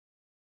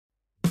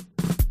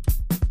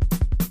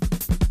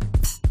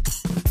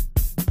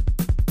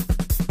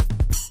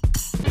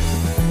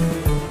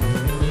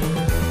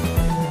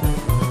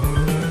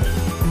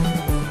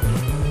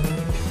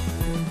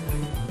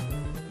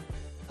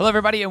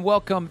everybody, and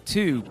welcome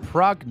to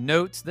Prog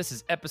Notes. This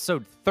is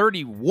episode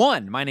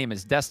 31. My name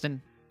is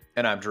Destin.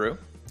 And I'm Drew.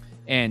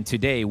 And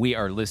today we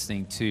are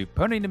listening to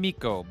Pone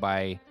Nemico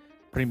by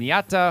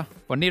Premiata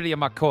Forneria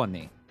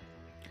Marconi.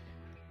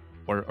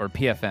 Or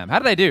PFM. How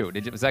did I do?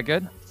 Was that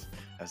good?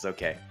 That's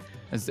okay.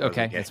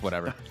 Okay, it's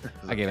whatever.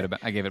 I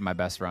gave it my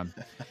best run.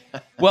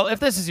 Well,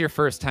 if this is your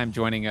first time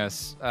joining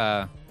us,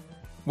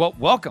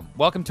 welcome.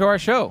 Welcome to our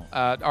show.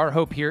 Our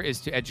hope here is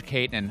to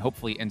educate and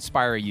hopefully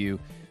inspire you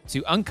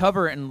to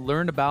uncover and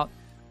learn about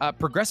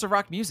progressive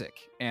rock music.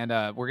 And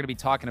we're going to be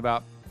talking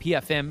about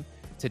PFM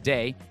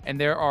today. And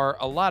there are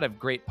a lot of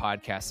great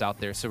podcasts out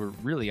there, so we're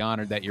really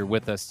honored that you're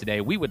with us today.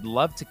 We would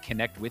love to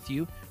connect with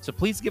you, so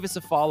please give us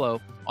a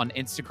follow on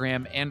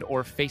Instagram and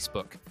or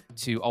Facebook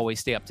to always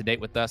stay up to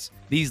date with us.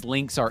 These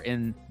links are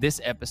in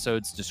this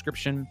episode's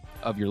description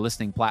of your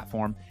listening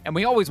platform. And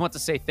we always want to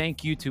say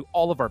thank you to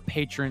all of our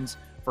patrons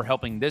for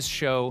helping this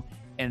show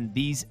and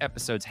these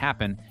episodes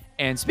happen.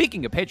 And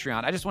speaking of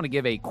Patreon, I just want to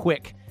give a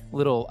quick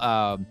little,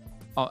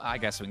 I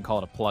guess we can call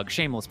it a plug,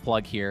 shameless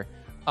plug here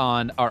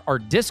on our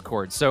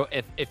Discord. So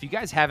if you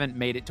guys haven't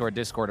made it to our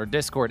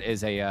Discord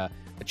is a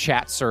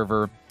chat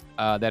server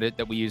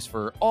that we use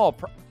for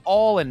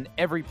all and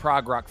every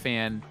prog rock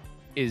fan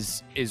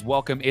is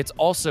welcome. It's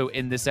also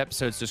in this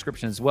episode's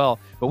description as well.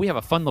 But we have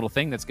a fun little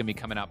thing that's going to be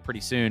coming out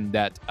pretty soon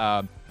that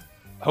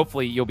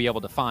hopefully you'll be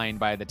able to find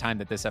by the time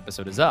that this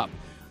episode is up.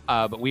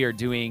 But we are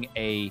doing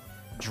a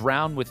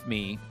Drown With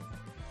Me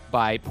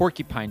by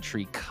Porcupine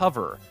Tree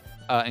cover,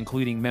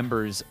 including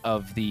members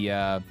of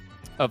the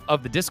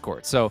of the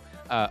Discord. So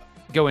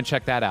go and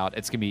check that out.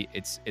 It's gonna be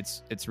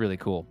it's really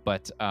cool.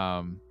 But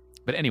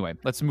anyway,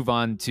 let's move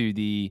on to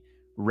the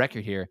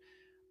record here.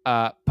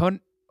 Hold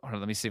on,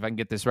 let me see if I can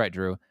get this right,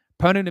 Drew.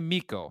 Pone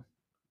Nemico.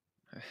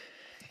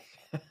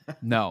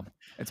 No,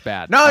 it's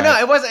bad. No,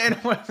 it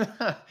wasn't.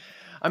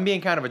 I'm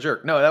being kind of a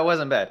jerk. No, that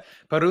wasn't bad.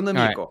 Pone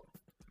Nemico.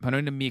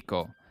 Pone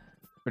Nemico.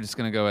 We're just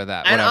going to go with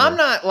that. And whatever. I'm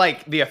not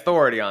like the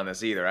authority on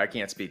this either. I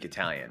can't speak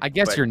Italian. I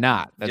guess you're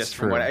not. That's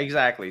true.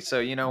 Exactly.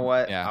 So you know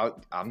what? Yeah.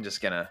 I'm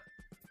just going to,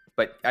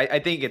 but I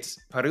think it's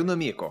Pone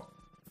Nemico.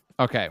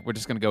 Okay. We're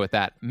just going to go with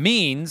that.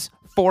 Means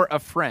for a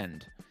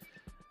friend.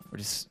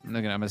 I'm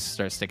going to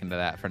start sticking to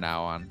that for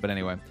now on. But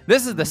anyway,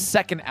 this is the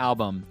second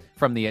album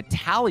from the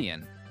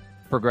Italian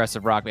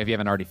progressive rock, if you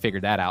haven't already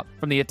figured that out,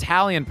 from the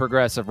Italian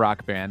progressive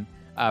rock band,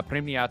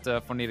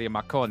 Premiata Forneria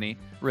Marconi,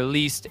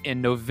 released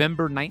in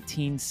November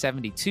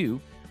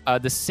 1972,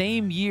 the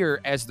same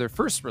year as their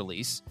first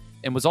release,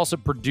 and was also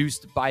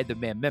produced by the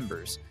band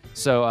members.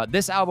 So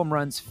this album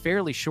runs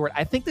fairly short.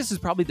 I think this is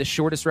probably the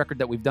shortest record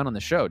that we've done on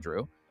the show,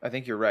 Drew. I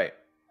think you're right.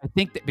 I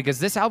think that because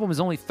this album is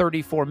only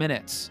 34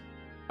 minutes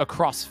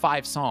across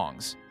 5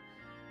 songs.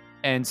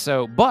 And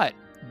so, but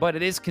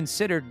it is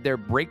considered their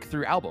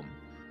breakthrough album,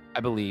 I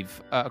believe,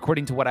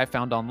 according to what I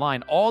found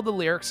online. All the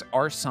lyrics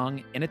are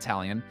sung in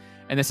Italian.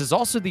 And this is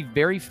also the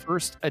very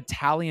first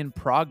Italian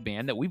prog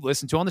band that we've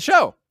listened to on the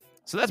show.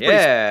 So that's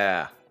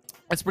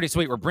that's pretty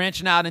sweet. We're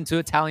branching out into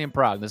Italian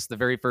prog. This is the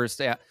very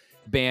first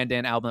band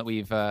and album that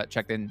we've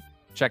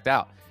checked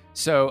out.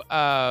 So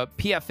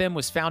PFM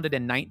was founded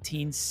in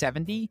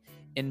 1970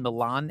 in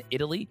Milan,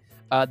 Italy.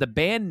 The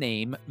band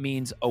name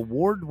means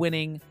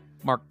award-winning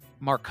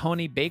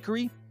Marconi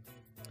Bakery.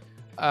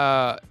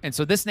 And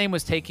so this name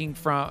was taken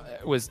from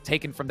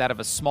that of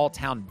a small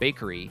town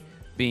bakery,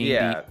 being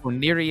the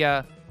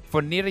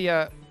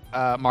Forneria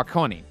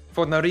Marconi.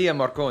 Forneria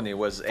Marconi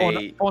was a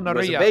bakery.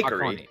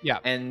 Marconi. Yeah,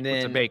 and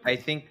then I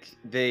think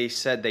they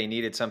said they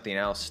needed something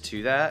else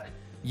to that.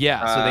 Yeah,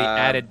 so they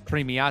added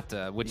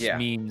Premiata, which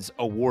means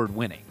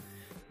award-winning.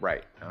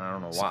 Right. I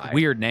don't know why.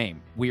 Weird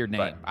name.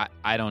 But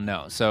I don't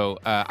know. So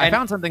I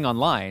found something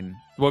online.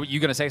 What, were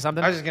you going to say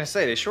something? I was just going to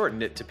say they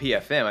shortened it to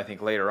PFM, I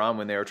think, later on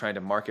when they were trying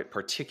to market,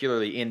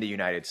 particularly in the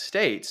United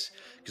States,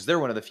 because they're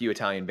one of the few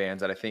Italian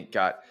bands that I think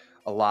got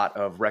a lot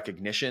of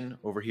recognition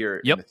over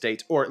here in the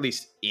States, or at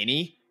least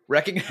any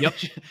recognition. Yep.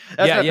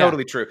 That's not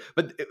totally true.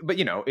 But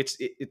you know, it's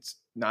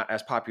not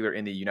as popular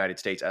in the United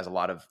States as a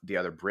lot of the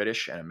other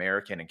British and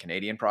American and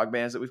Canadian prog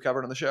bands that we've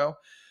covered on the show.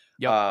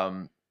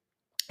 Yep.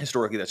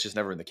 Historically, that's just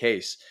never been the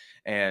case.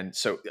 And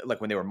so,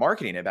 like, when they were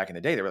marketing it back in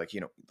the day, they were like,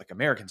 like,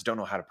 Americans don't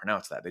know how to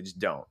pronounce that. They just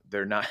don't.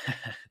 They're not,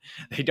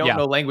 they don't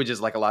know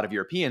languages like a lot of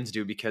Europeans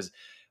do, because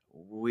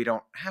we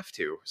don't have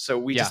to. So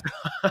we just,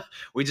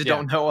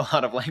 don't know a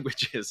lot of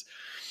languages.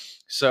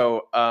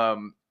 So,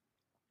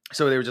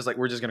 so they were just like,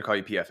 we're just going to call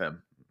you PFM.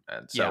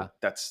 And so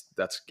that's,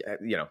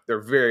 they're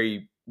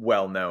very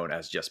well known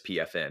as just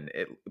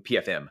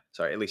PFM,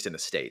 sorry, at least in the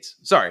States.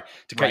 Sorry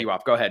to cut you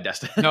off. Go ahead,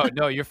 Destin.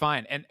 No, you're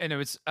fine. And it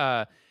was,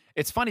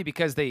 it's funny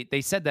because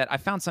they said that. I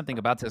found something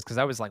about this because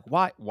I was like,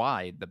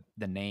 why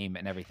the name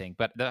and everything?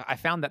 But I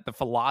found that the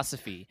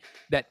philosophy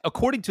that,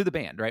 according to the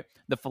band, right,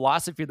 the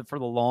philosophy for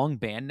the long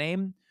band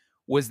name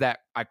was that,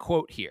 I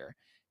quote here,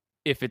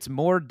 if it's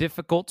more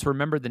difficult to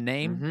remember the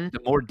name, the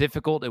more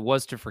difficult it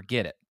was to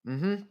forget it.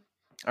 Mm-hmm.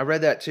 I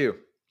read that too.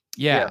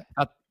 Yeah.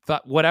 I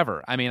thought,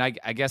 whatever. I mean,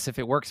 I guess if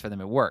it works for them,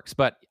 it works.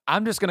 But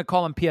I'm just going to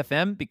call them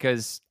PFM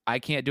because I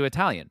can't do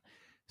Italian.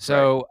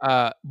 So,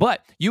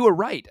 but you were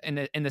right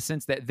in the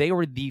sense that they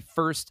were the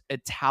first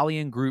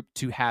Italian group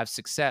to have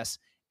success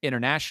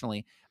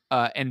internationally,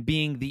 and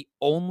being the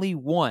only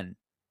one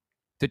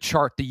to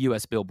chart the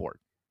U.S. Billboard.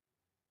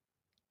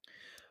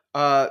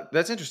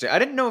 That's interesting. I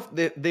didn't know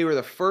if they were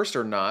the first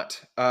or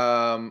not.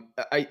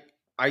 I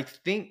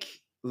think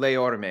Le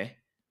Orme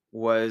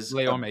was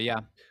Le Orme, yeah.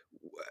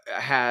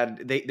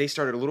 they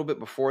started a little bit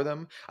before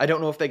them. I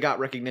don't know if they got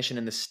recognition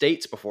in the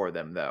States before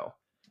them though.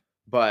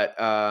 But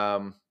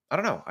I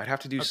don't know. I'd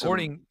have to do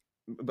according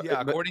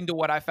to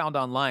what I found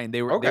online,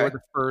 they were okay. the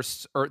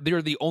first, or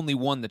they're the only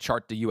one to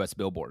chart the U.S.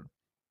 Billboard.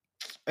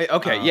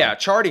 Okay, yeah,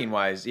 charting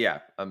wise, yeah.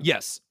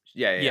 Yes.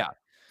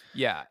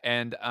 Yeah,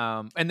 and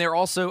they're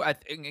also, I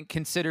think,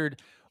 considered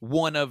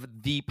one of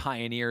the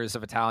pioneers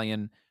of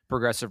Italian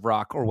progressive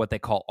rock, or what they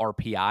call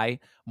RPI.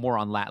 More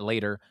on that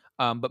later.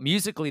 But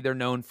musically, they're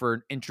known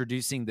for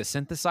introducing the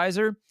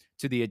synthesizer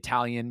to the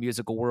Italian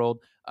musical world.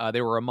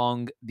 They were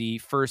among the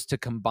first to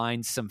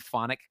combine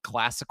symphonic,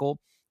 classical,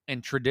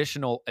 and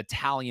traditional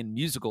Italian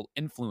musical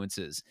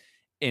influences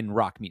in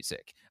rock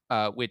music,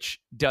 which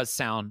does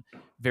sound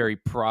very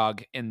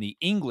prog in the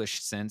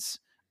English sense.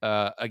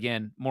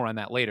 Again, more on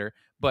that later.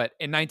 But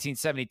in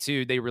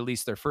 1972, they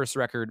released their first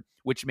record,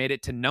 which made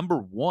it to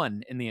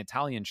 #1 in the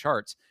Italian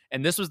charts.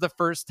 And this was the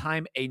first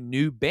time a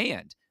new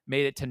band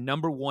made it to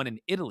 #1 in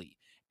Italy.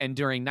 And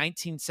during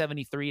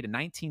 1973 to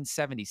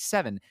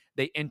 1977,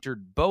 they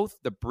entered both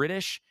the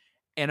British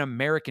and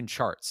American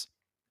charts.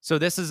 So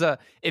this is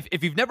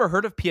if you've never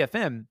heard of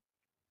PFM,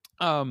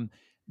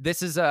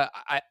 this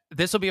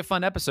will be a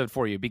fun episode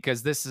for you,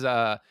 because this is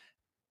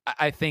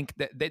I think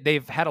that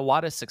they've had a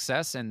lot of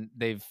success, and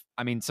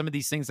some of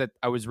these things that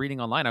I was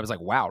reading online, I was like,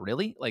 wow,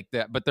 really? Like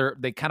that, but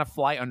they kind of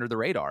fly under the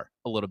radar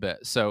a little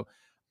bit. So,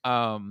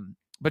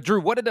 but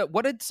Drew, what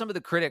did some of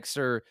the critics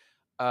or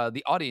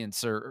the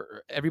audience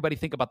or everybody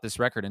think about this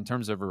record in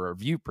terms of a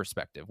review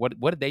perspective? What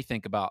did they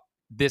think about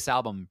this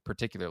album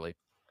particularly?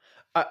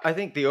 I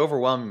think the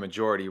overwhelming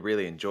majority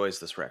really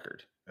enjoys this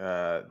record.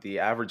 The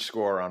average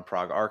score on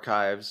Prog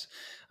Archives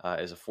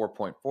is a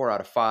 4.4 out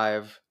of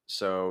 5.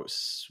 So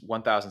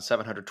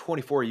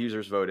 1,724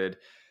 users voted.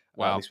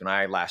 Wow. At least when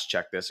I last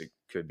checked this, it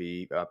could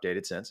be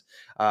updated since.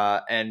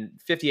 And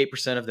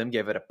 58% of them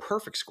gave it a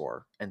perfect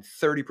score, and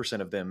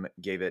 30% of them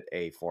gave it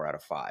a 4 out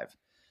of 5.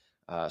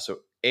 So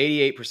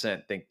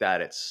 88% think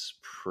that it's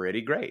pretty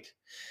great.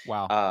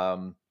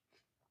 Wow.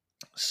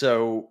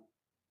 So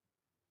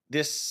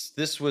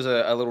this was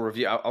a little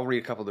review. I'll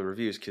read a couple of the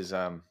reviews because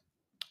I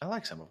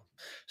like some of them.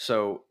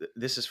 So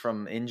this is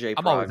from NJ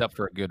Prog. I'm always up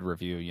for a good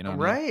review, you know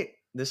what I mean?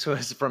 This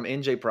was from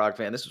NJ Prog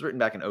Fan. This was written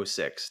back in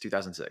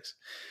 2006.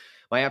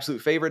 My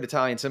absolute favorite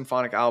Italian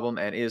symphonic album,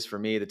 and is for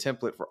me the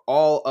template for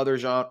all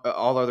others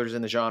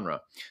in the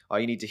genre. All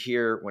you need to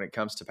hear when it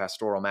comes to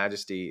pastoral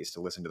majesty is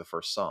to listen to the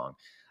first song,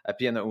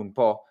 Appieno un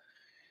po'.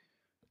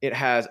 It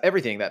has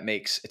everything that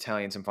makes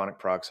Italian symphonic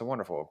prog so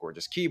wonderful.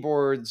 Gorgeous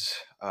keyboards,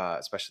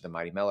 especially the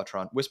mighty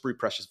mellotron, whispery,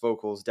 precious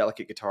vocals,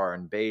 delicate guitar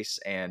and bass,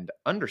 and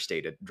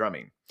understated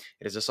drumming.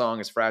 It is a song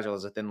as fragile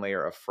as a thin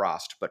layer of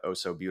frost, but oh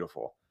so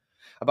beautiful.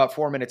 About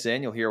 4 minutes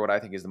in, you'll hear what I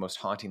think is the most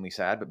hauntingly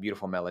sad but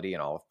beautiful melody in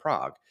all of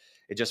Prague.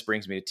 It just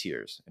brings me to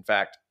tears. In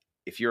fact,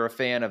 if you're a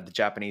fan of the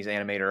Japanese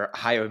animator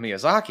Hayao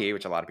Miyazaki,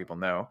 which a lot of people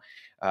know,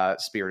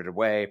 Spirited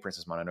Away,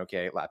 Princess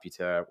Mononoke, La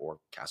Puta, or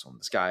Castle in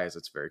the Sky, as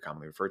it's very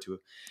commonly referred to.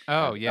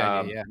 Oh,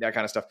 yeah. That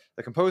kind of stuff.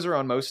 The composer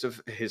on most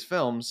of his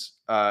films,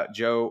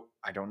 Joe,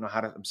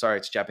 I'm sorry,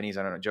 it's Japanese,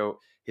 I don't know, Joe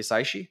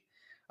Hisaishi,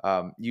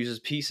 uses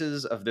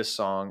pieces of this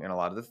song and a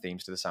lot of the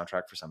themes to the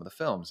soundtrack for some of the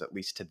films, at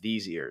least to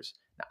these ears.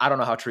 Now, I don't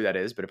know how true that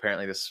is, but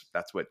apparently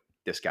that's what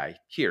this guy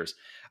hears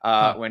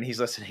when he's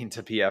listening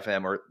to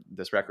PFM or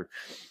this record.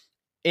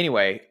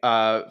 Anyway,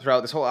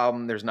 throughout this whole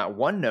album, there's not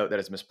one note that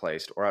is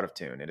misplaced or out of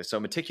tune. It is so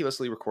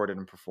meticulously recorded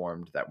and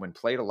performed that when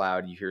played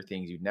aloud, you hear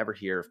things you'd never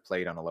hear if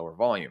played on a lower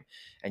volume.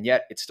 And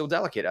yet, it's still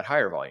delicate at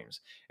higher volumes.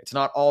 It's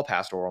not all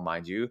pastoral,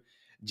 mind you.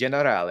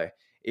 Generale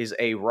is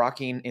a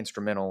rocking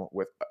instrumental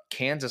with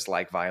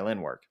Kansas-like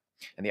violin work,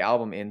 and the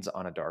album ends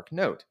on a dark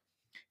note.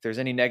 If there's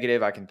any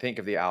negative I can think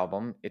of the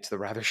album, it's the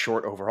rather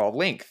short overall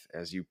length,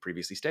 as you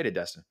previously stated,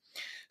 Destin.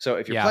 So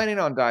if you're planning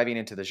on diving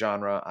into the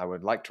genre, I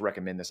would like to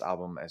recommend this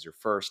album as your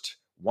first,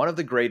 one of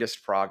the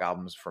greatest prog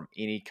albums from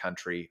any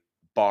country,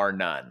 bar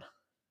none.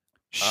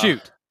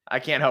 Shoot. I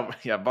can't help it.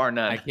 Yeah, bar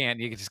none. I can't.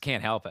 You just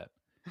can't help it.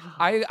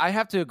 I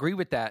have to agree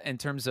with that in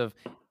terms of,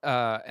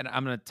 and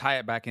I'm going to tie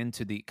it back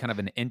into the kind of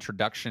an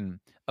introduction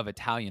of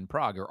Italian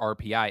prog, or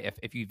RPI.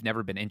 If you've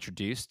never been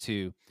introduced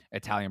to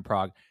Italian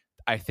prog,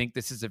 I think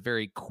this is a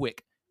very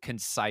quick,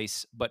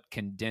 concise, but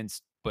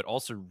condensed, but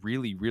also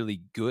really,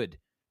 really good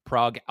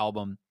prog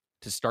album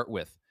to start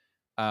with.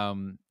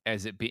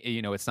 As it be,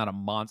 it's not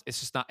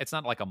it's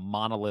not like a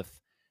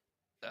monolith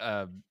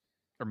or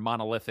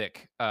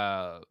monolithic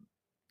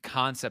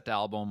concept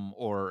album,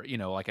 or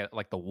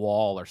like The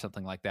Wall or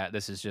something like that.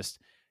 This is just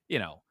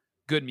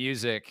good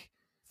music,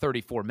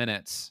 34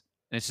 minutes,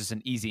 and it's just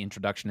an easy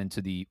introduction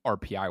into the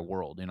RPI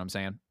world. You know what I'm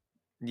saying?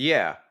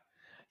 Yeah,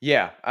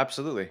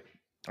 absolutely.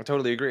 I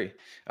totally agree.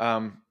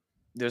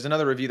 There's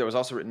another review that was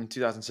also written in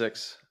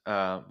 2006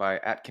 by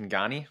Atkin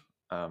Ghani.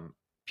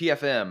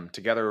 PFM,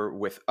 together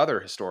with other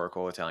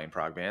historical Italian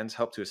prog bands,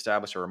 helped to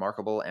establish a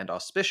remarkable and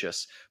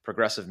auspicious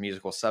progressive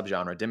musical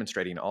subgenre,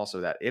 demonstrating also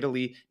that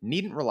Italy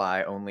needn't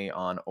rely only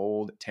on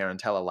old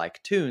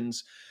Tarantella-like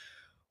tunes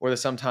or the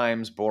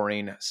sometimes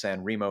boring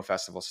San Remo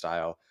festival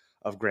style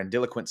of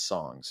grandiloquent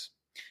songs.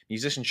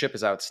 Musicianship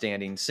is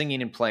outstanding,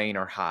 singing and playing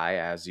are high,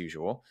 as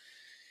usual.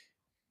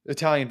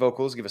 Italian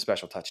vocals give a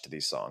special touch to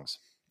these songs.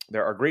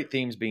 There are great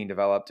themes being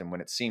developed, and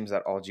when it seems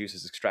that all juice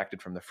is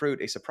extracted from the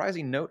fruit, a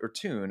surprising note or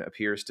tune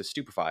appears to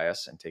stupefy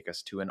us and take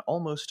us to an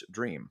almost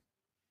dream.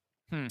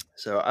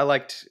 So I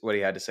liked what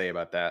he had to say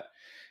about that.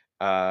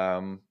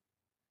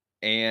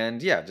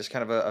 And yeah, just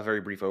kind of a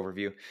very brief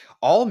overview.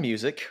 All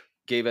Music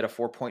gave it a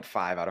 4.5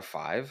 out of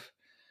 5.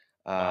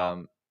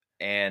 Wow.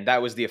 And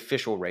that was the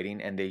official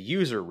rating, and the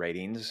user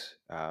ratings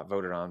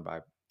voted on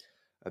by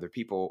other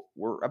people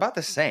were about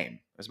the same.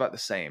 It was about the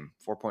same,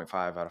 4.5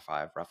 out of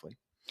 5, roughly.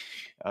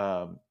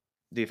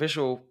 The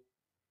official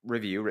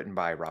review, written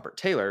by Robert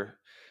Taylor,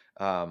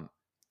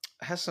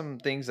 has some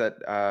things that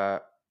I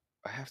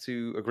have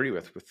to agree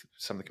with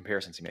some of the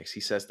comparisons he makes.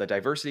 He says the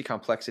diversity,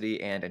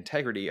 complexity, and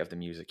integrity of the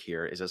music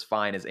here is as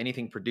fine as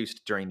anything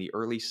produced during the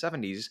early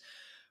 70s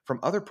from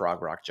other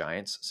prog rock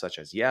giants such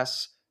as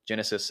Yes,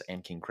 Genesis,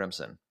 and King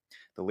Crimson.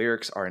 The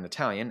lyrics are in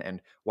Italian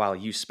and, while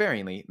used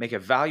sparingly, make a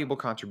valuable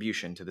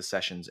contribution to the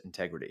session's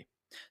integrity.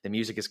 The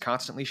music is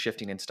constantly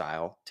shifting in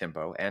style,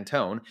 tempo, and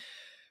tone,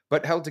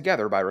 but held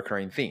together by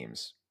recurring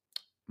themes.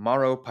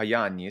 Mauro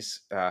Payani's,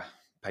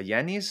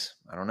 Payani's?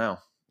 I don't know.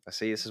 I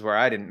see, this is where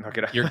I didn't look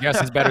it up. Your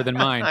guess is better than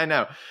mine. I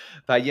know.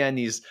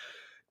 Payani's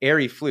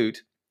airy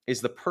flute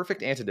is the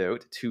perfect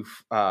antidote to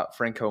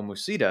Franco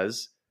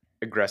Musida's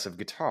aggressive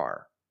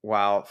guitar.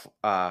 While,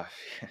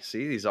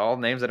 see, these are all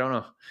names I don't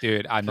know.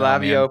 Dude, I know,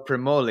 Flavio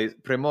man.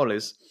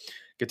 Primoli's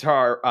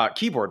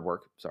keyboard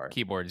work. Sorry.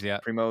 Keyboards, yeah.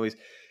 Primoli's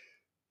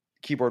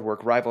keyboard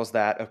work rivals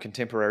that of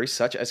contemporaries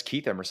such as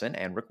Keith Emerson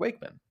and Rick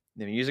Wakeman.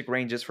 The music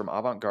ranges from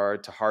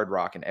avant-garde to hard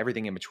rock and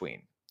everything in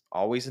between.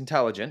 Always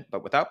intelligent,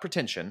 but without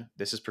pretension,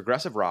 this is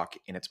progressive rock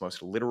in its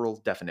most literal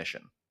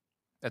definition.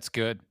 That's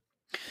good.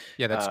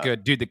 Yeah, that's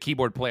good. Dude, the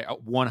keyboard player,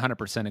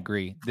 100%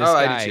 agree.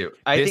 I do too.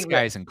 This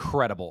guy is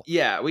incredible.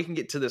 Yeah, we can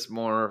get to this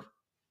more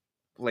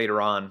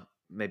later on.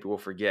 Maybe we'll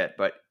forget,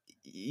 but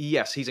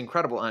yes, he's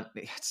incredible. And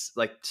it's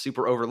like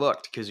super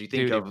overlooked because you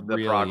think of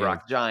the prog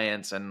rock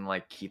giants and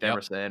like Keith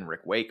Emerson,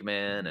 Rick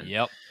Wakeman,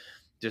 and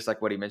just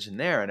like what he mentioned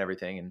there and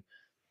everything. And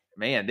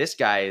man, this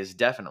guy is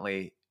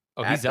definitely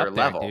he's at their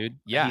level, dude.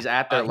 Yeah, he's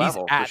at their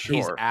level for sure.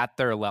 He's at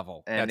their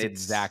level. And that's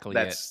exactly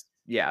it.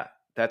 Yeah,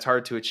 that's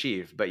hard to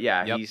achieve. But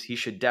yeah, he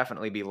should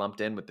definitely be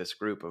lumped in with this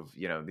group of,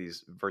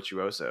 these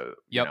virtuoso.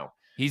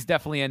 He's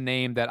definitely a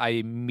name that I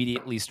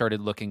immediately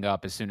started looking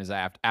up as soon as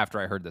after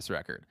I heard this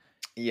record.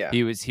 Yeah,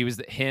 he was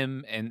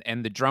him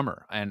and the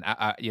drummer, and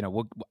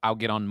I'll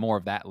get on more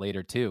of that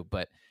later too.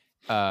 But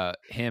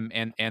him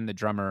and the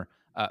drummer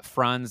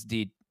Franz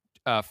Di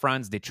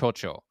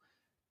Cioccio,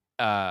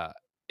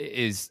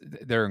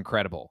 they're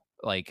incredible.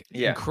 Like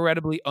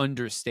incredibly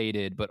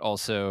understated, but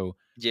also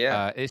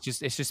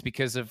it's just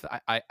because of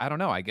I don't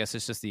know. I guess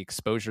it's just the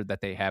exposure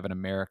that they have in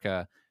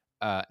America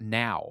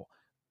now.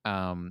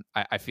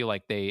 I feel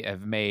like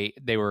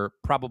they were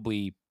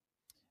probably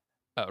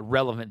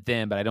relevant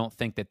then, but I don't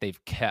think that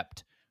they've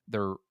kept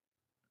their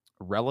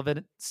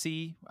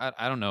relevancy.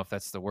 I don't know if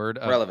that's the word.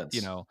 Relevance.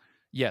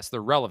 Yes,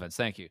 their relevance.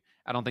 Thank you.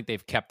 I don't think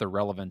they've kept their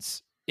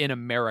relevance in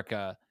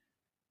America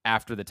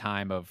after the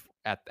time of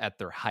at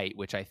their height,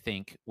 which I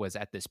think was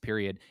at this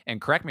period. And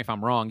correct me if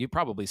I'm wrong. You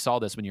probably saw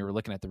this when you were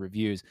looking at the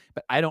reviews,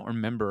 but I don't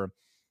remember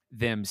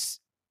them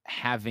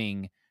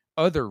having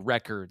other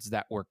records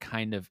that were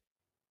kind of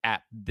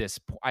at this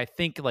point. I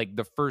think like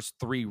the first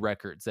 3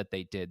 records that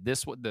they did,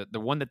 the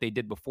one that they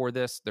did before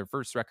this, their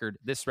first record,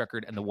 this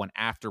record, and the one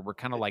after were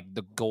kind of like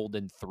the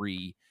golden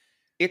 3.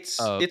 It's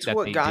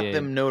what got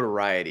them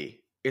notoriety.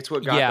 It's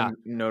what got them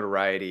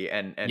notoriety,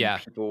 and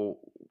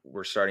people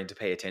were starting to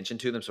pay attention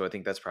to them. So I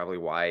think that's probably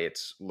why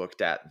it's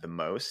looked at the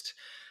most.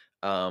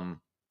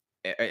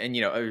 And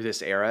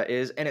this era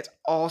is, and it's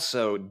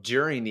also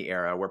during the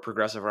era where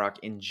progressive rock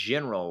in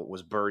general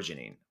was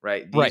burgeoning,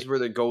 right? These were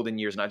the golden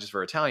years, not just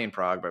for Italian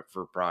prog, but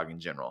for prog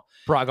in general.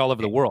 Prog all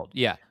over the world.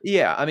 Yeah.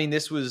 Yeah. I mean,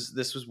 this was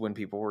when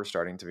people were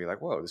starting to be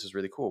like, whoa, this is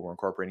really cool. We're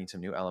incorporating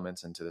some new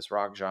elements into this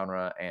rock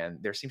genre.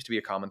 And there seems to be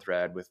a common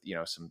thread with,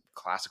 some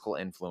classical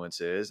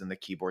influences and the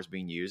keyboards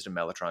being used and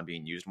Mellotron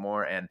being used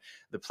more. And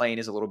the playing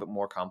is a little bit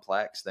more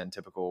complex than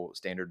typical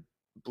standard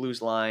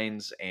blues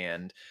lines,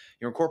 and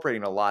you're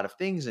incorporating a lot of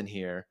things in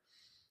here.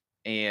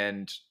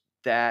 And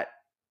that,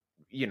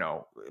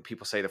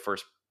 people say the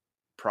first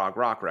prog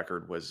rock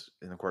record was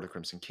in the Court of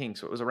Crimson King,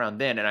 so it was around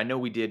then. And I know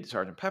we did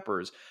Sgt.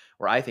 Pepper's,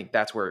 where I think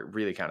that's where it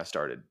really kind of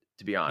started,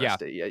 to be honest.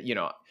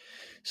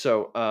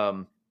 So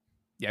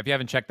if you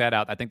haven't checked that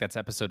out, I think that's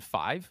episode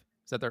 5.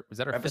 Is that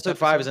our episode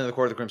 5 is in the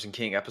Court of the Crimson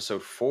King.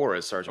 Episode 4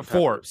 is Sgt.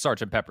 Pepper.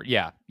 Sgt. Pepper.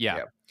 Yeah.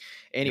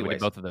 Anyway,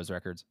 both of those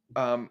records.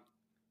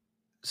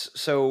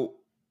 So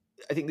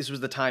I think this was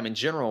the time in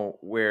general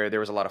where there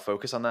was a lot of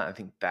focus on that. I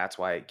think that's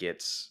why it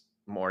gets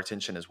more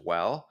attention as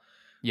well.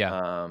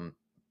 Yeah.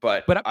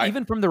 But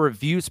even from the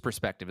reviews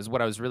perspective is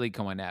what I was really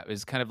going at,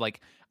 is kind of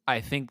like, I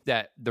think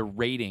that the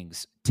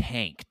ratings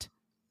tanked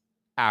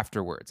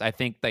afterwards. I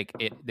think like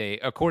they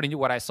according to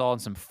what I saw in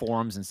some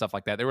forums and stuff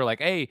like that, they were like,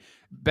 hey,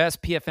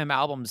 best PFM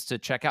albums to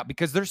check out,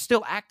 because they're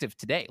still active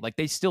today. Like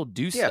they still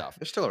do stuff.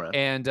 They're still around.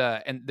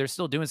 And they're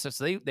still doing stuff.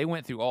 So they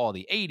went through all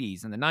the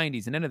 80s and the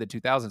 90s and into the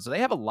 2000s. So they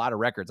have a lot of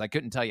records. I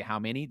couldn't tell you how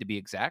many to be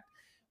exact,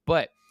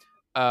 but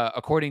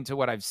according to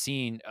what I've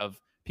seen of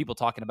people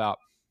talking about,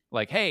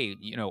 like, hey,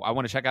 I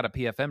want to check out a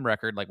PFM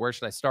record. Like, where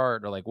should I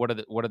start? Or like, what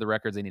are the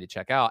records I need to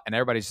check out? And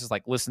everybody's just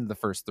like, listen to the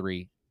first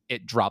 3.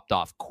 It dropped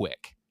off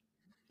quick.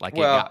 Like,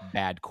 it got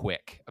bad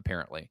quick,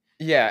 apparently.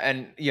 Yeah,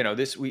 and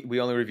this we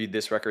only reviewed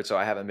this record, so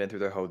I haven't been through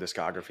their whole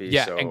discography.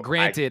 Yeah, so and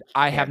granted,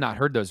 I have not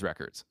heard those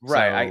records.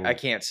 Right, So... I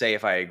can't say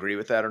if I agree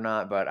with that or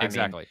not, but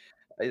exactly.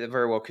 I mean, it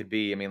very well could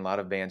be. I mean, a lot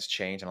of bands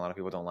change, and a lot of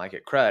people don't like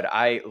it. Crud,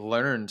 I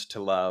learned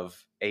to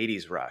love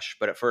 80s Rush,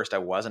 but at first I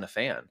wasn't a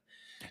fan.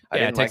 I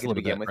didn't like it to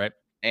begin with. Right?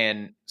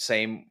 And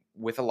same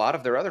with a lot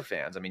of their other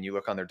fans. I mean, you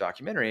look on their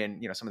documentary,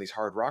 and some of these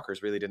hard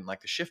rockers really didn't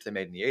like the shift they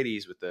made in the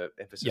 80s with the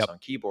emphasis on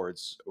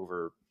keyboards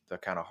over the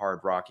kind of hard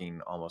rocking,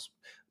 almost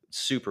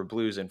super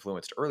blues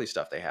influenced early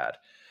stuff they had.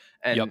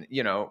 And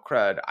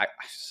crud,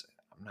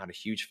 I'm not a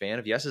huge fan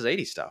of Yes's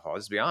 80s stuff. I'll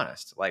just be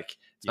honest. Like,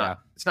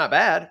 it's not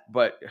bad,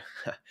 but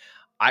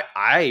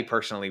I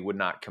personally would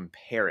not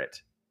compare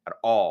it at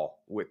all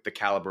with the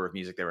caliber of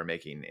music they were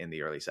making in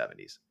the early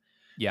 70s.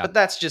 Yeah. But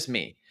that's just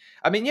me.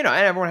 I mean, and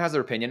everyone has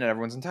their opinion and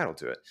everyone's entitled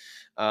to it.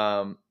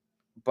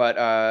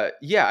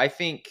 I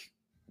think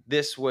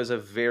this was a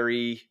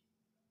very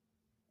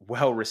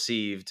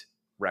well-received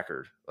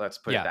record. Let's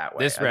put it that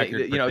way. This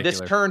record,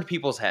 this turned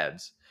people's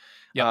heads.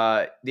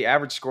 Yep. The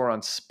average score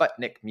on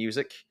Sputnik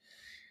Music,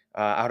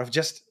 out of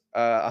just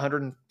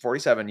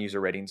 147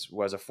 user ratings,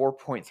 was a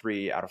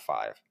 4.3 out of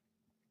 5.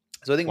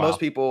 So I think most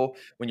people,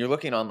 when you're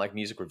looking on like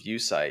music review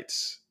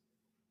sites,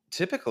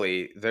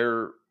 typically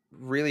they're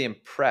really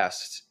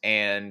impressed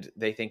and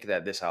they think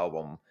that this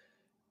album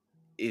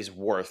is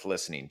worth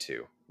listening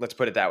to. Let's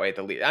put it that way at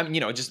the least. I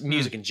mean, just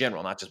music in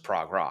general, not just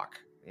prog rock,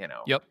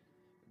 Yep.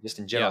 Just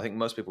in general, I think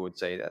most people would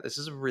say that this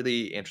is a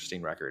really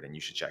interesting record and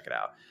you should check it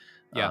out.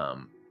 Yeah.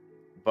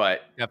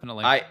 But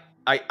definitely. I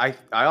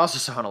also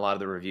saw in a lot of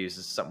the reviews,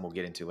 this is something we'll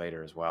get into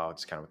later as well,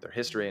 just kind of with their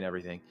history and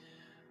everything.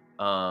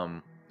 We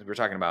were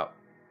talking about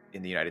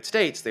in the United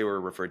States, they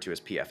were referred to as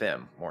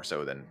PFM more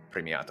so than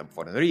Premiata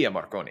Forneria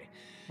Marconi.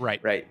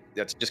 Right.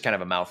 That's just kind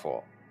of a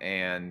mouthful.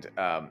 And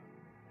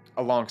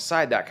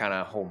alongside that kind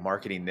of whole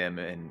marketing them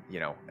in,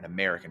 an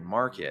American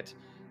market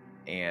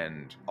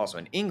and also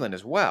in England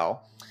as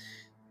well,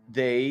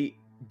 they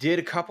did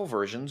a couple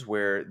versions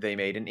where they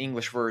made an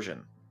English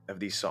version of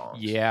these songs.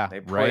 Yeah.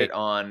 They put it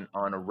on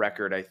a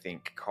record, I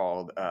think,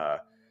 called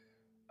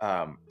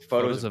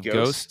Photos of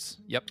Ghosts.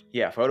 Yep.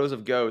 Yeah, Photos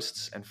of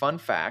Ghosts. And fun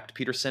fact,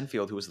 Peter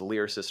Sinfield, who was the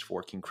lyricist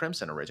for King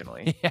Crimson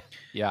originally,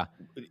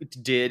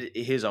 did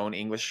his own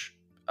English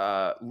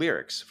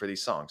lyrics for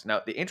these songs.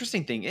 Now, the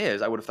interesting thing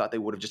is, I would have thought they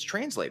would have just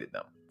translated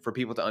them for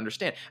people to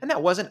understand. And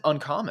that wasn't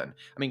uncommon.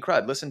 I mean,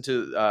 crud, listen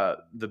to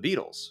the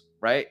Beatles,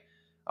 right?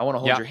 I Want to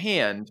Hold Your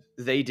Hand.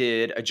 They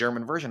did a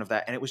German version of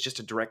that, and it was just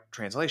a direct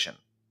translation.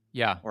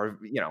 Yeah. Or,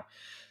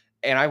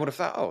 and I would have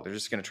thought, oh, they're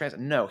just going to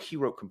translate. No, he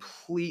wrote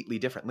completely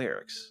different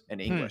lyrics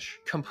in English,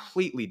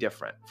 completely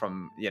different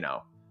from,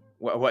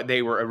 what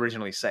they were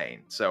originally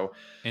saying. So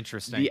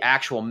interesting. The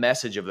actual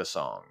message of the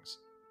songs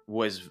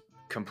was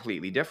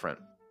completely different.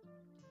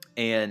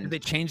 And did they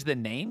change the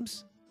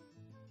names?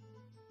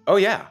 Oh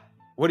yeah.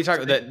 What are you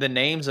talking about? The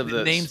names of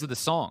the names of the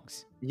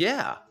songs.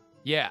 Yeah.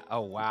 Yeah.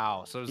 Oh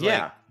wow. So it was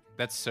like,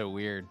 that's so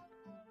weird.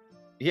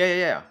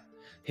 Yeah.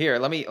 Here,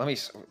 let me I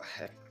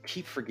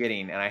keep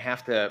forgetting, and I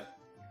have to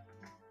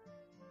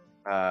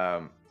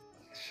I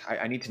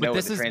need to know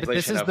what the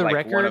translation of like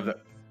record? One of the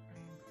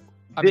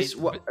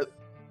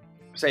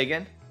say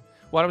again?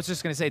 Well, I was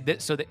just going to say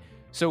that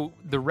so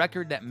the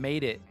record that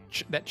made it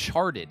that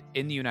charted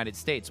in the United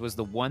States was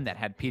the one that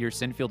had Peter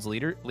Sinfield's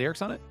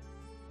lyrics on it?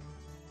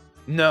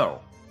 No.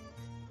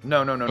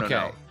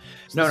 Okay.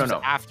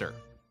 No. After.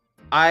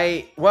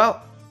 I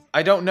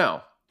don't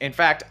know. In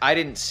fact, I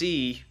didn't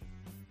see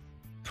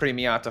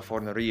Premiata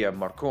Forneria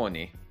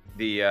Marconi.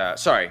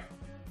 Sorry,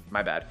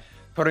 my bad.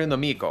 Porino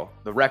Mico,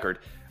 the record.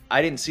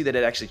 I didn't see that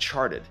it actually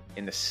charted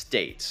in the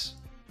States.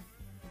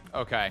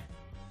 Okay.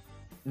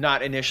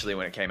 Not initially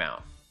when it came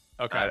out.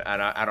 Okay.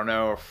 I don't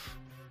know if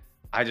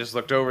I just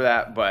looked over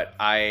that, but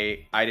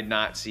I did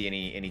not see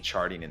any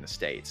charting in the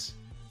States.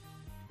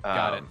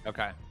 Got it.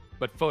 Okay.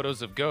 But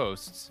Photos of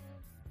Ghosts,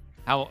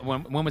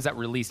 when was that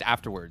released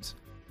afterwards?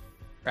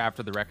 Or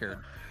after the record?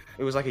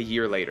 It was like a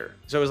year later.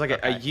 So it was like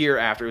a year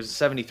after. It was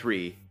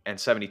 73, and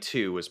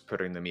 72 was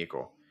Porino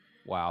Mico.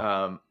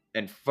 Wow.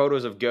 And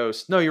Photos of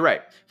Ghosts. No, you're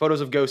right. Photos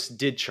of Ghosts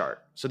did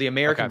chart. So the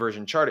American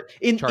version charted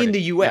in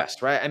the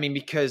U.S., right? I mean,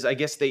 because I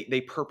guess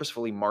they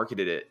purposefully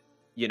marketed it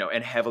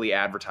and heavily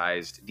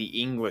advertised the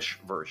English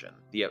version.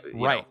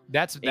 Right.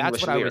 That's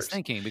English what I was lyrics.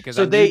 thinking, because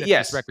So I knew they that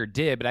yes. this record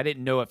did, but I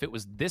didn't know if it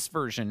was this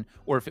version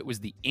or if it was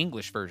the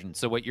English version.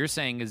 So what you're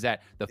saying is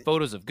that the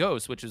Photos of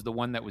Ghosts, which is the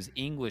one that was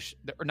English,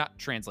 or not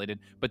translated,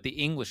 but the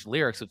English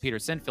lyrics with Peter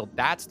Sinfield,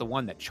 that's the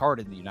one that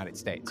charted in the United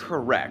States.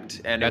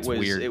 Correct. And That's it was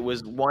weird. It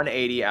was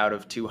 180 out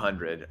of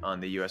 200 on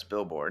the US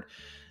Billboard.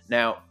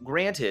 Now,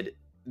 granted,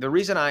 the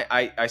reason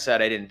I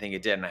said I didn't think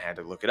it did, and I had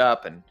to look it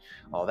up and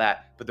all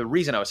that, but the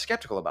reason I was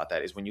skeptical about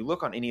that is when you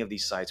look on any of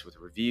these sites with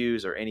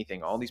reviews or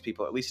anything, all these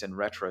people, at least in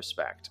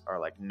retrospect, are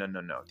like, no,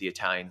 the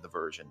Italian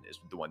version is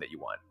the one that you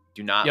want.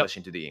 Do not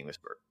listen to the English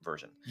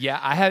version. Yeah,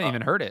 I hadn't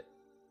even heard it.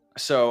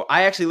 So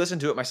I actually listened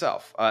to it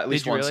myself, at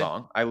least one really?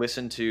 song. I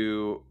listened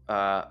to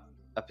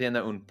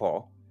Appena un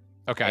po'.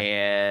 Okay.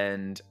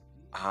 And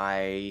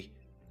I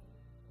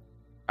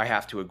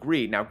have to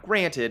agree. Now,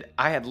 granted,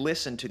 I had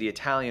listened to the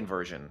Italian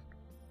version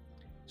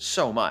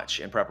so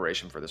much in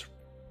preparation for this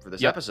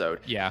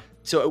episode. Yeah.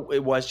 So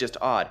it was just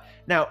odd.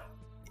 Now,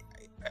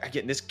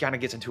 again, this kind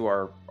of gets into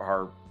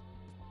our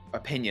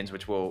opinions,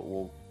 which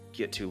we'll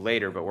get to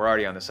later, but we're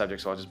already on the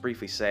subject, so I'll just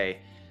briefly say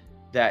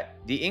that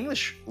the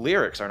English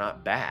lyrics are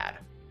not bad.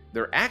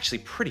 They're actually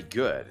pretty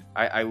good.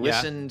 I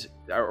listened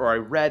or I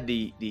read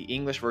the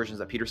English versions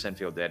that Peter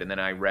Sinfield did, and then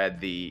I read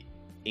the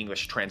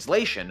English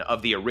translation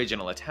of the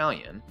original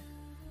Italian.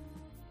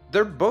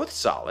 They're both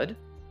solid.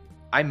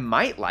 I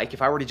might like,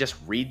 if I were to just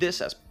read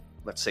this as,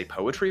 let's say,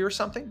 poetry or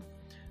something,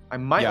 I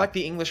might like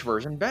the English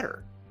version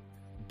better.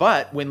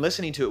 But when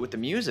listening to it with the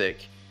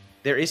music,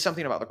 there is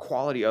something about the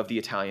quality of the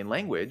Italian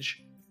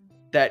language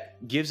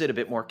that gives it a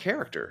bit more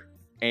character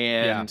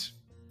and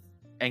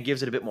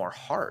gives it a bit more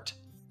heart,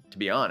 to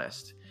be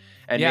honest.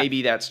 And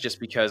maybe that's just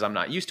because I'm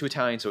not used to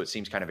Italian, so it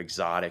seems kind of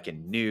exotic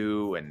and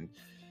new and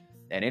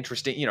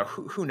interesting.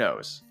 Who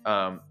knows?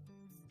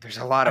 There's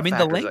a lot of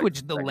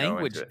the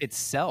language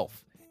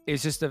itself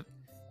is just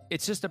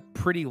a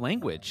pretty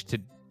language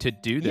to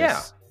do this.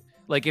 Yeah.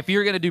 Like, if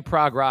you're gonna do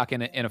prog rock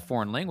in a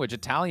foreign language,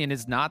 Italian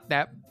is not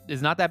that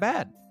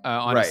bad.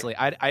 Honestly,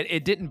 Right.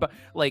 It didn't, but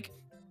like,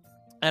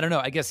 I don't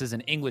know. I guess as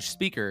an English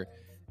speaker,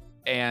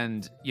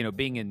 and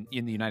being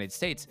in the United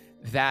States,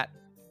 that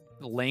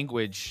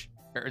language,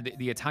 or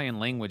the Italian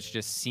language,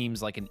 just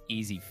seems like an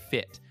easy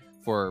fit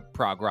for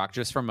prog rock,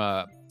 just from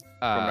an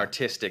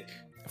artistic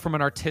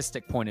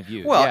point of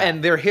view. Well,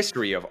 and their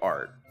history of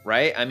art,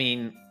 right? I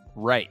mean,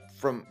 right.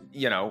 From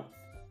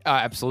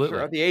absolutely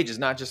throughout the ages,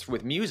 not just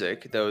with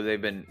music, though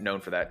they've been known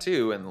for that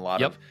too, and a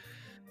lot of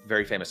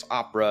very famous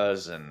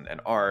operas and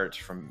art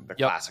from the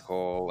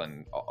classical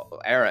and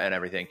era and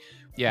everything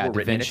were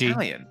written in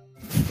Italian,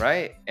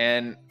 right?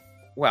 And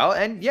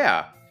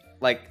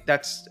like,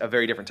 that's a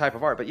very different type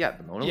of art. But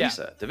the Mona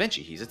Lisa, Da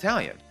Vinci, he's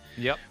Italian.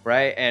 Yep.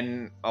 Right.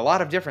 And a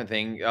lot of different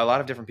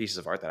pieces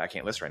of art that I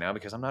can't list right now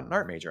because I'm not an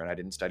art major and I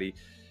didn't study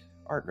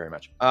art very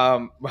much.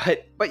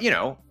 But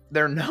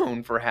they're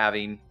known for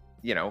having,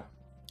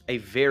 a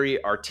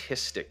very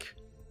artistic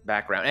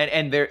background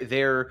and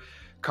their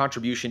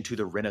contribution to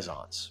the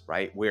Renaissance,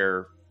 right?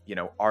 Where,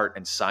 art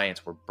and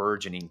science were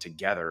burgeoning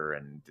together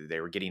and they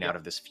were getting out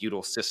of this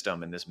feudal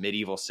system and this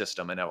medieval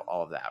system and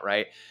all of that,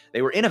 right?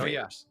 They were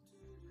innovators.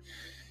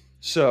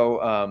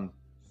 So,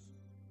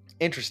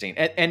 interesting.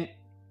 And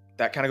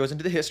that kind of goes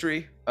into the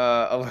history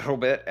a little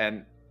bit,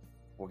 and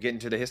we'll get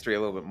into the history a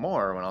little bit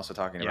more when also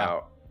talking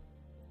about,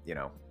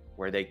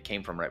 where they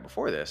came from right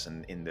before this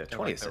and in the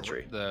 20th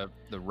century. The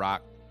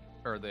rock,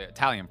 or the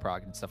Italian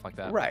prog and stuff like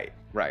that. Right.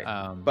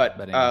 But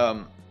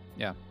anyway.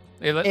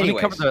 Hey, let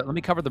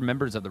me cover the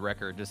members of the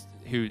record, just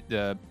who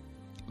the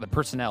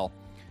personnel.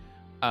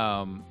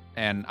 And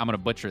I'm gonna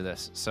butcher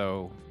this,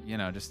 so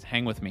just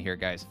hang with me here,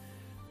 guys.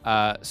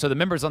 So the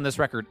members on this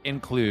record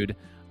include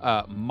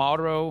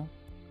Mauro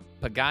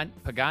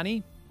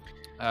Pagani.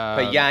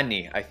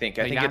 Pagani, I think.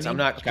 I think it's. I'm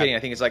not kidding. I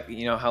think it's like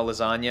how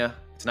lasagna.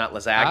 It's not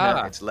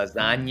lasagna. It's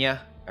lasagna.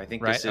 I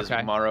think this is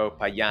Mauro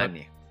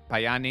Pagani.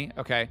 Pagani,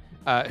 okay.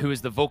 Who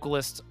is the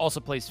vocalist? Also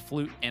plays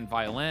flute and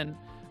violin.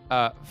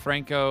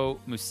 Franco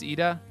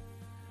Musida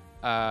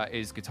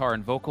is guitar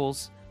and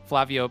vocals.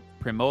 Flavio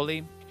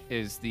Primoli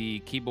is the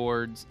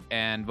keyboards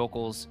and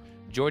vocals.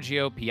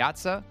 Giorgio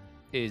Piazza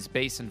is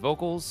bass and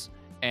vocals,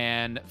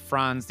 and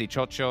Franz Di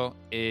Cioccio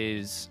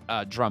is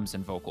drums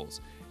and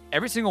vocals.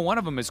 Every single one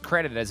of them is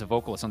credited as a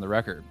vocalist on the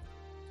record.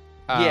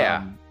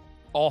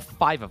 All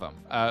 5 of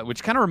them,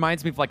 which kind of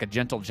reminds me of like a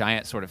Gentle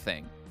Giant sort of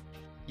thing.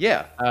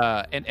 Yeah.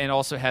 And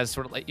also has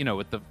sort of like,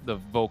 with the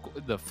vocal,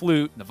 the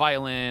flute, the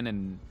violin,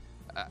 and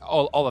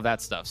all of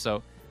that stuff.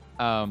 So,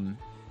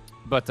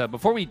 but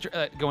before we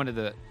go into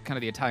the kind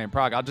of the Italian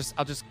prog, I'll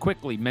just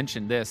quickly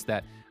mention this,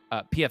 that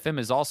PFM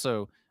is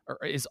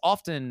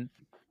often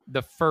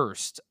the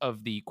first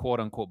of the quote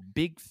unquote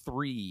big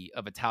 3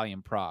 of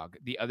Italian prog,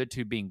 the other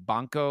 2 being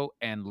Banco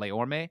and Le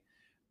Orme.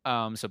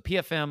 So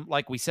PFM,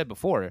 like we said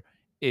before,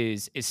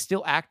 is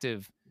still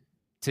active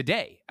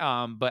today.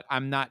 But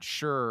I'm not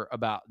sure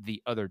about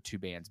the other 2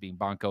 bands, being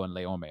Banco and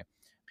Le Orme.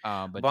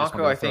 But just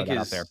Banco, wanted I to throw think, that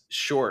out there. is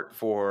short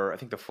for, I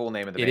think the full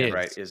name of the It band,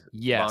 right, is. is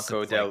Yes.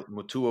 Banco del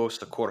Mutuo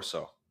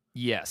Soccorso.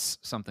 Yes,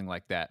 something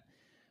like that.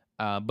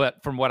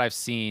 But from what I've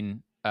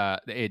seen,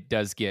 it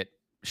does get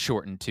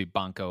shortened to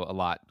Banco a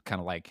lot, kind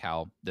of like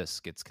how this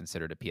gets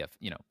considered a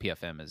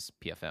PFM is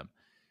PFM.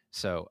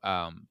 So,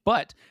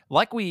 but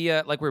like we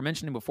were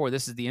mentioning before,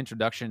 this is the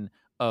introduction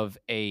of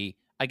I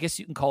guess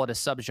you can call it a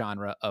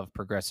subgenre of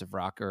progressive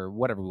rock or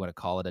whatever we want to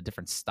call it, a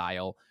different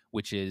style,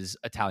 which is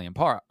Italian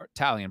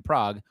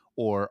prog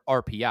or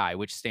RPI,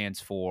 which stands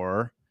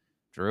for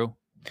Drew.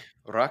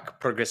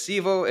 Rock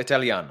Progressivo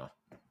Italiano.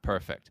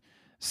 Perfect.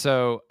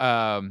 So,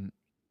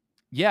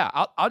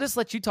 yeah, I'll just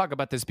let you talk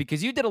about this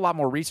because you did a lot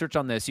more research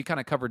on this. You kind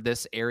of covered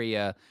this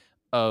area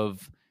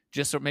of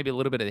just maybe a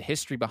little bit of the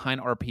history behind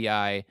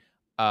RPI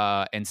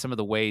and some of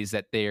the ways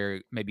that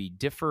they're maybe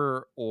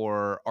differ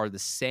or are the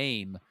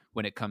same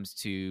when it comes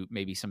to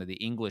maybe some of the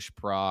English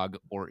prog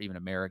or even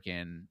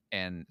American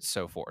and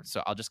so forth.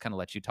 So I'll just kind of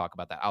let you talk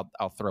about that.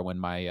 I'll throw in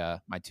my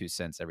my 2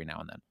 cents every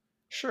now and then.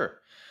 Sure.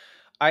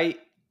 I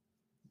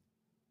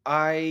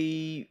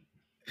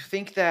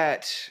think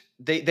that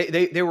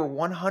they were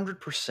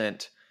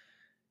 100%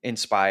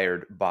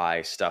 inspired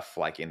by stuff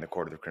like In the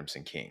Court of the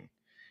Crimson King.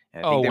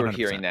 And I think they were 100%.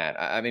 hearing that.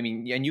 I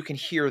mean, and you can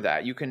hear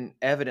that. You can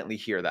evidently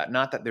hear that.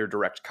 Not that they're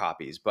direct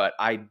copies, but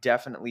I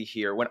definitely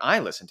hear when I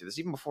listen to this,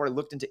 even before I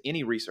looked into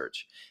any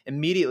research,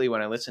 immediately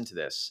when I listened to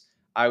this,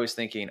 I was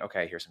thinking,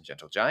 okay, I hear some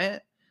Gentle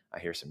Giant. I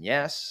hear some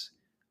Yes.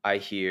 I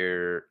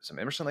hear some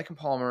Emerson, Lake and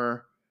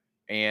Palmer.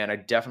 And I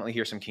definitely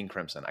hear some King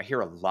Crimson. I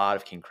hear a lot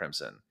of King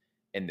Crimson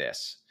in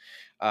this.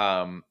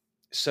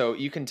 So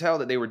you can tell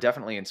that they were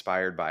definitely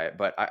inspired by it.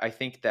 But I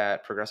think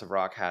that progressive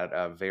rock had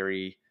a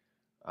very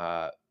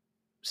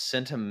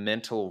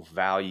sentimental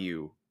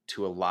value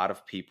to a lot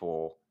of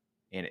people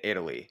in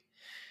Italy.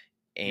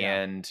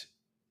 And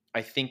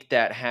I think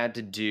that had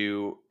to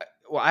do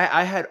well,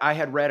 I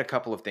had read a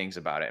couple of things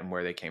about it and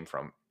where they came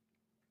from.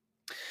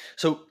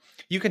 So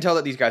you can tell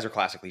that these guys are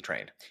classically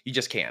trained. You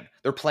just can.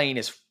 Their playing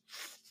is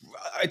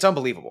it's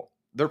unbelievable.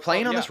 Their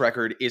playing on this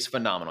record is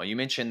phenomenal. You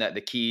mentioned that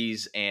the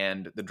keys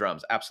and the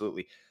drums,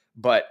 absolutely.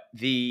 But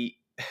the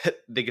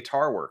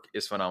guitar work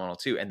is phenomenal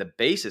too. And the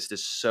bassist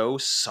is so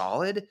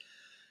solid.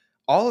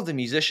 All of the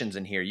musicians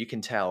in here, you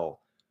can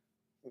tell,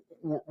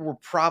 were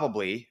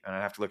probably, and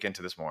I have to look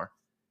into this more,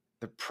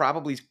 they're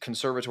probably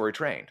conservatory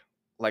trained,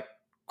 like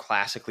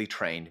classically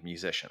trained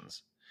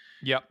musicians.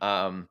 Yep.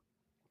 And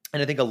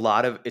I think a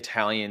lot of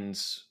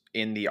Italians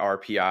in the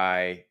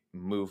RPI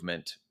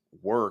movement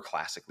were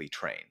classically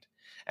trained.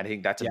 And I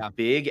think that's a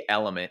big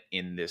element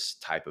in this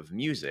type of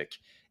music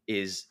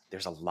is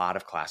there's a lot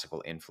of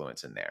classical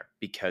influence in there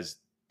because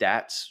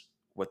that's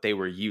what they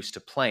were used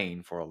to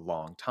playing for a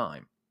long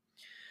time.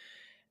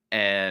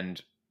 And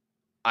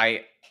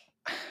I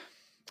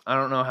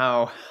don't know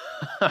how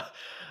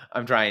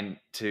I'm trying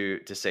to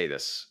say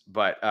this,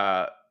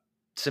 but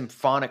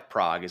symphonic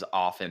prog is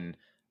often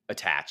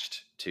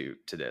attached to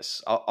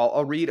this.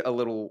 I'll read a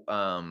little.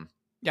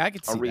 I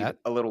could see that.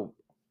 A little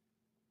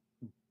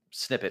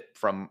snippet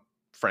from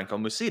Franco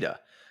Musita,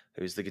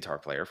 who's the guitar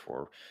player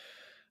for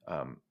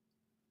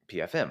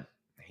PFM.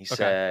 He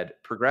said,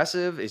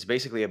 progressive is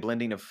basically a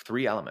blending of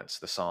 3 elements: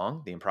 the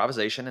song, the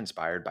improvisation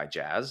inspired by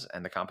jazz,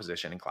 and the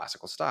composition in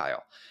classical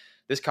style.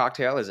 This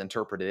cocktail is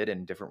interpreted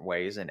in different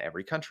ways in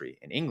every country.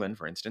 In England,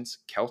 for instance,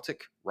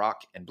 Celtic,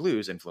 rock, and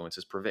blues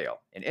influences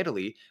prevail. In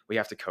Italy, we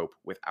have to cope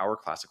with our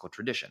classical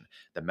tradition,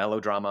 the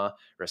melodrama,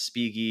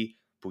 Respighi,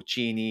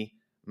 Puccini,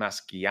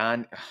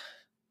 Mascagni,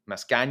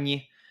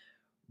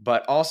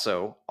 but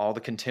also all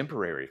the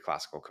contemporary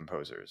classical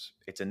composers.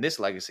 It's in this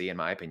legacy, in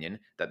my opinion,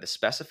 that the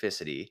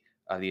specificity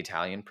of the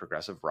Italian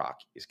progressive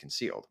rock is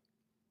concealed.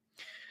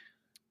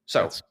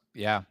 So,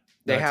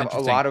 they have a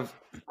lot of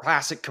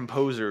classic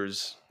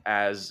composers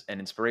as an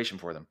inspiration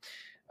for them.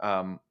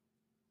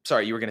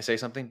 Sorry, you were going to say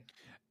something?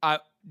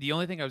 The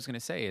only thing I was going to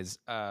say is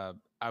I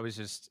was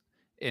just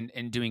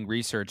in doing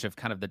research of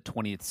kind of the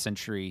 20th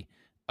century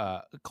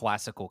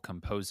classical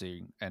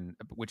composing, and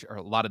which are,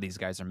 a lot of these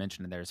guys are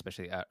mentioned in there,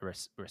 especially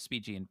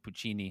Respighi and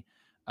Puccini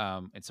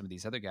and some of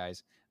these other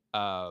guys.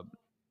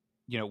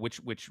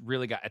 Which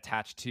really got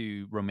attached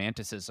to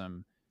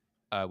Romanticism,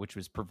 which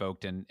was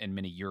provoked in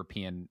many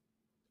European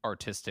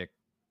artistic,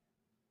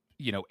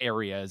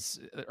 areas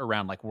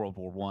around like World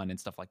War I and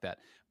stuff like that.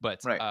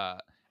 But I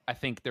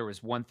think there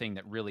was one thing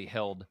that really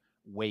held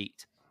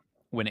weight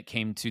when it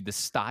came to the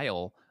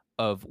style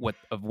of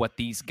what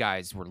these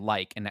guys were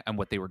like and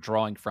what they were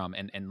drawing from.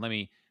 And let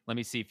me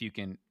see if you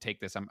can take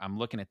this. I'm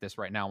looking at this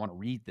right now. I want to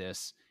read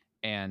this,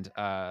 and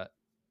I'm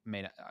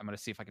going to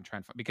see if I can try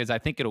and find, because I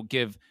think it'll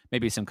give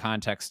maybe some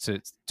context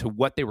to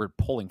what they were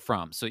pulling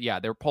from. So yeah,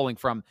 they're pulling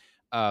from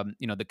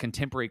the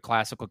contemporary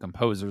classical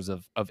composers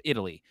of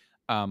Italy.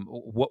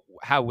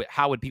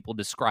 How would people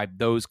describe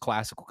those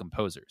classical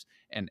composers?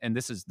 And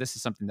this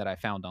is something that I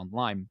found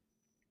online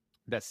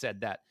that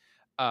said that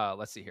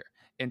let's see here.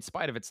 In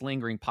spite of its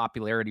lingering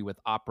popularity with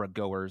opera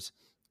goers,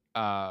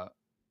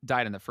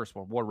 died in the First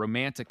World War,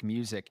 romantic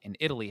music in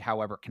Italy,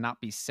 however, cannot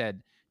be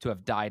said to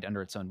have died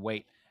under its own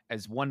weight.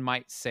 as one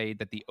might say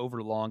that the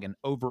overlong and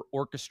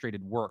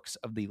over-orchestrated works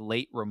of the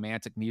late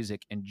Romantic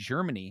music in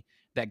Germany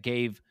that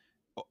gave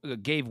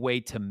way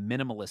to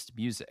minimalist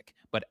music,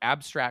 but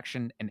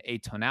abstraction and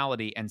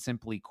atonality and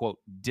simply, quote,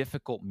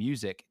 difficult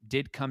music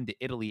did come to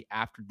Italy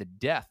after the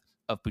death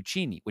of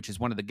Puccini, which is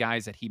one of the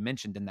guys that he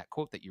mentioned in that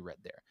quote that you read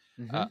there.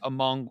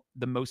 Among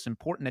the most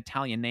important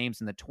Italian names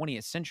in the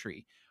 20th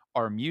century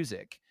are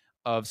music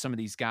of some of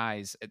these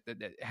guys.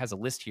 It has a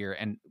list here,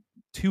 and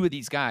two of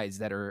these guys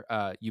that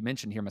are you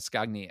mentioned here,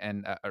 Mascagni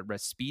and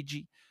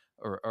Respighi,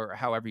 or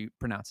however you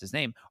pronounce his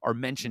name, are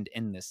mentioned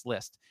in this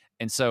list.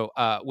 And so,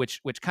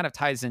 which kind of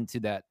ties into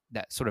that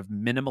sort of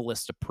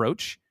minimalist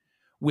approach,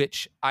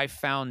 which I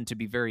found to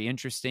be very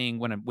interesting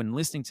when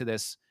listening to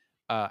this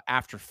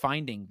after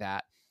finding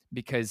that,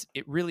 because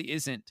it really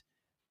isn't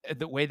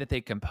the way that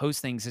they compose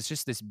things. It's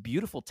just this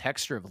beautiful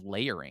texture of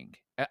layering.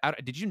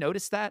 Did you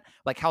notice that?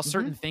 Like how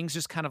certain things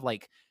just kind of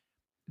like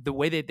the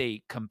way that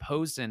they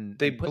composed and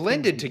they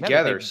blended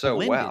together so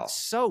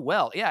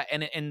well. Yeah.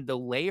 And the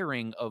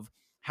layering of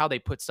how they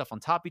put stuff on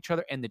top of each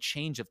other, and the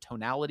change of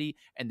tonality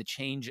and the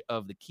change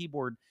of the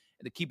keyboard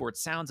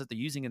sounds that they're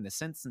using in the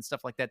synths and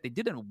stuff like that. They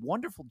did a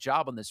wonderful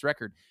job on this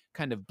record,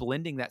 kind of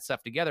blending that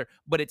stuff together,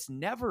 but it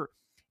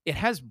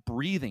has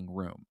breathing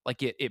room.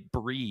 Like it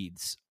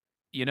breathes,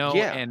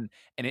 and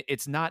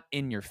it's not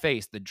in your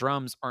face. The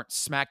drums aren't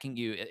smacking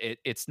you.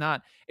 It's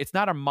not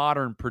a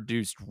modern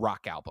produced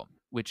rock album,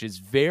 which is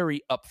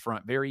very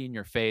upfront, very in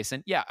your face.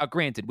 And yeah,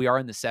 granted, we are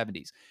in the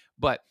 70s,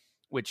 but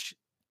which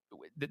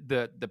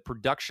the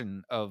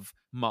production of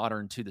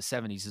modern to the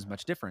 70s is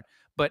much different.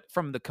 But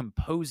from the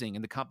composing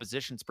and the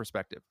compositions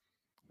perspective,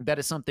 that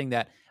is something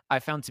that I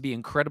found to be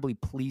incredibly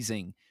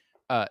pleasing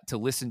to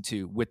listen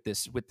to with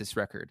this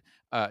record,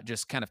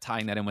 just kind of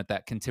tying that in with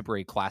that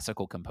contemporary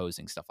classical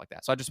composing, stuff like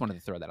that. So I just wanted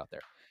to throw that out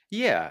there.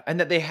 Yeah, and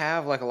that they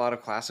have like a lot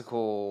of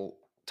classical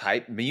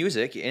type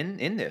music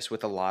in this,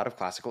 with a lot of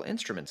classical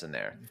instruments in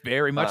there.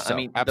 Very much so. I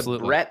mean,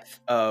 absolutely. The breadth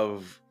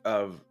of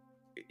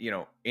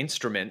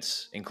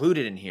instruments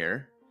included in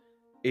here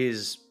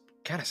is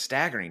kind of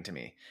staggering to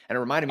me, and it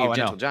reminded me of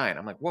Gentle Giant.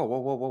 I'm like,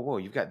 whoa!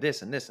 You've got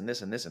this and this and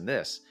this and this and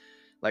this,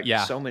 like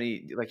so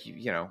many. Like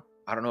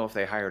I don't know if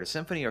they hired a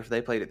symphony or if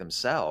they played it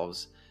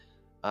themselves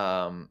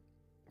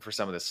for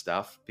some of this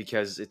stuff,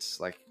 because it's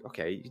like,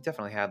 okay, you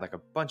definitely had like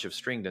a bunch of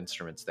stringed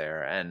instruments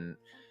there, and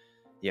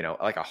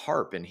like a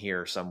harp in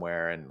here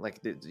somewhere, and like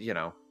it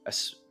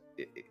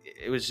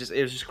was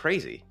just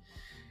crazy.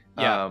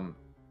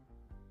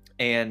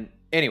 And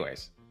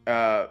anyways,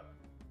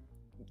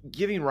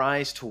 giving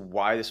rise to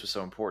why this was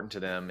so important to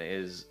them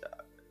is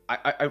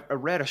I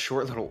read a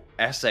short little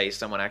essay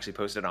someone actually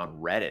posted on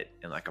Reddit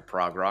in like a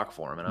prog rock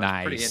forum, and I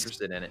was pretty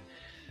interested in it.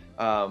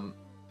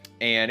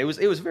 And it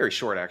was very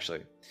short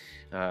actually.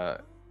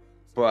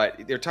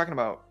 But they're talking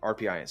about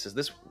RPI, and it says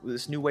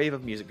this new wave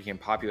of music became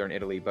popular in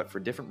Italy, but for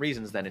different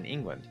reasons than in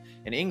England.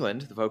 In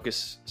England, the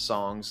focus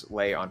songs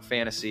lay on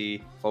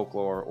fantasy,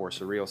 folklore, or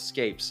surreal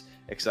scapes,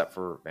 except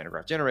for Van der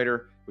Graaf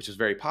Generator, which was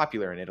very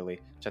popular in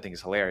Italy, which I think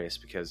is hilarious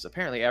because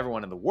apparently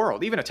everyone in the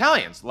world, even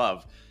Italians,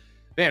 love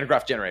Van der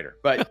Graaf Generator.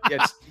 But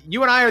it's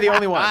you and I are the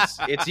only ones.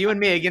 It's you and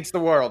me against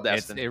the world,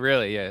 Destin. It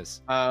really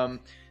is. The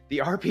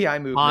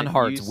RPI movement. On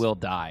hearts will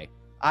die.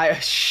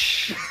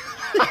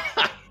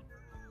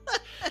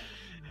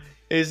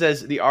 It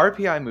says the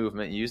RPI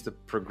movement used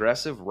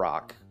progressive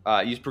rock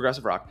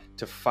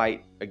to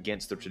fight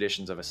against the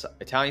traditions of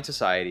Italian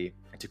society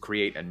and to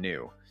create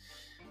anew.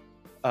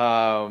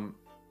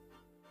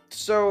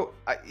 So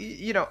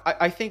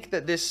I think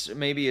that this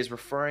maybe is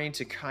referring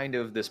to kind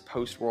of this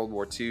post-World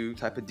War II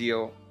type of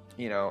deal.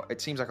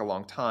 It seems like a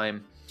long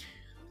time,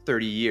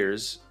 30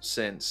 years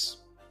since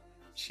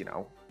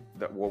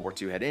that World War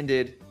II had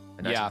ended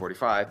in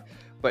 1945.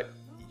 But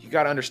you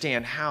got to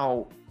understand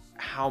how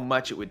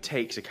much it would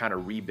take to kind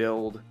of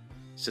rebuild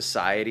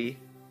society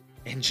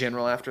in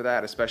general after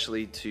that,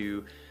 especially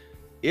to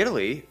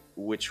Italy,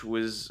 which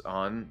was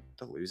on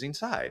the losing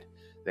side.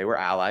 They were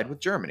allied with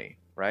Germany,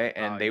 right?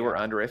 And they were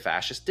under a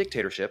fascist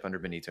dictatorship under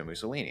Benito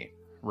Mussolini.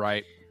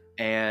 Right.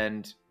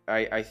 And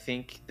I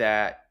think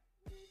that,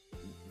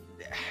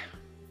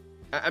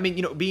 I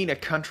mean, being a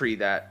country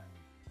that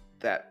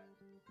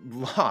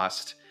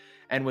lost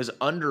and was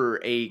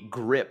under a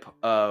grip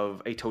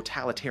of a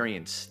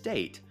totalitarian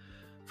state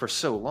for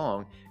so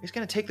long, it's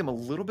going to take them a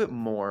little bit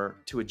more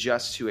to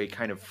adjust to a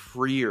kind of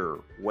freer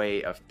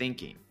way of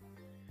thinking.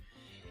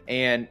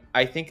 And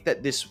I think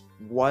that this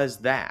was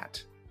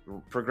that.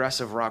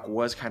 Progressive rock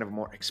was kind of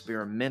more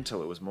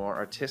experimental. It was more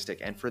artistic.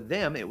 And for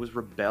them, it was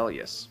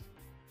rebellious.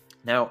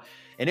 Now,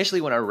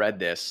 initially when I read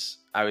this,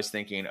 I was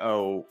thinking,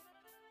 oh,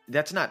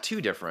 that's not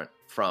too different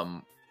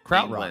from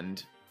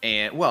England.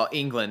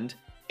 England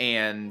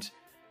and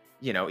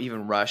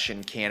even Russia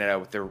and Canada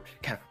with their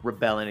kind of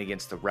rebelling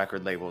against the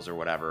record labels or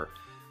whatever.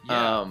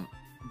 Yeah.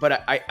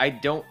 But I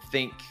don't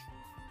think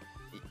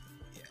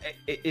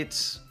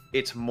it's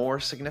more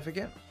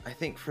significant, I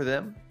think, for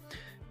them,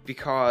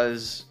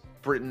 because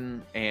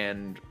Britain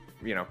and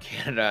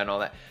Canada and all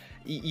that.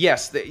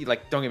 Yes,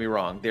 don't get me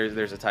wrong.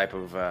 There's a type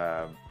of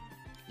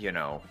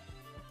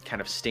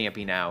kind of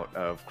stamping out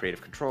of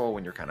creative control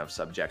when you're kind of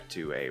subject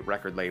to a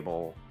record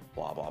label,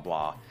 blah, blah,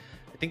 blah.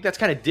 I think that's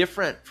kind of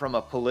different from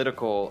a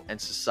political and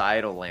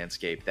societal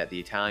landscape that the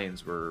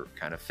Italians were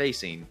kind of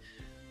facing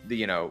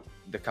the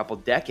couple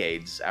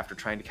decades after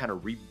trying to kind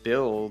of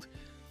rebuild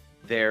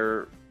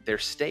their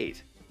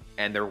state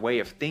and their way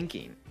of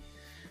thinking.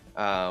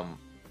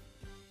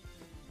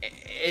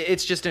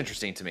 It's just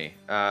interesting to me,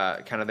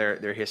 kind of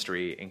their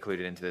history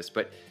included into this.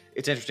 But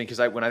it's interesting because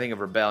when I think of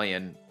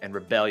rebellion and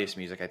rebellious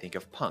music, I think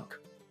of punk.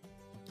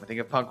 I think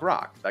of punk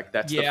rock. Like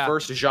that's the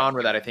first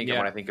genre that I think of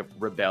when I think of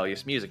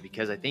rebellious music,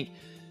 because I think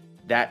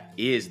that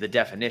is the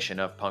definition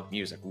of punk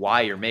music.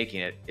 Why you're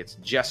making it, it's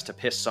just to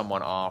piss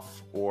someone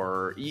off,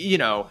 or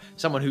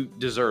someone who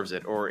deserves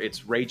it, or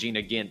it's raging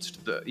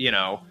against the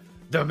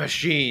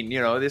machine,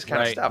 this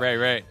kind of stuff.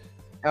 Right.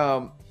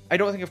 I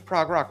don't think of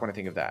prog rock when I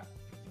think of that.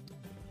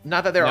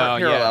 Not that there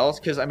aren't parallels,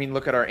 because I mean,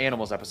 look at our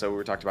Animals episode. We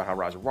were talking about how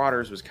Roger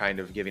Waters was kind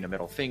of giving a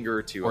middle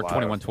finger to or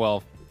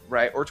 2112,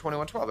 right? Or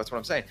 2112. That's what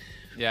I'm saying.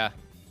 Yeah.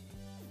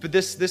 But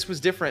this was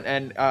different,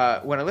 and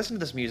when I listen to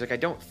this music, I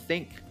don't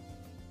think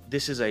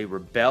this is a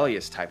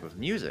rebellious type of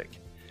music,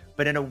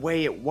 but in a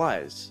way it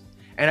was,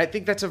 and I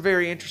think that's a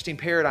very interesting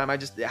paradigm. I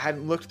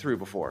hadn't looked through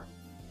before.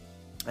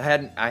 I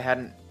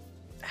hadn't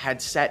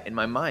had set in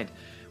my mind.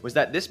 Was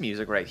that this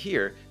music right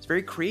here is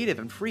very creative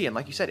and free, and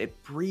like you said,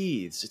 it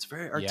breathes. It's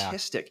very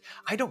artistic.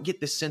 Yeah. I don't get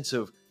this sense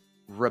of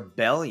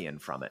rebellion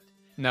from it.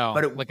 No,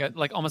 but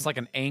like almost like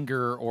an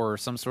anger or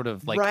some sort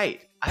of like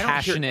right. I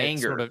don't hear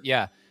anger sort of,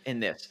 in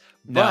this.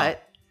 No.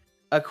 But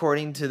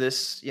according to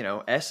this,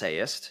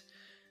 essayist,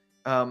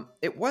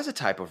 it was a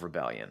type of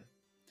rebellion.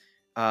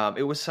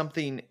 It was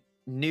something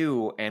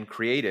new and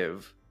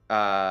creative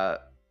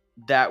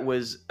that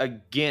was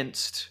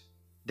against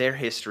their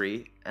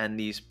history and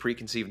these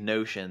preconceived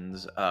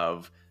notions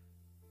of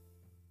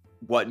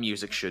what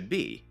music should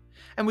be.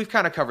 And we've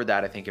kind of covered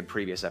that, I think, in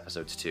previous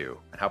episodes too,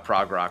 and how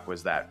prog rock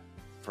was that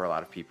for a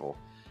lot of people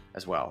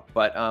as well.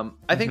 But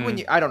I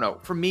think I don't know,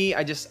 for me,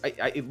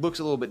 it looks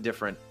a little bit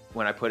different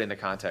when I put in the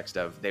context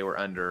of they were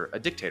under a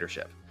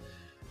dictatorship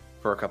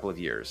for a couple of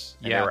years.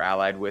 And they were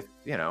allied with,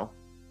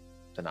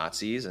 the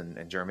Nazis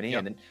and Germany. Yep.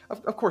 And then,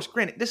 of course,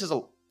 granted, this is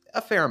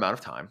a fair amount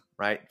of time,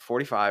 right?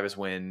 45 is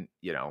when,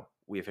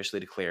 we officially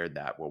declared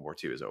that World War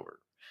II is over.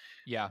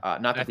 Yeah.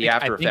 Not that the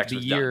after effects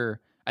was done.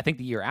 I think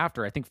the year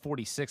after,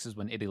 46 is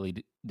when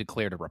Italy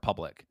declared a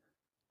republic.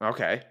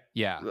 Okay.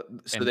 Yeah.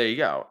 So there you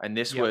go. And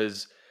this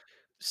was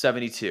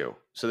 72.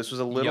 So this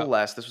was a little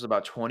less. This was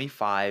about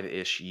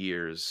 25-ish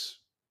years.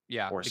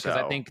 Yeah, or because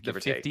so, I think the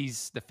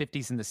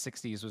 50s and the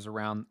 60s was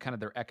around kind of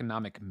their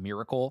economic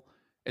miracle,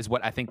 is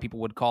what I think people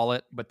would call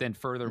it. But then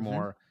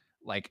furthermore,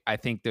 like I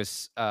think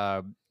this,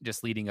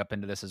 just leading up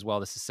into this as well,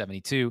 this is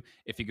 72.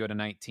 If you go to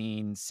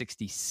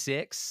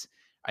 1966,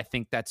 I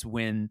think that's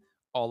when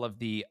all of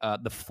the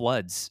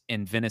floods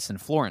in Venice and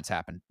Florence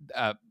happened.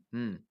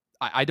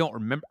 I don't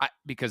remember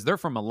because they're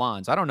from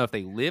Milan, so I don't know if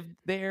they lived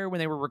there when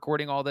they were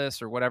recording all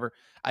this or whatever.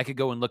 I could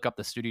go and look up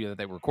the studio that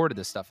they recorded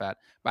this stuff at,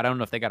 but I don't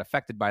know if they got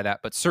affected by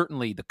that. But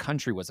certainly the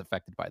country was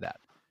affected by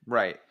that.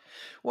 Right.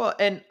 Well,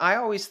 and I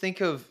always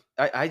think of,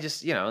 I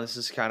just, this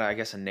is kind of, I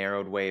guess, a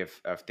narrowed way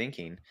of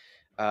thinking.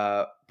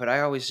 But I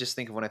always just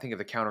think of, when I think of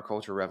the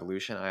counterculture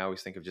revolution, I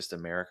always think of just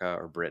America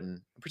or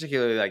Britain,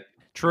 particularly like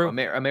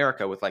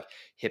America with like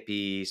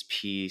hippies,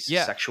 peace,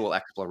 sexual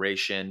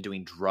exploration,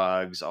 doing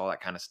drugs, all that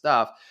kind of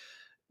stuff.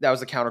 That was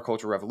the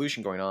counterculture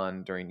revolution going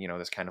on during,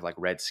 this kind of like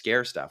Red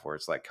Scare stuff where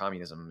it's like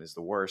communism is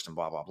the worst and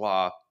blah, blah,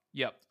 blah.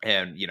 Yep.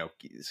 And,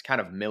 this kind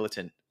of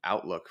militant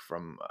outlook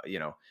from,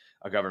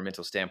 a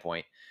governmental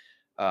standpoint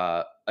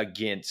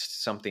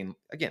against something,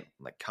 again,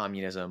 like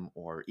communism,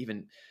 or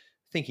even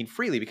thinking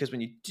freely. Because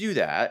when you do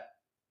that,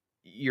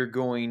 you're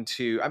going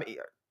to,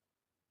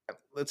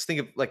 let's think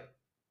of like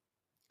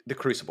The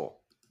Crucible,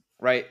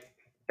 right?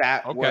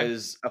 That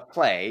was a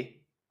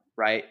play,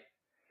 right?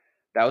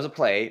 That was a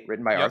play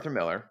written by Arthur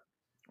Miller,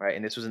 right?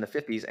 And this was in the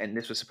 50s, and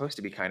this was supposed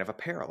to be kind of a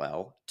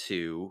parallel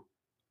to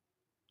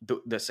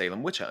the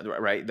Salem witch hunt,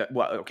 right?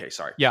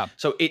 Yeah.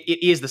 So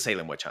it is the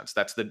Salem witch hunts.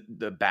 That's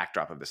the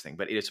backdrop of this thing.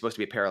 But it is supposed to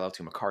be a parallel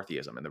to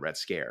McCarthyism and the Red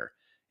Scare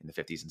in the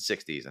 50s and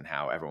 60s, and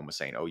how everyone was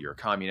saying, oh, you're a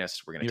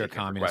communist. We're going to take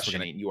you for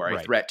questioning. You are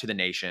a threat to the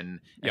nation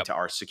and to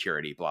our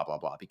security, blah, blah,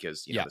 blah,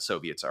 because the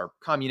Soviets are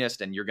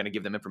communist and you're going to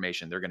give them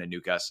information. They're going to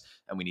nuke us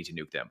and we need to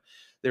nuke them.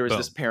 There was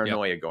this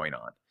paranoia going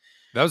on.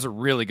 That was a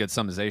really good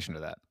summarization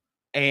of that.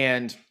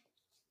 And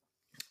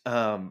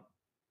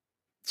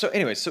so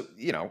anyway,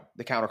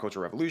 the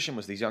counterculture revolution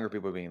was these younger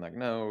people being like,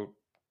 no,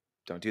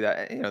 don't do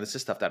that. And, this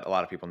is stuff that a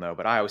lot of people know,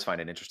 but I always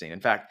find it interesting. In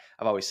fact,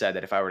 I've always said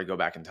that if I were to go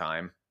back in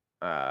time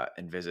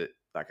and visit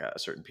like a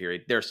certain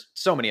period, there's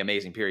so many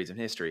amazing periods in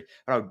history,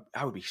 but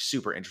I would be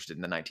super interested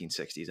in the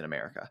 1960s in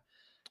America.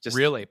 Just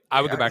really,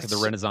 I would go back to the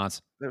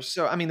Renaissance.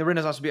 The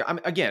Renaissance would be,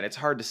 again, it's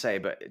hard to say,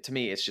 but to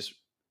me, it's just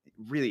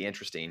really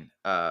interesting.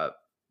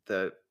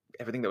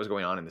 Everything that was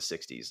going on in the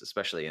 60s,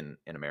 especially in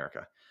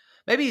America.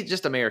 Maybe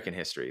just American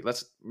history.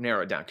 Let's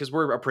narrow it down because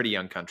we're a pretty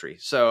young country.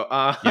 So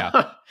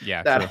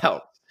that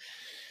helps.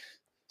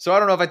 So I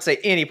don't know if I'd say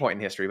any point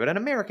in history, but in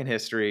American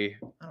history,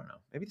 I don't know,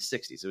 maybe the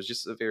 60s. It was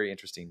just a very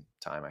interesting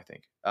time, I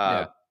think.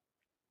 Yeah.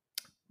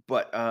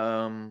 But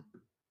I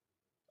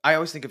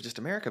always think of just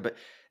America, but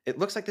it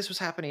looks like this was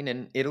happening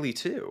in Italy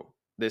too.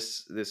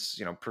 This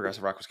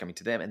progressive rock was coming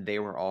to them, and they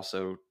were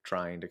also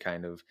trying to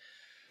kind of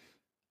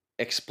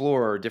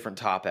explore different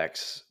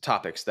topics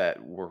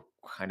that were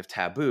kind of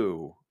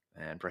taboo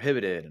and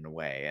prohibited in a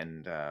way.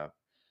 And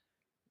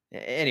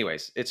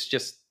anyways, it's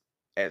just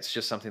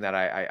something that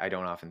I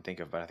don't often think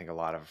of, but I think a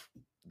lot of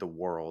the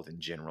world in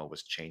general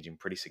was changing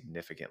pretty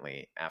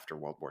significantly after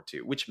World War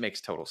II, which makes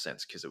total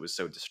sense because it was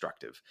so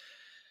destructive.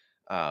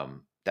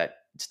 That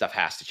stuff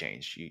has to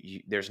change.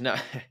 There's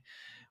not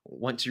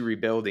once you're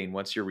rebuilding,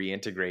 once you're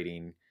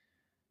reintegrating,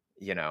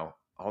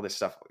 all this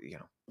stuff,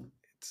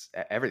 it's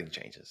everything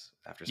changes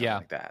after something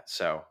like that.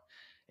 So,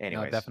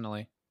 anyways, no,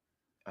 definitely.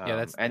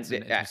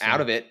 Yeah,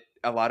 out of it,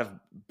 a lot of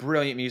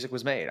brilliant music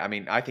was made. I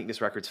mean, I think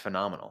this record's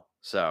phenomenal.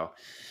 So,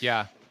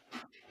 yeah.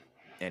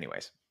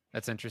 Anyways,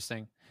 that's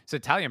interesting. So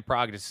Italian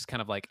prog is just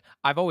kind of like,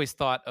 I've always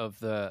thought of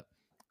the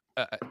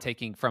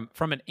taking from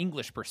an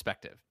English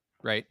perspective,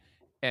 right?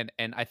 And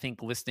I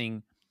think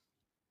listening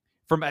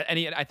from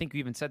I think you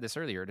even said this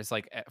earlier. It's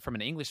like from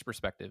an English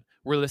perspective,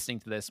 we're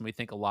listening to this and we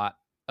think a lot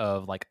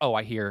of like, oh,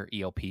 I hear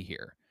ELP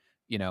here,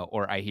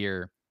 or I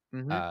hear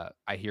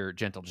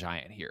Gentle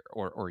Giant here,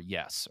 or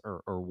Yes,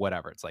 or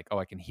whatever. It's like, oh,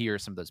 I can hear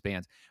some of those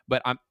bands.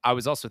 But I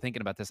was also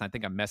thinking about this, and I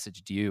think I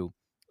messaged you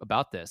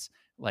about this,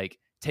 like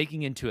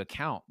taking into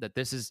account that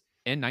this is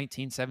in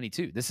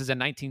 1972. This is a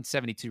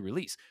 1972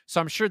 release. So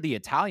I'm sure the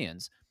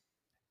Italians,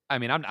 I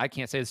mean, I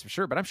can't say this for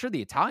sure, but I'm sure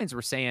the Italians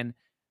were saying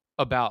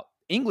about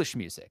English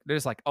music. They're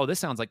just like, oh, this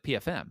sounds like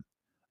PFM.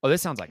 Oh,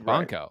 this sounds like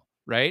Banco,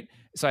 right?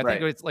 So I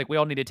think it's like we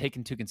all need to take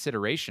into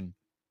consideration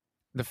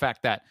the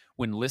fact that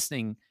when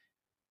listening,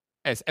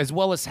 as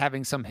well as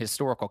having some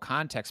historical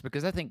context,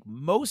 because I think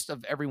most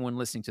of everyone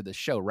listening to this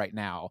show right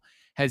now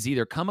has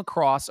either come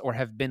across or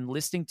have been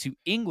listening to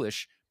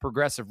English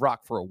progressive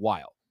rock for a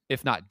while,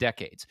 if not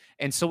decades.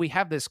 And so we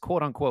have this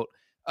quote unquote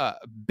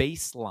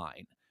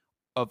baseline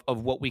of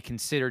what we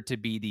consider to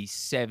be the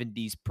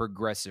 70s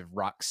progressive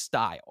rock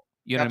style.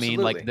 You know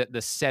Absolutely. what I mean? Like the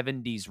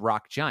 70s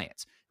rock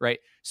giants, right?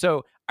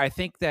 So I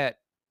think that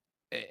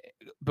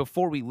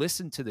before we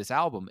listen to this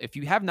album, if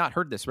you have not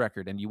heard this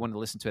record and you want to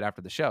listen to it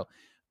after the show,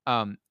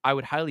 I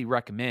would highly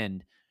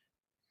recommend,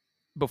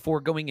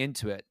 before going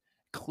into it,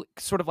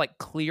 sort of like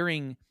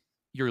clearing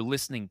your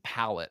listening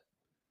palate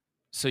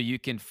so you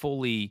can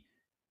fully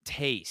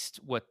taste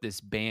what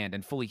this band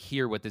and fully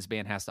hear what this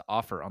band has to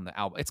offer on the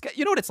album. It's got,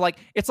 what it's like?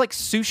 It's like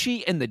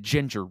sushi and the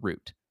ginger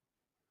root.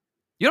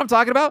 You know what I'm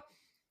talking about?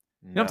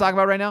 No. You know what I'm talking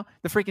about right now?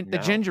 The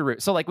ginger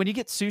root. So like when you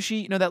get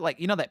sushi,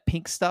 that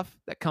pink stuff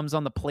that comes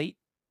on the plate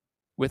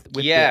with the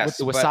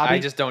wasabi. But I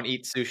just don't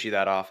eat sushi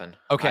that often.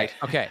 Okay.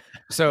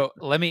 So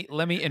let me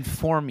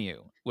inform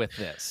you with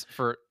this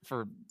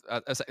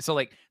so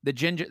like the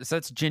ginger. So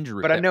that's ginger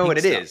root. But I know what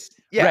it is.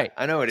 Yeah, right.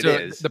 I know what it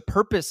is. The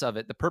purpose of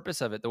it,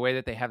 the way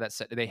that they have that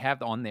set, they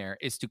have on there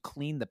is to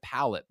clean the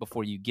palate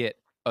before you get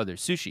other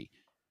sushi.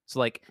 So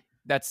like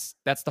that's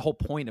the whole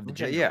point of the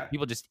ginger. Yeah.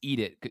 People just eat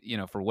it,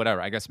 for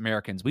whatever. I guess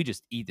Americans, we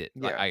just eat it.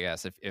 Yeah. I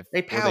guess if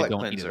they don't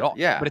cleanser. Eat it at all.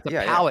 Yeah. But it's a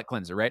palate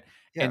cleanser, right?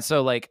 Yeah. And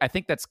so like I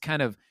think that's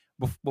kind of,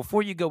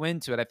 before you go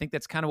into it, I think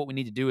that's kind of what we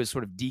need to do is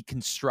sort of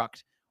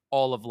deconstruct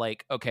all of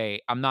like,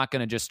 okay, I'm not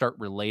going to just start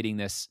relating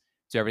this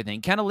to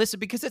everything. Kind of listen,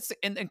 because it's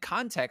in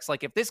context.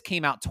 Like if this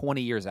came out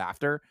 20 years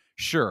after,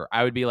 sure,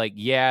 I would be like,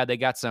 yeah, they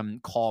got some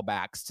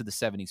callbacks to the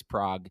 70s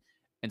prog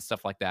and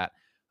stuff like that.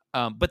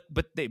 But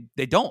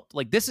they don't.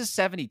 Like this is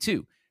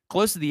 72.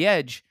 Close to the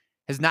Edge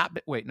has not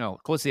been,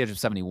 Close to the Edge of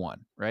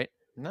 71, right?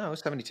 No, it was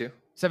 72.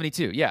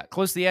 72, yeah.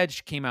 Close to the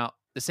Edge came out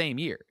the same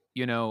year.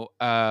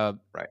 Right.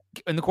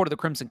 In the Court of the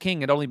Crimson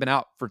King had only been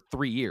out for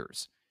 3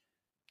 years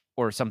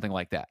or something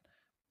like that.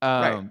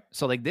 Right.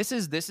 So like this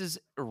is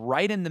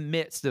right in the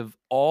midst of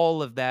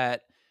all of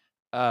that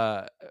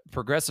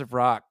progressive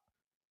rock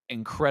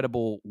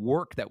incredible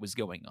work that was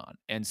going on.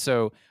 And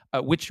so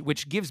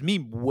which gives me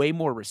way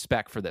more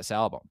respect for this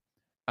album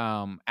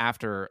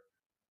after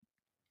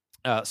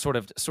sort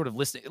of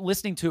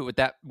listening to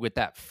it with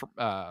that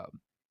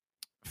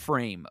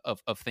frame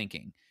of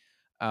thinking.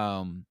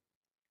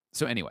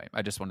 So anyway,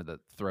 I just wanted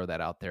to throw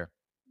that out there.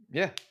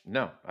 Yeah,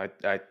 no,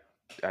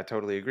 I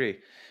totally agree.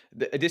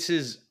 This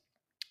is,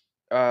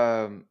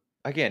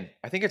 again,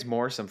 I think it's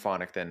more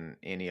symphonic than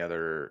any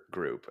other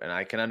group, and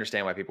I can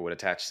understand why people would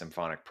attach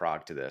symphonic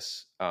prog to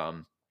this.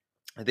 I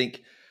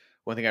think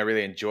one thing I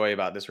really enjoy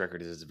about this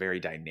record is it's very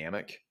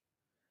dynamic.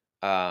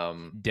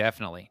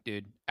 Definitely,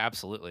 dude,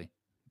 absolutely.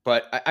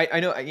 But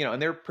I know,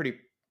 and they're pretty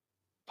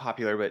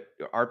popular, but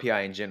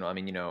RPI in general, I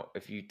mean,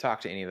 if you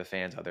talk to any of the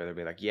fans out there, they'll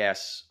be like,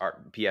 yes,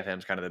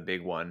 PFM's kind of the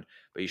big one,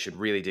 but you should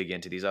really dig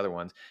into these other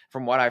ones.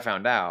 From what I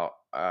found out,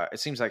 it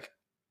seems like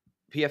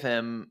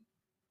PFM,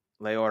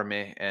 Le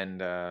Orme, and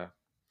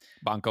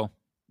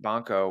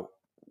Banco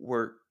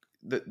were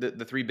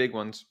the 3 big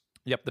ones.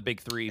 Yep, the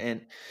big 3.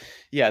 And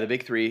yeah, the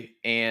big 3.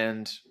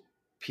 And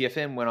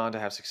PFM went on to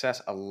have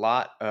success, a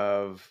lot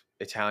of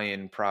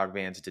Italian prog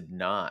bands did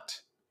not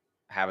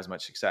have as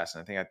much success.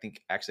 And I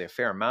think actually a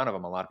fair amount of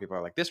them, a lot of people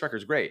are like, this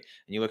record's great.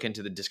 And you look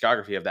into the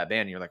discography of that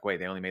band and you're like, wait,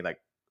 they only made like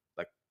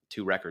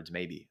 2 records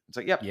maybe. It's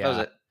like, yep, that was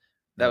it.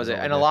 That was it.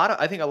 And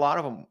I think a lot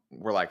of them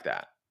were like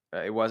that.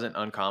 It wasn't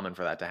uncommon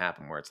for that to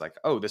happen where it's like,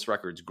 oh, this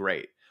record's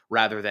great,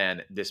 rather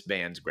than this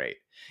band's great.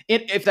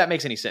 If that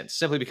makes any sense,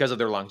 simply because of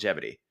their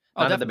longevity.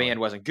 Not that the band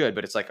wasn't good,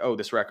 but it's like, oh,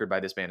 this record by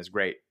this band is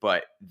great,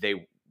 but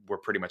they were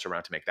pretty much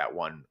around to make that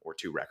 1 or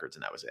 2 records,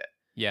 and that was it.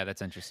 Yeah,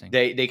 that's interesting.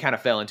 They kind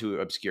of fell into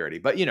obscurity.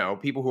 But,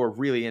 people who are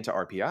really into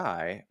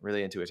RPI,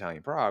 really into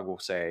Italian prog, will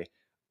say,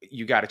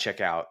 you got to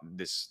check out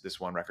this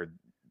one record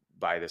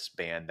by this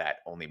band that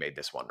only made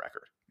this 1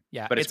 record.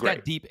 Yeah, but it's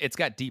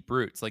got deep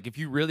roots. Like if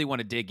you really want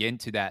to dig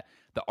into the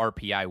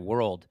RPI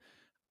world,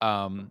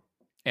 and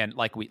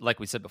like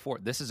we said before,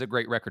 this is a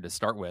great record to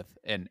start with,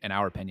 in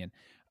our opinion.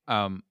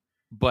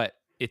 But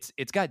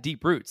it's got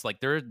deep roots.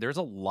 Like there's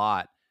a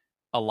lot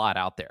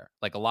out there,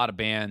 like a lot of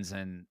bands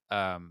and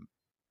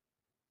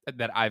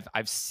that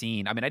I've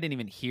seen. I mean, I didn't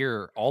even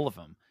hear all of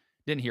them,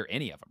 didn't hear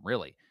any of them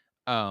really.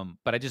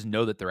 But I just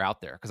know that they're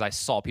out there because I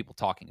saw people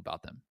talking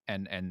about them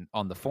and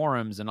on the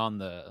forums and on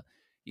the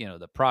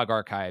the prog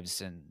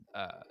archives and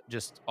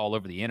just all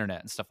over the internet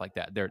and stuff like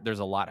that. There's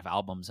a lot of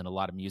albums and a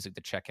lot of music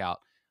to check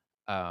out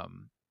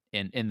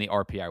in the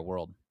RPI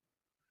world.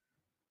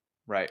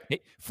 Right.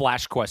 Hey,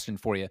 flash question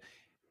for you.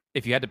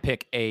 If you had to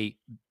pick a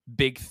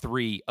big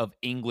 3 of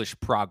English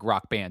prog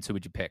rock bands, who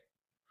would you pick?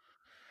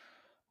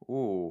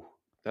 Ooh,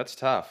 that's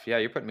tough. Yeah,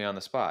 you're putting me on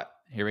the spot.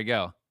 Here we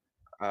go.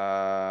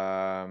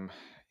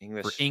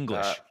 English. For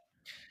English.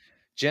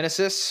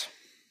 Genesis.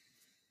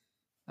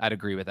 I'd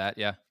agree with that,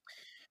 yeah.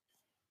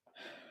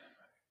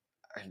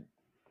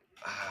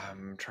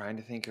 I'm trying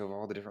to think of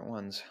all the different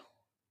ones.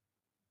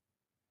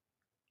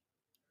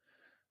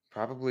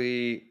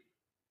 Probably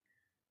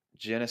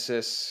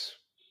Genesis,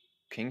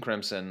 King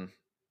Crimson,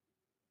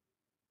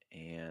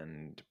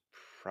 and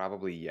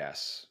probably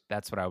Yes.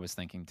 That's what I was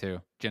thinking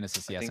too.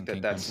 Genesis, Yes, and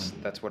King Crimson.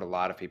 That's what a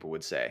lot of people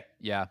would say.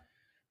 Yeah.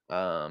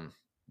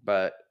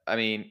 But I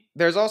mean,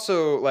 there's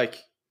also like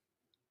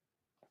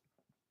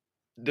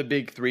the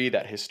big 3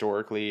 that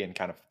historically and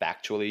kind of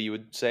factually you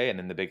would say, and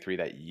then the big 3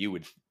 that you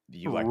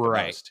like the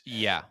most.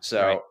 Yeah.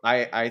 So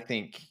I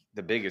think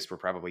the biggest were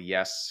probably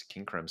Yes,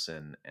 King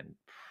Crimson, and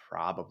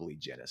probably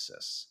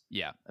Genesis.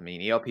 Yeah. I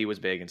mean, ELP was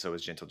big and so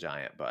was Gentle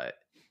Giant, but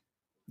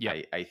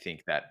yeah, I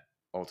think that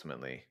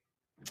ultimately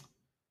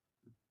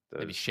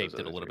maybe shaped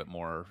it a little bit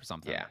more or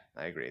something. Yeah,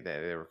 I agree.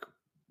 They were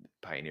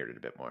pioneered it a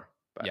bit more.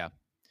 But. Yeah,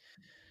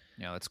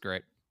 that's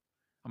great.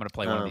 I'm going to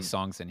play one of these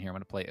songs in here. I'm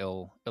going to play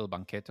Il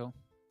Banchetto.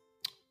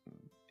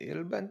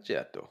 Il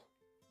Banchetto.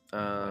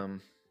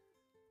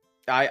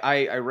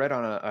 I read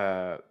on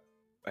a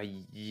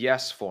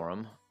Yes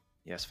forum,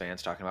 Yes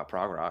fans talking about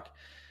prog rock.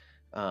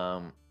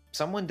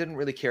 Someone didn't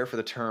really care for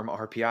the term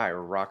RPI,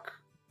 or rock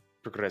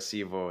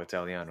progressivo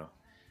italiano.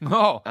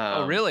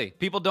 Oh, really?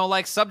 People don't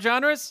like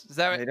subgenres?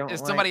 Is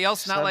somebody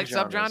else not like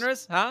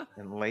subgenres? Huh?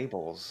 And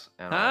labels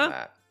and all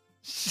that.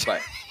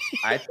 But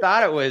I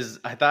thought it was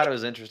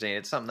interesting.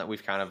 It's something that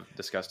we've kind of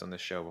discussed on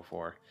this show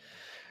before.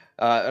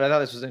 And I thought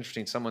this was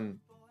interesting. Someone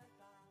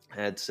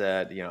had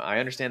said, I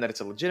understand that it's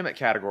a legitimate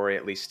category,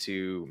 at least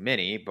to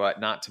many, but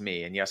not to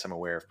me. And yes, I'm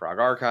aware of prog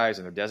archives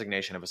and their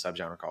designation of a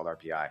subgenre called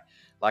RPI.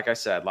 Like I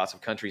said, lots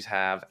of countries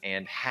have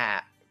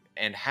had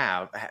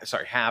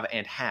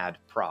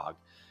prog.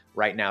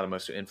 Right now, the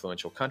most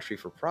influential country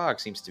for prog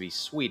seems to be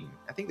Sweden.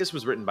 I think this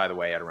was written, by the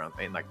way, in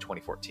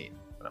 2014, if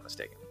I'm not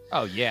mistaken.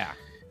 Oh, yeah.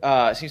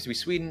 It seems to be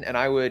Sweden, and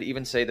I would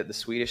even say that the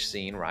Swedish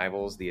scene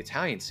rivals the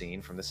Italian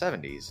scene from the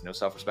 70s. No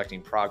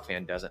self-respecting prog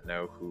fan doesn't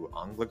know who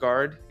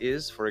Anglagard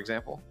is, for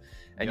example.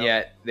 And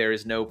yet, there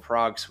is no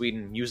prog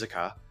Sweden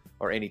musica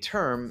or any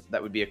term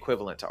that would be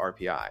equivalent to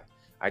RPI.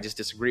 I just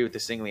disagree with the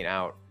singling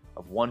out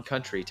of one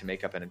country to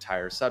make up an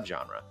entire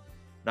subgenre.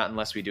 Not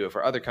unless we do it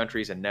for other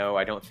countries, and no,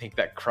 I don't think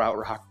that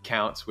krautrock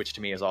counts, which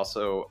to me is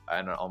also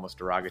an almost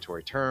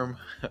derogatory term.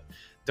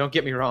 Don't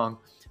get me wrong,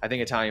 I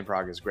think Italian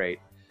prog is great,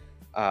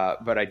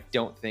 but I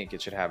don't think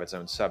it should have its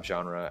own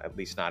subgenre, at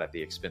least not at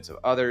the expense of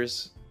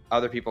others.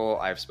 Other people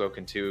I've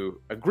spoken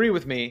to agree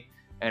with me,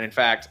 and in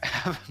fact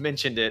have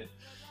mentioned it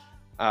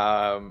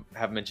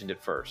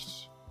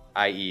first,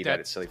 i.e. that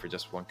it's silly for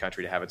just one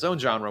country to have its own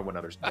genre when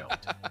others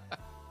don't.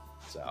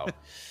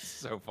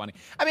 So funny.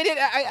 I mean,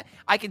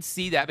 I can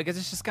see that because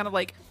it's just kind of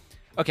like,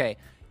 okay,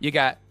 you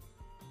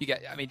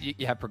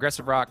have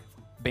progressive rock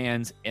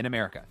bands in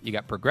America. You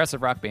got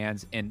progressive rock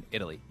bands in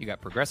Italy. You got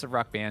progressive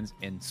rock bands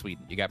in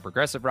Sweden. You got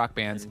progressive rock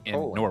bands in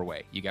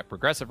Norway. You got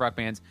progressive rock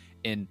bands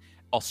in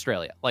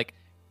Australia. Like,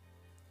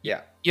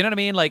 yeah, you know what I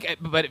mean? Like,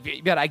 but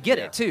I get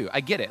it too. I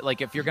get it.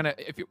 Like,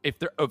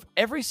 if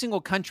every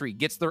single country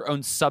gets their own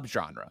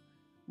subgenre,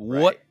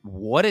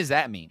 what does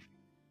that mean?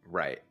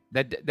 Right.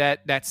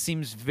 That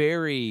seems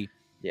very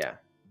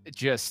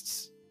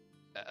just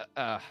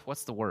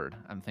what's the word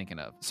I'm thinking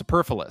of?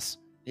 Superfluous.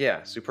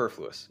 Yeah,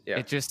 superfluous. Yeah.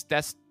 It just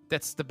that's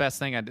that's the best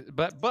thing I did.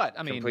 But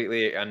I mean,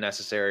 completely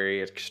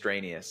unnecessary,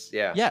 extraneous.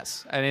 Yeah.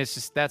 Yes, and it's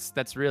just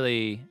that's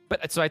really.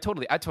 But so I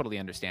totally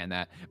understand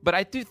that. But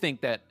I do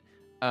think that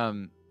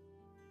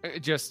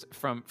just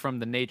from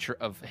the nature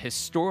of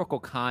historical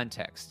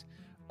context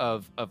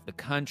of the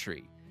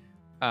country,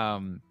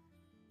 that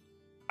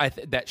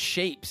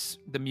shapes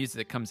the music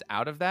that comes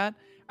out of that.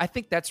 I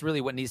think that's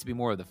really what needs to be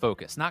more of the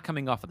focus, not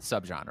coming off of the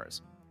subgenres.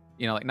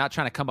 You know, like not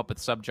trying to come up with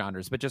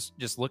subgenres, but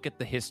just look at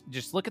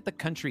the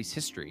country's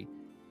history,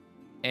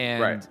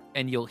 and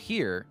you'll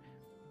hear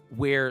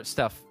where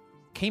stuff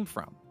came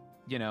from.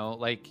 You know,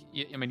 like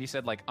I mean, you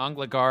said like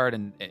Anglagard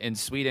and in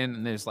Sweden,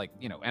 and there's like,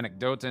 you know,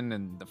 Anekdoten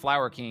and the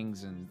Flower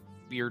Kings and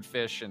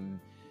Beardfish and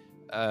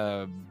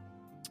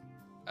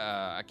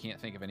I can't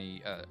think of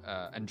any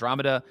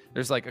Andromeda.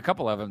 There's like a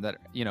couple of them that,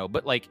 you know,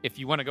 but like if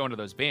you want to go into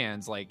those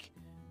bands, like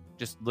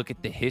just look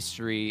at the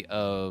history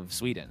of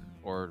Sweden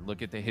or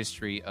look at the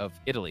history of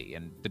Italy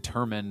and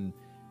determine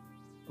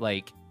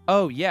like,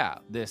 oh yeah,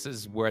 this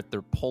is where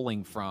they're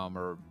pulling from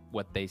or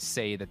what they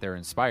say that they're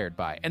inspired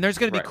by. And there's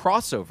going to be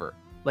crossover.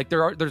 Like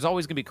there's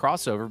always going to be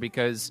crossover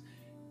because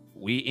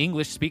we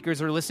English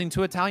speakers are listening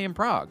to Italian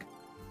prog,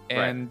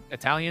 and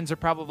Italians are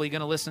probably going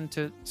to listen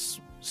to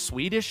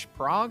Swedish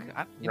prog,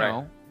 you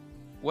know,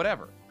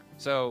 whatever.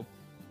 So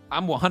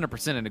I'm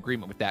 100% in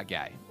agreement with that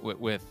guy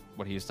with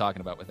what he was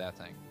talking about with that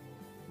thing.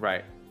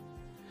 Right.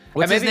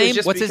 What's his name?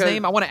 What's his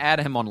name? I want to add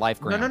him on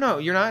LifeGround. No.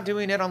 You're not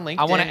doing it on LinkedIn.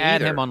 I want to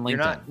add either. him on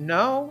LinkedIn.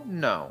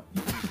 No.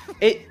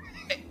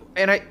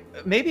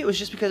 Maybe it was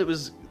just because it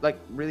was like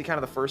really kind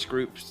of the first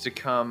groups to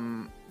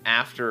come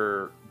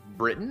after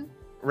Britain,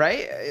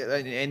 right?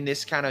 In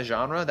this kind of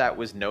genre that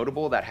was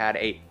notable, that had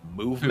a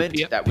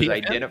movement that was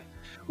identified.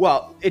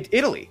 Well,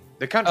 Italy,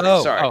 the country.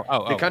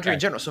 The country in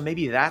general. So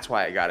maybe that's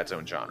why it got its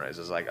own genre.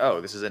 Is like,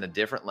 oh, this is in a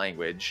different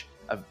language,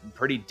 a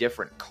pretty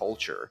different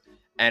culture,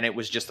 and it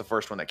was just the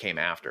first one that came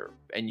after.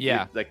 And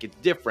like it's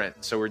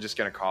different, so we're just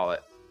gonna call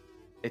it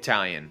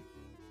Italian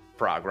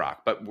prog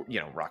rock, but you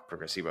know, rock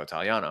progressivo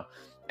italiano.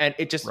 And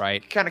it just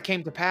kind of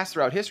came to pass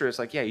throughout history. It's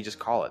like, yeah, you just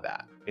call it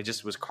that. It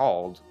just was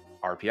called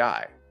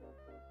RPI.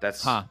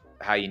 That's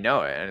how you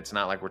know it. And it's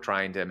not like we're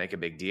trying to make a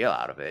big deal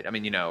out of it. I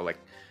mean, you know, like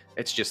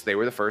it's just they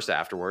were the first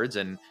afterwards,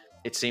 and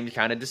it seemed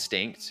kind of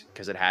distinct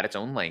because it had its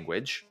own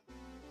language.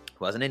 It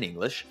wasn't in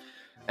English.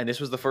 And this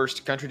was the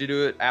first country to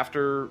do it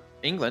after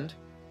England,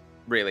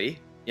 really,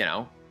 you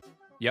know.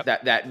 Yep.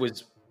 That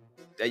was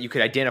that you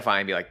could identify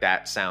and be like,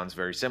 that sounds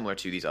very similar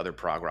to these other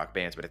prog rock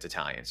bands, but it's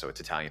Italian, so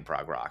it's Italian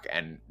prog rock.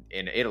 And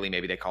in Italy,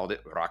 maybe they called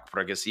it rock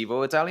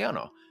progressivo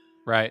italiano.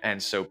 Right.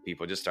 And so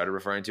people just started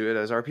referring to it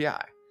as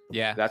RPI.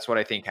 Yeah. That's what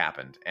I think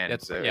happened. And it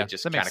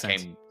just kind of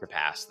came to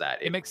pass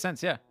that it makes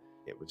sense, yeah.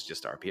 It was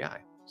just RPI.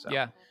 So.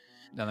 Yeah.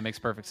 No, that makes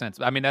perfect sense.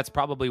 I mean, that's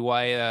probably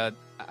why,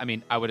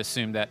 I would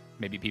assume that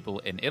maybe people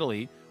in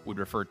Italy would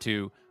refer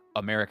to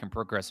American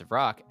progressive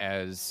rock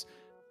as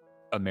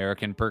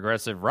American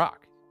progressive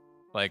rock.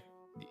 Like,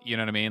 you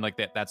know what I mean? Like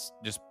that's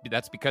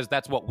because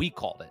that's what we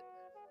called it.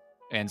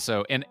 And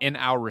so in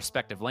our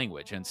respective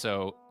language. And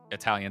so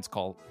Italians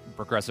call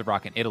progressive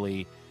rock in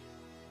Italy,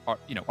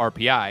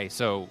 RPI.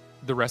 So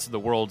the rest of the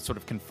world sort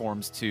of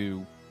conforms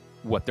to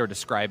what they're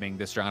describing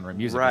this genre of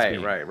music as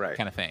being, right.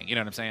 kind of thing. You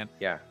know what I'm saying?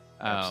 Yeah,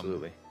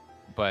 absolutely.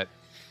 But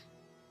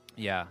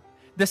yeah,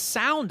 the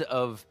sound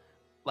of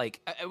like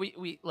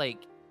we like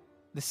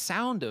the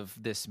sound of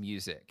this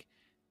music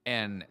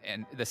and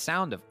the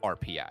sound of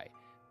RPI.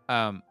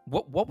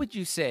 What would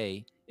you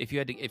say if you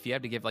had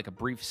to give like a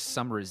brief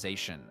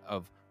summarization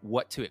of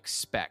what to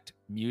expect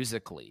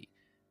musically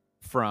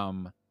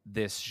from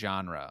this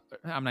genre?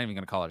 I'm not even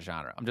going to call it a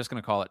genre. I'm just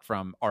going to call it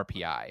from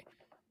RPI.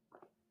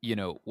 You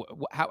know,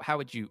 how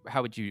would you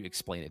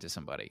explain it to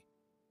somebody?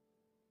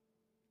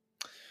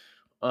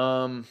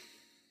 I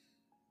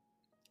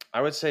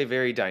would say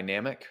very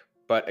dynamic,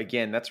 but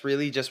again, that's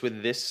really just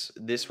with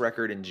this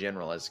record in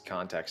general as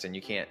context, and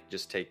you can't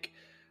just take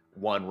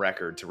one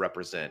record to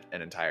represent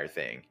an entire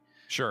thing.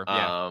 Sure.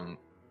 Yeah.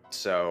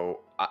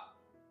 So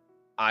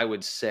I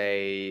would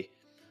say,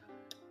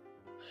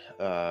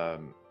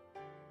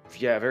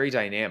 very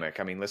dynamic.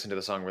 I mean, listen to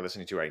the song we're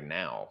listening to right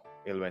now,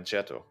 Il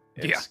Venceto.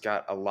 It's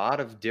got a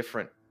lot of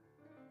different.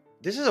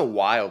 This is a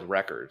wild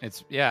record.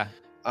 It's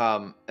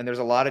and there's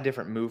a lot of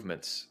different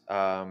movements.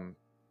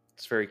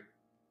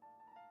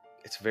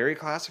 It's very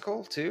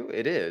classical too.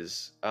 It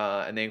is,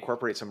 and they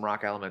incorporate some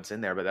rock elements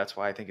in there. But that's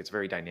why I think it's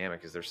very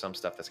dynamic. Is there's some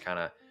stuff that's kind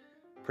of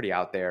pretty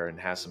out there and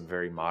has some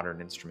very modern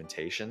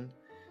instrumentation.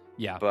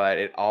 Yeah. But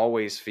it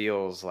always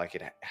feels like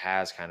it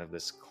has kind of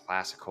this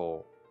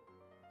classical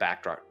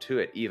backdrop to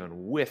it,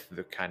 even with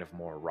the kind of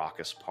more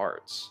raucous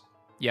parts.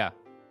 Yeah.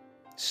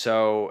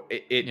 So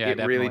it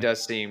really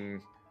does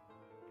seem.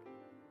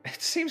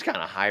 It seems kind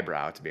of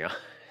highbrow, to be honest.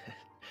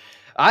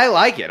 I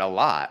like it a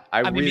lot.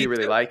 I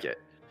really like it.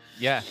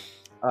 Yeah.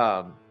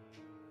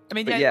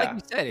 Like you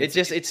said,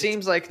 it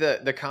seems like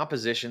the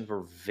compositions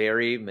were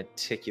very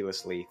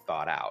meticulously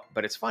thought out.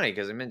 But it's funny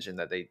because I mentioned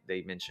that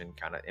they mentioned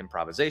kind of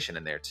improvisation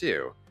in there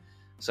too.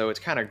 So it's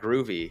kind of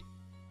groovy,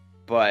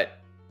 but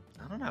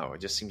I don't know.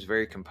 It just seems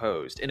very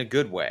composed in a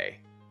good way.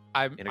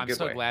 I'm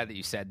so glad that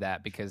you said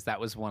that, because that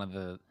was one of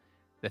the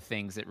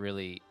things that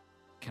really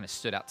kind of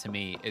stood out to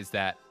me, is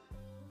that,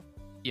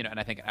 you know, and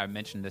I think I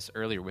mentioned this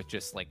earlier with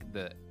just like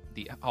the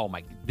oh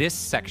my, this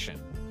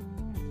section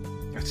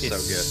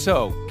is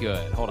so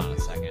good. Hold on a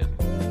second.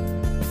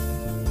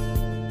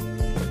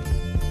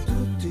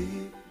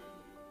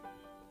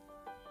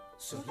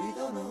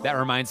 That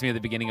reminds me of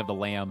the beginning of The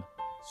Lamb.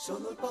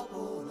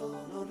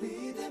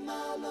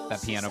 That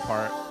piano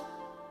part.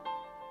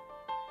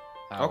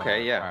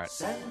 Okay, yeah.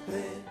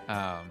 All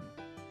right.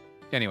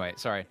 Anyway,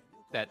 sorry.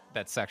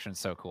 That section's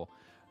so cool.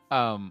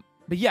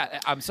 But yeah,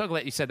 I'm so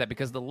glad you said that,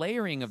 because the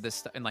layering of this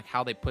stuff and like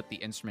how they put the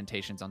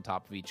instrumentations on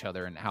top of each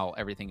other and how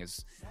everything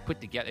is put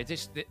together,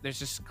 there's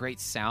just great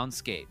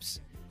soundscapes,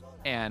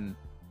 and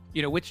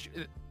you know, which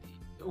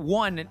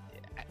one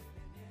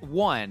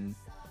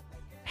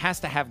has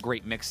to have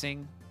great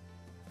mixing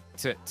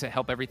to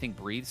help everything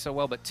breathe so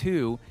well, but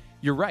two,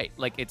 you're right,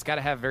 like it's got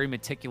to have very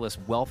meticulous,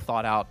 well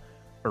thought out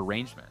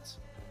arrangements.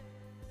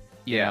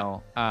 You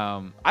know,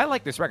 I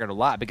like this record a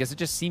lot because it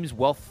just seems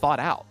well thought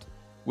out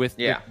with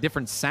the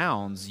different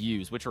sounds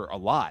used, which are a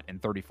lot in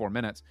 34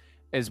 minutes,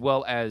 as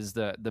well as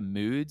the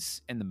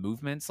moods and the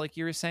movements, like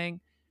you were saying.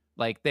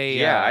 Like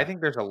they, I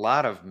think there's a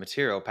lot of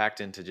material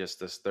packed into just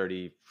this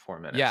 34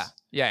 minutes.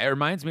 Yeah. It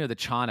reminds me of the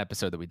Chon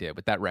episode that we did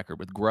with that record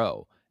with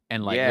Grow.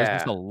 And like, there's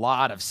just a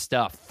lot of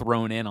stuff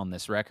thrown in on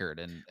this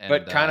record,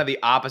 but kind of the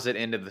opposite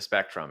end of the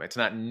spectrum. It's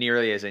not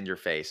nearly as in your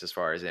face as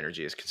far as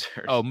energy is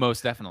concerned. Oh,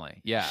 most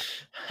definitely, yeah.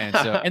 And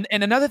so,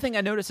 and another thing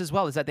I noticed as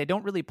well is that they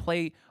don't really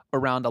play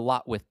around a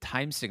lot with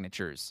time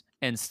signatures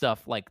and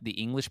stuff like the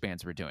English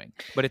bands were doing.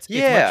 But it's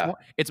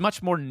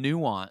much more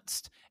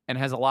nuanced and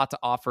has a lot to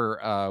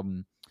offer,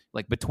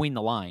 like between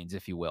the lines,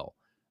 if you will.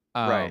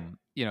 Right.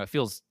 You know,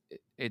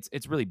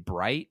 it's really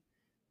bright.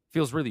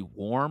 Feels really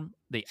warm.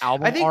 The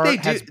album I think art they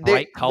do. has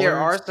bright colors. There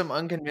are some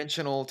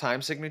unconventional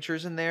time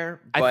signatures in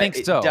there, but I think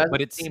so. It doesn't but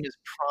it's seem as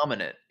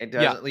prominent. It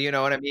doesn't. You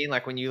know what I mean?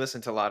 Like when you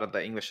listen to a lot of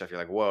the English stuff, you're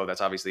like, "Whoa,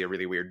 that's obviously a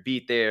really weird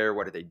beat there.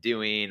 What are they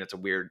doing? It's a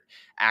weird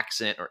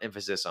accent or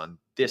emphasis on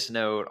this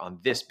note, on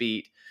this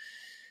beat."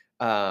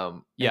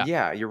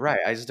 You're right.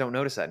 I just don't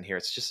notice that in here.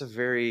 It's just a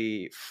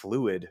very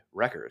fluid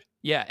record.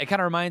 Yeah, it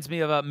kind of reminds me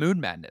of Moon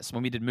Madness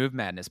when we did Moon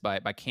Madness by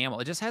Camel.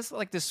 It just has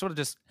like this sort of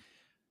just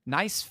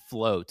nice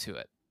flow to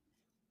it.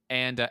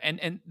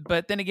 And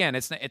but then again,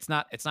 it's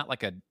not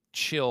like a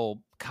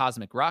chill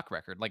cosmic rock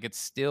record. Like it's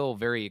still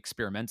very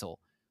experimental,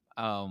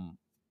 and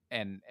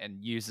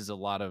uses a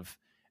lot of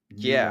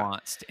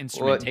nuanced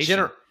instrumentation.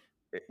 Well,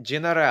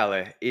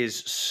 Generale is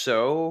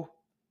so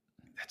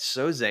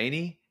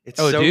zany. It's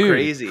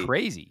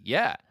crazy.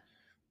 Yeah,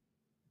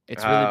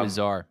 it's really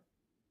bizarre.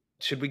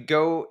 Should we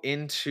go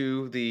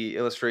into the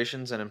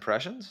illustrations and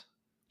impressions?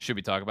 Should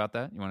we talk about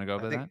that? You want to go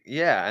over that?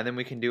 Yeah, and then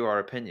we can do our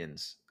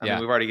opinions. I mean,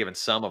 we've already given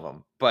some of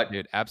them, but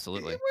dude,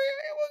 absolutely,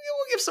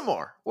 we'll give some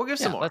more. We'll give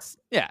some more.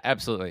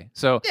 Absolutely.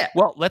 So,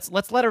 well, let's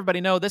let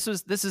everybody know this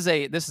is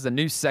a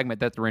new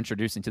segment that we're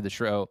introducing to the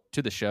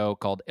show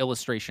called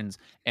Illustrations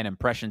and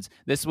Impressions.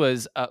 This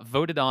was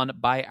voted on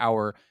by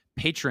our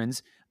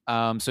patrons.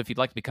 So if you'd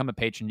like to become a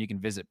patron, you can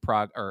visit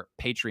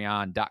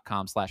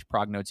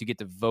patreon.com/prognotes. You get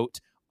to vote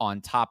on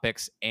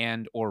topics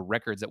and or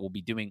records that we'll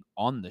be doing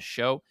on the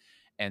show.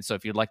 And so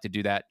if you'd like to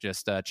do that,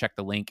 just check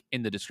the link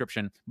in the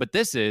description. But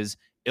this is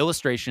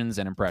Illustrations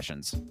and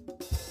Impressions.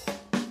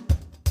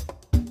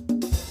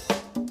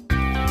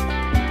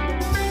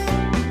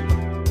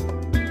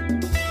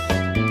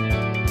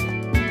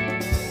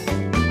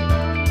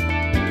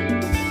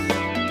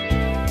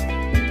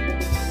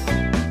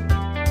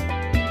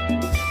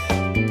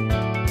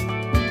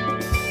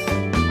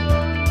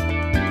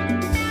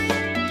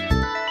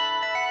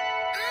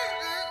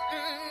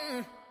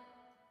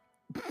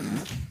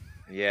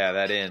 Yeah,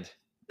 that end.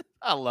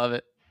 I love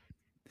it.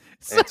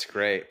 It's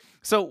great.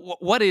 So,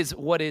 what is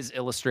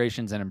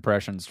Illustrations and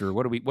Impressions, Drew?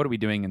 What are we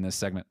doing in this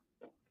segment?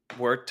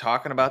 We're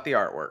talking about the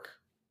artwork,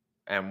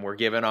 and we're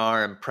giving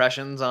our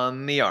impressions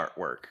on the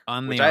artwork,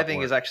 which I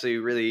think is actually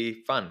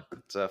really fun.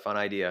 It's a fun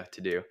idea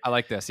to do. I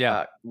like this.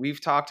 Yeah,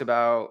 we've talked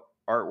about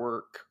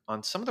artwork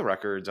on some of the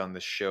records on the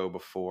show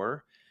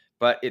before,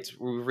 but it's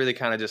really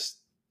kind of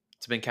it's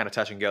been kind of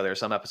touch and go. There are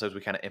some episodes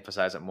we kind of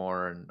emphasize it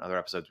more, and other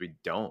episodes we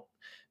don't.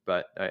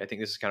 But I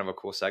think this is kind of a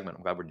cool segment.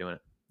 I'm glad we're doing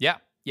it.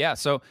 Yeah.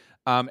 So,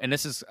 and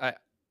this is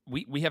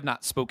we have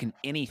not spoken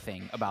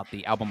anything about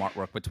the album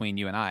artwork between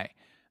you and I.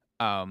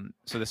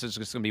 So this is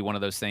just going to be one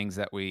of those things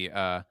that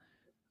we'll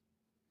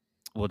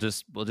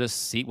just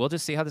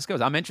see how this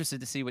goes. I'm interested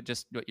to see what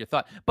your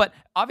thought. But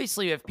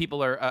obviously, if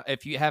people are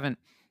if you haven't,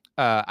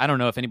 I don't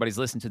know if anybody's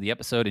listened to the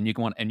episode and you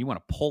want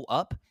to pull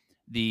up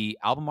the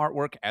album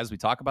artwork as we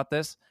talk about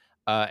this,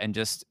 and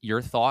just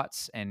your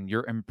thoughts and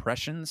your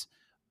impressions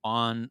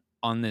on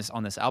this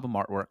album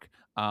artwork.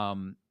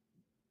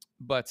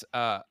 But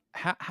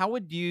how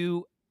would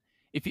you,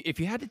 if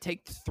you had to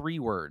take 3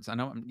 words, I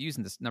know I'm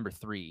using this number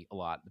 3 a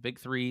lot, the big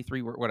 3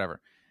 word, whatever.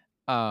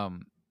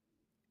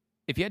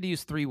 If you had to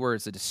use 3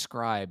 words to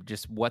describe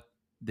just what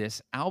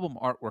this album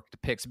artwork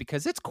depicts,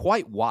 because it's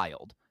quite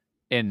wild,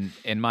 in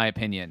my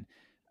opinion.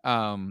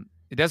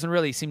 It doesn't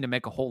really seem to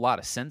make a whole lot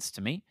of sense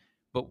to me.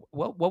 But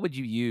what would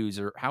you use,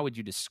 or how would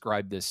you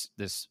describe this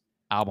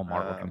album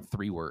artwork in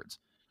 3 words?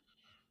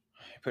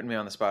 You're putting me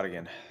on the spot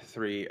again.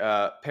 3.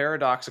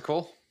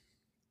 Paradoxical.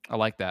 I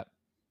like that.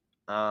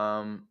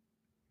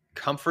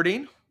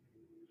 Comforting.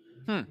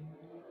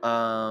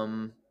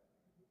 I'm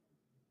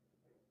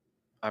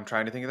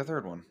trying to think of the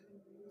 3rd one.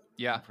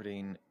 Yeah.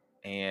 Comforting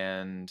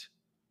and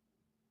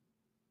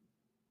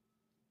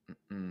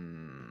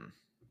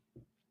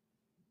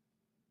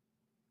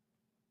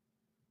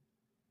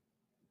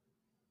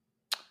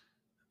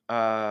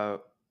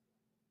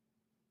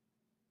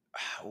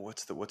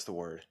what's the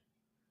word?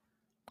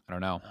 I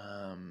don't know.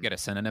 Get a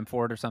synonym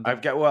for it or something?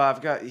 I've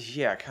got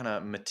kind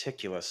of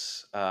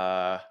meticulous.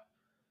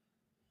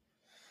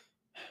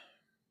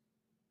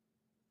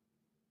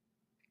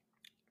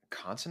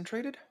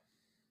 Concentrated?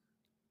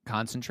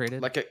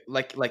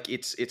 Like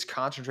it's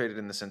concentrated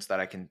in the sense that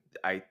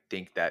I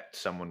think that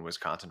someone was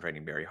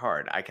concentrating very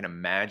hard. I can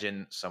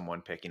imagine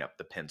someone picking up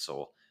the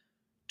pencil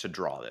to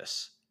draw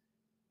this,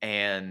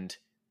 and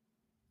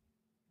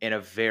in a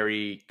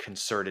very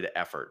concerted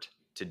effort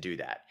to do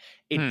that.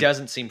 It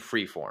doesn't seem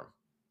freeform.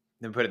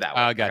 Let me put it that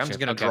way. Gotcha. I'm just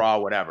going to draw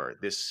whatever.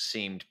 This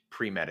seemed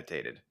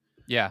premeditated.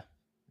 Yeah.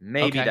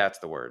 Maybe that's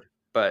the word.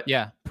 But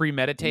yeah,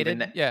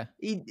 premeditated.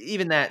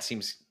 Even that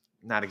seems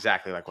not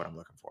exactly like what I'm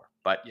looking for.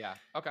 But yeah,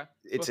 okay.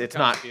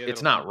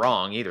 It's not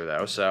wrong either,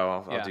 though.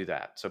 So I'll do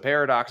that. So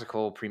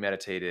paradoxical,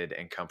 premeditated,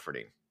 and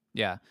comforting.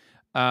 Yeah.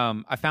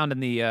 I found in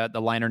the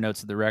liner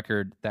notes of the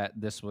record that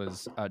this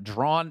was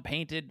drawn,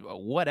 painted,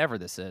 whatever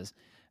this is,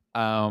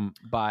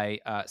 by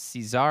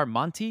Cesar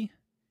Monti.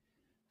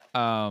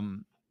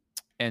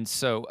 And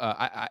so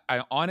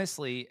I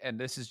honestly, and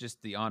this is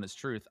just the honest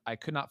truth, I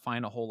could not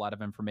find a whole lot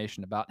of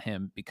information about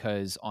him,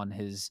 because on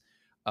his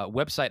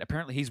website,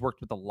 apparently he's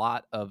worked with a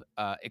lot of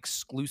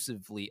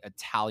exclusively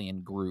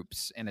Italian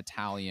groups and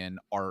Italian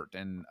art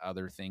and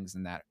other things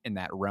in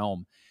that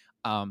realm.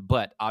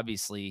 But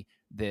obviously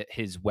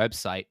his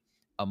website,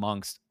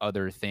 amongst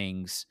other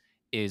things,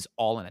 is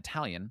all in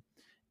Italian.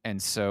 And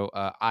so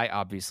I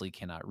obviously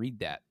cannot read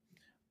that.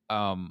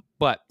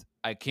 But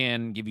I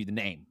can give you the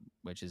name,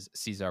 which is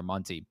Cesar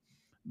Monti.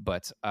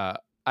 But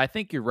I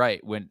think you're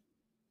right when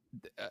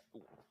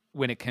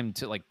it came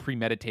to like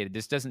premeditated.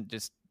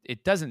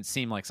 It doesn't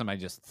seem like somebody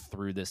just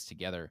threw this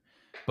together.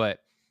 But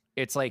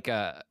it's like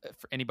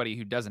for anybody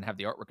who doesn't have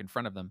the artwork in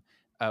front of them,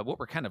 what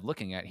we're kind of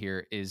looking at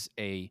here is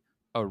a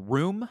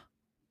room,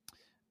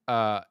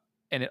 and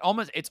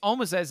it's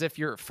almost as if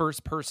you're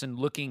first person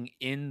looking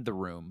in the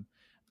room,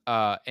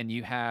 and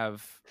you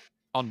have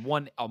on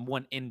one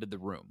end of the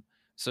room.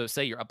 So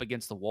say you're up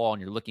against the wall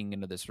and you're looking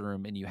into this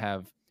room, and you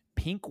have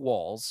pink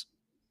walls,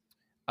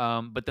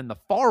 but then the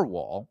far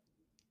wall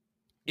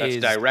that's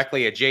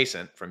directly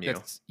adjacent from you.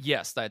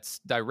 That's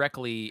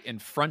directly in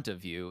front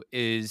of you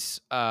is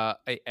a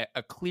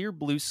clear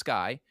blue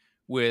sky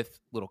with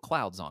little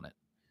clouds on it,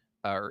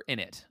 or in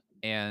it,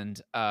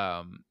 and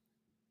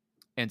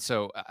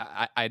so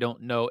I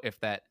don't know if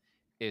that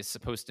is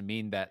supposed to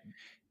mean that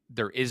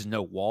there is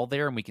no wall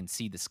there and we can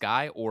see the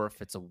sky, or if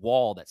it's a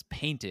wall that's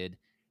painted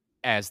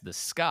as the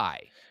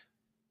sky.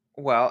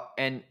 Well,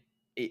 and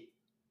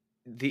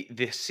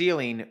the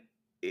ceiling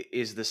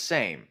is the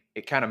same.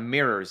 It kind of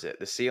mirrors it.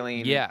 The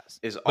ceiling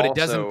is but also it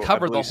doesn't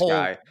cover the whole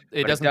sky,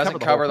 it doesn't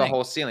cover the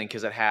whole ceiling,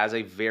 because it has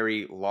a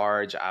very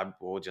large, I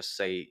will just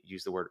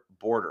use the word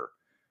border,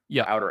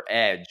 outer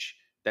edge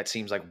that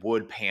seems like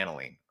wood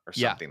paneling or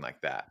something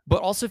like that.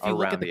 But also, if you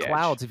look at the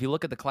clouds, if you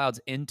look at the clouds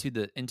into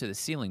the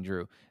ceiling,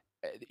 Drew,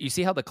 you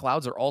see how the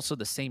clouds are also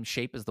the same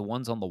shape as the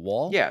ones on the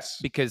wall?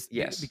 Yes. Because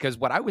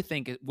what I would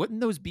think,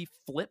 wouldn't those be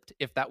flipped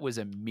if that was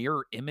a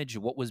mirror image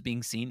of what was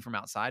being seen from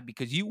outside?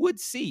 Because you would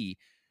see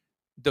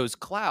those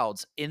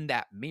clouds in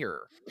that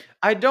mirror.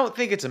 I don't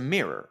think it's a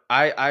mirror.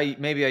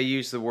 Maybe I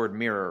used the word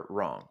mirror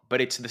wrong,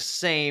 but it's the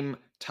same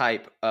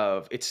type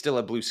of, it's still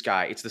a blue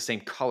sky. It's the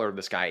same color of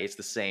the sky. It's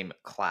the same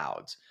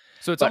clouds.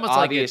 So it's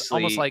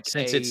almost like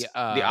since it's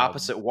the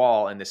opposite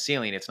wall and the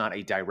ceiling, it's not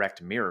a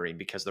direct mirroring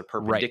because they're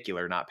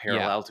perpendicular, not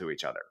parallel to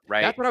each other,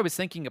 right? That's what I was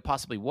thinking it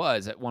possibly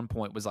was at one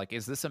point, was like,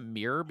 is this a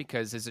mirror?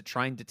 Because is it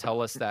trying to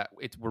tell us that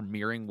we're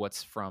mirroring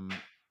what's from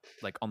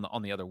like on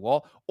the other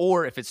wall,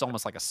 or if it's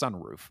almost like a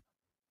sunroof?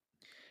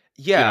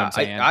 Yeah,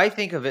 you know I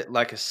think of it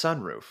like a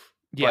sunroof.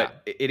 Yeah.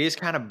 But it is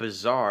kind of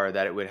bizarre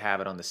that it would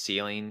have it on the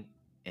ceiling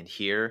and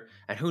here.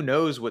 And who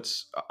knows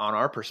what's on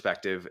our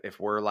perspective, if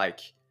we're like,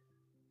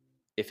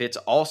 if it's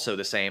also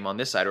the same on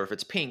this side, or if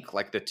it's pink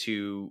like the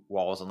two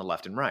walls on the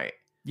left and right.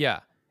 Yeah.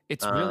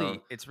 It's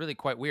really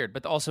quite weird.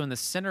 But also in the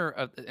center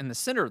of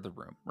the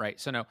room, right?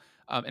 So no,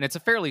 and it's a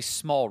fairly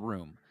small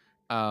room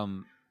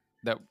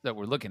that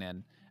we're looking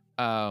in.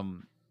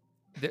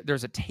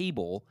 There's a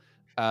table.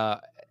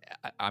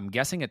 I'm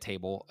guessing a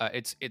table.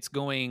 It's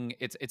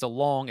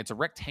a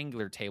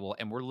rectangular table,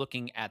 and we're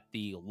looking at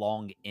the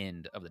long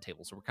end of the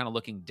table. So we're kind of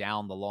looking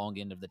down the long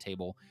end of the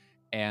table,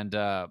 and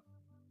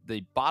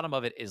the bottom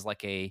of it is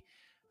like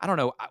I don't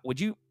know.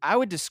 I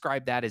would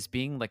describe that as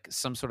being like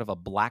some sort of a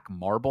black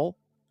marble.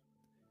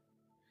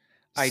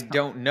 I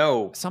don't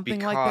know, something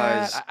because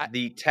like that.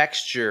 The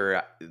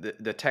texture,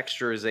 the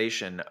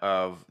texturization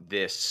of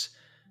this,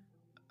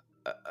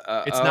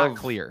 it's not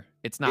clear.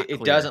 It's not. It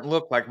clear. doesn't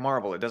look like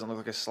marble. It doesn't look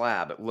like a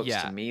slab. It looks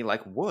to me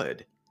like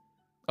wood.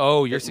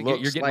 Oh, you're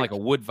getting like a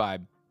wood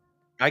vibe.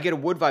 I get a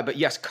wood vibe, but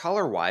yes,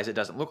 color-wise, it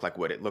doesn't look like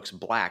wood. It looks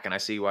black, and I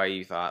see why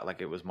you thought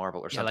like it was marble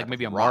or something. Yeah, like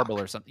maybe a marble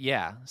or something.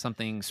 Yeah,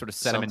 something sort of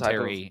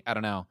sedimentary. I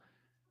don't know.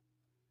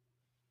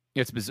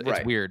 It's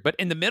weird, but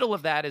in the middle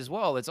of that as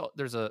well,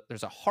 there's a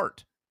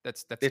heart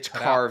that's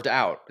carved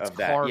out of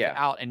that. Carved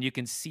out, and you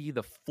can see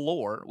the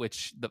floor,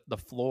 which the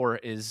floor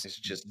is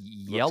just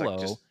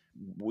yellow.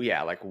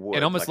 Like wood.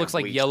 It almost looks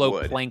like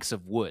yellow planks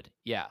of wood.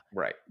 Yeah,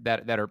 right.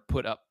 That are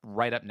put up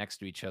right up next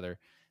to each other.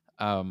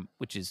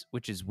 Which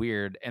is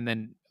weird. And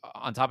then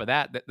on top of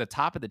that, the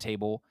top of the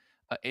table,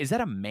 is that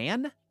a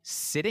man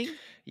sitting?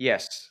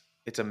 Yes,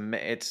 it's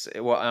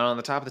well, and on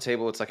the top of the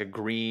table, it's like a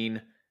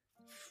green.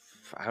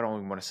 I don't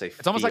even want to say.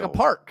 It's almost like a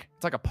park.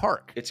 It's like a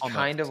park. It's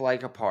kind of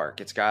like a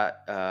park. It's got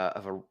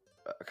a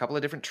couple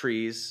of different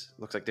trees.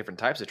 Looks like different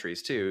types of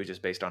trees too,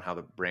 just based on how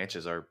the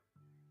branches are,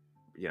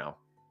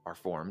 are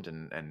formed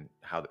and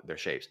how their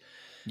shapes.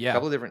 Yeah, a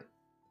couple of different.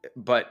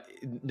 But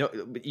no,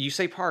 you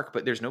say park,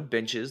 but there's no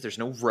benches, there's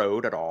no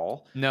road at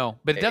all. No,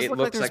 but it does look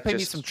like there's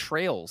maybe some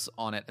trails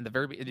on it. And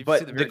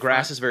the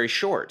grass is very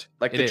short.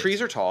 Like the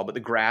trees are tall, but the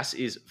grass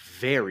is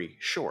very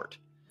short.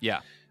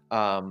 Yeah.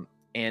 And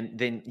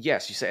then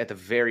yes, you say at the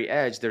very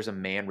edge, there's a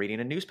man reading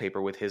a newspaper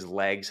with his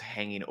legs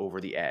hanging over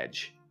the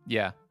edge.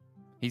 Yeah,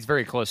 he's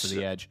very close to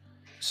the edge.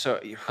 So,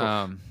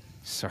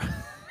 sorry.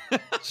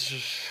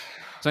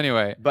 So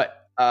anyway,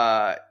 but.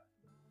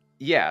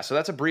 Yeah, so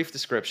that's a brief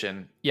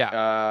description.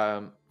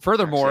 Yeah.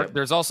 Furthermore,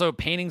 there's also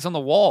paintings on the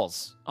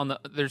walls.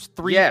 There's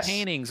 3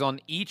 paintings on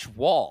each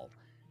wall,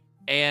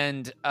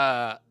 and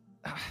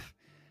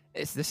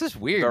this is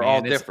weird. They're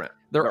all different.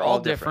 They're all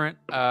different.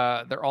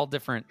 They're all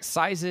different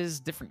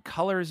sizes, different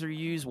colors are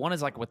used. One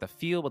is like with a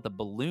field with a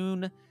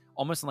balloon,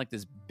 almost in like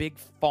this big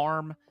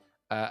farm.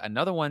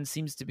 Another one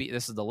seems to be.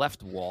 This is the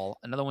left wall.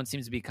 Another one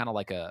seems to be kind of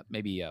like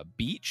maybe a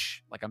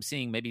beach. Like I'm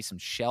seeing maybe some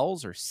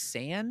shells or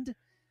sand.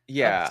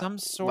 Yeah, some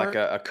sort, like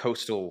a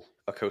coastal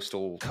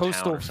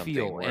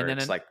feel, and then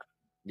it's like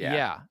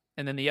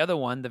and then the other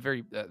one,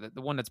 the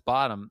one that's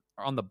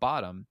on the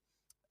bottom,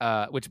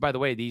 which by the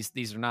way,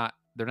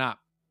 they're not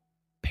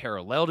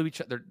parallel to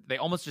each other. They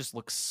almost just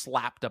look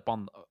slapped up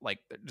on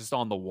just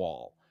on the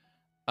wall.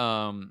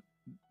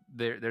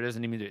 There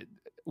doesn't even.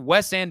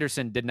 Wes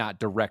Anderson did not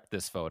direct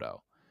this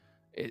photo.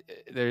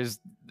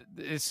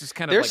 It's just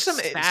kind of there's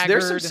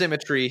some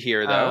symmetry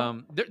here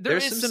though.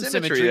 There's some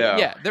symmetry.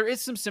 Yeah, there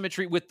is some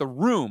symmetry with the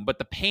room, but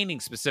the painting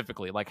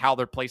specifically, like how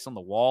they're placed on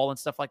the wall and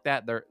stuff like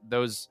that, they're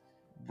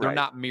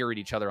not mirrored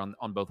each other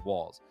on both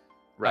walls.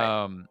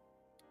 Right.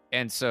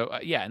 And so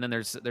and then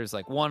there's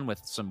like one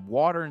with some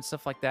water and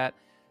stuff like that,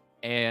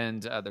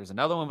 and there's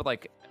another one with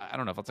like I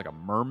don't know if it's like a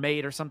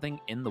mermaid or something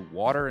in the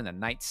water in the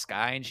night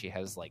sky, and she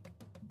has like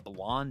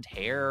blonde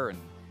hair and.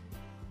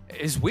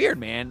 It's weird,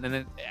 man. And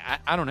then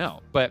I don't know,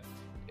 but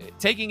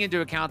taking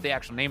into account the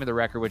actual name of the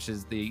record, which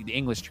is the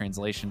English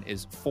translation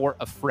is For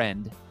a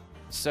Friend.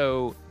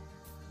 So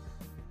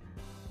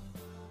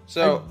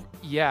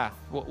yeah.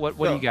 What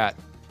do you got?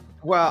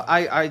 Well,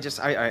 I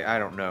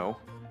don't know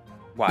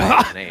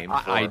why it's named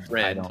For a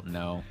Friend. I don't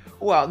know.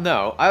 Well,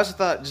 no. I also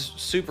thought, just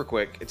super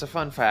quick, it's a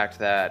fun fact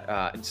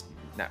that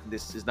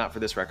this is not for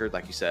this record,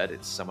 like you said,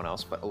 it's someone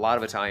else, but a lot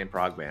of Italian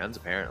prog bands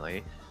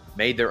apparently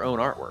made their own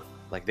artwork.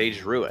 Like they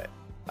drew it.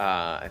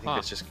 I think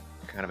that's just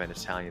kind of an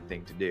Italian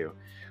thing to do.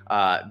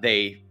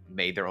 They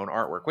made their own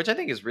artwork, which I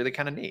think is really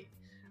kind of neat.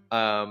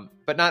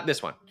 But not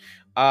this one.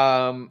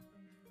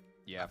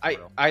 Yeah,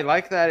 I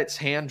like that it's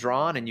hand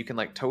drawn and you can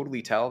like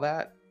totally tell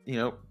that.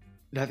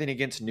 Nothing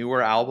against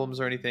newer albums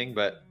or anything,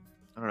 but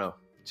I don't know.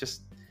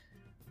 Just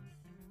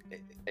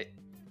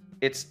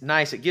it's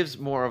nice. It gives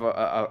more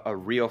of a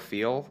real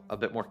feel, a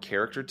bit more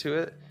character to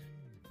it.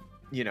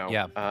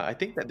 I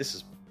think that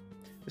this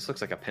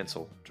looks like a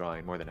pencil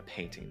drawing more than a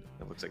painting.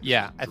 It looks like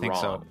I think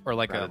so, or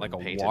like a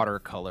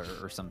watercolor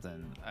or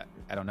something.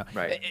 I don't know.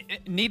 Right.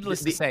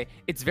 Needless to say,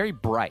 it's very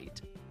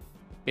bright.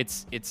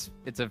 It's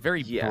a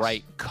very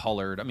bright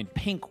colored. I mean,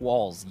 pink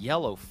walls,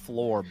 yellow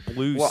floor,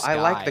 blue sky. I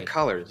like the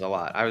colors a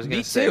lot. I was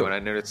going to say when I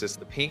noticed this,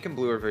 the pink and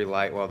blue are very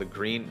light, while the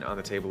green on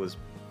the table is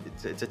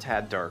it's a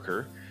tad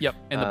darker. Yep,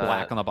 and the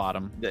black on the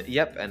bottom.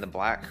 And the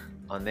black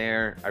on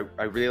there.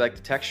 I really like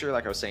the texture,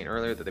 like I was saying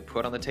earlier, that they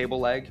put on the table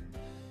leg.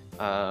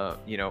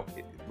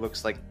 It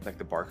looks like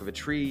the bark of a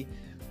tree.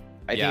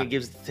 I think it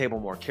gives the table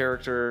more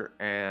character,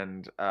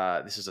 and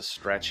this is a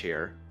stretch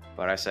here,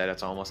 but I said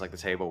it's almost like the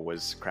table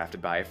was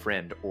crafted by a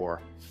friend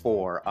or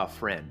for a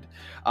friend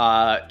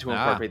to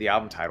incorporate the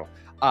album title.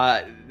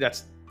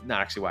 That's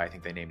not actually why I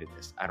think they named it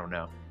this. I don't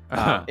know.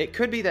 It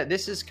could be that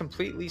this is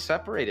completely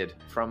separated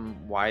from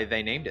why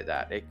they named it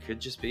that. It could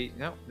just be,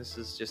 this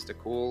is just a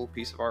cool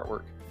piece of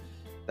artwork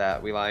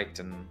that we liked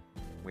and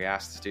we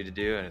asked this dude to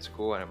do, and it's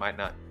cool, and it might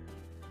not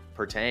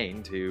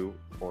pertain to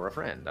For a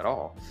Friend at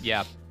all.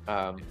 Yeah.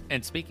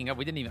 And speaking of,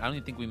 I don't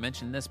even think we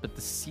mentioned this, but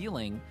the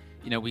ceiling,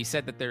 we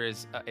said that there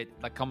is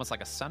like almost like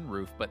a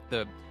sunroof, but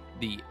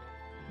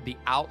the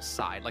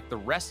outside, like the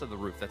rest of the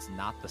roof that's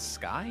not the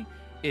sky,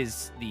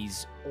 is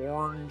these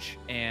orange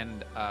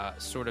and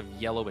sort of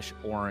yellowish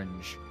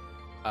orange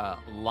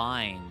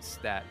lines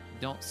that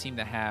don't seem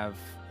to have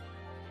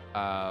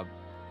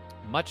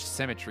much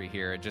symmetry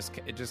here. It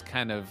just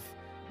kind of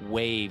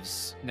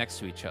waves next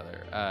to each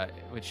other,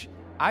 which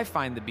I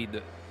find to be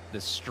the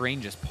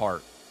strangest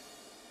part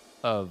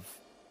of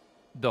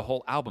the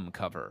whole album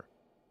cover,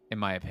 in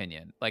my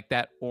opinion. Like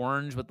that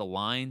orange with the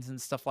lines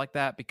and stuff like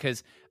that,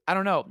 because I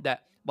don't know,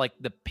 that like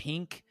the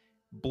pink,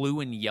 blue,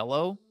 and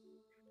yellow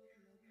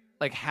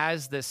like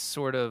has this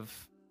sort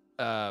of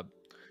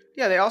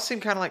they all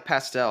seem kind of like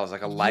pastels,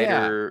 like a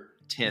lighter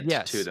tint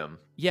to them.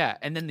 Yeah,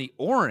 and then the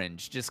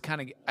orange just kind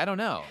of, I don't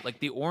know, like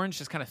the orange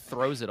just kind of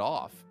throws it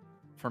off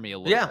for me a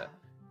little bit.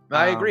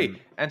 I agree.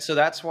 And so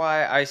that's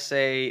why I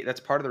say, that's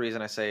part of the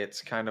reason I say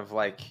it's kind of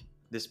like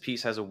this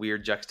piece has a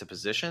weird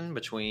juxtaposition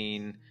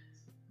between,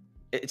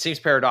 it seems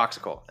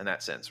paradoxical in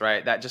that sense,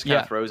 right? That just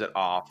kind of throws it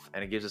off,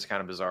 and it gives this kind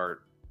of bizarre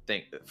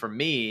thing. For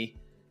me,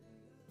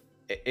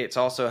 it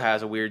also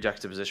has a weird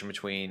juxtaposition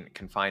between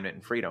confinement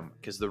and freedom,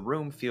 because the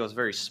room feels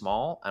very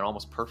small and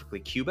almost perfectly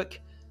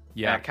cubic.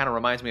 Yeah. And it kind of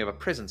reminds me of a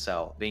prison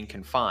cell being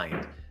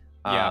confined.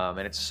 And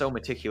it's so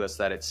meticulous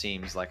that it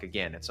seems like,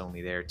 again, it's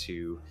only there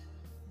to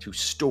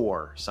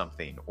store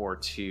something or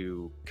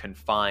to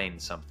confine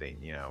something,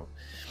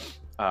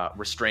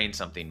 restrain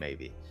something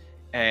maybe.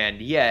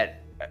 And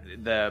yet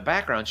the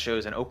background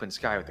shows an open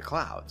sky with the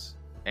clouds.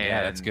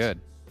 And that's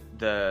good.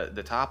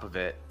 The top of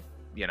it,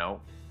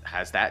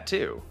 has that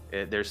too.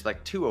 There's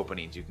like two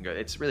openings you can go.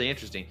 It's really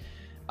interesting.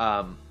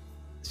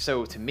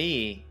 So to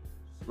me,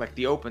 like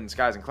the open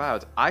skies and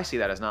clouds, I see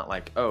that as not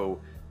like, oh,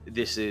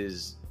 this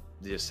is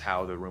just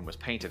how the room was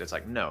painted. It's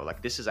like, no,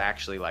 like this is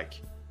actually like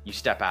you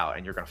step out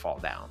and you're going to fall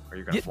down, or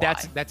you're going to fly.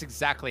 That's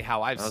exactly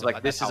how I was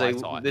like, this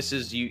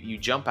is you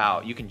jump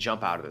out, you can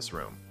jump out of this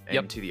room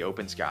into the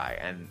open sky,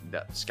 and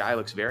the sky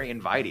looks very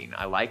inviting.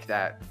 I like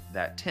that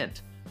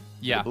tint,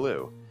 the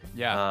blue.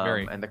 Yeah,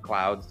 very. And the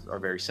clouds are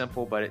very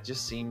simple, but it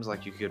just seems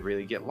like you could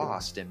really get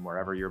lost in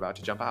wherever you're about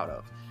to jump out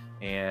of,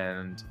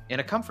 and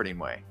in a comforting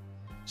way.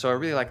 So I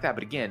really like that.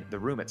 But again, the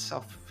room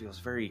itself feels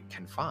very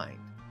confined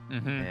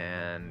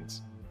and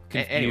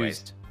confused.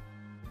 Anyways,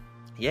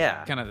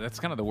 yeah, that's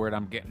kind of the word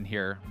I'm getting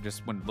here.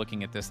 Just when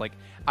looking at this, like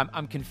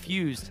I'm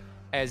confused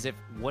as if,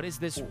 what is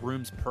this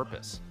room's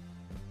purpose?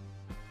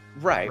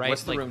 Right.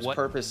 What's the room's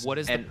purpose? What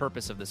is the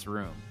purpose of this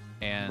room?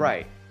 And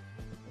right.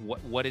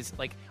 What is,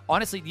 like,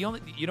 honestly,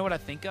 what I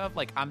think of?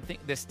 Like,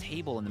 this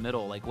table in the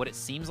middle, like what it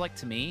seems like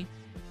to me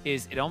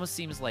is, it almost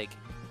seems like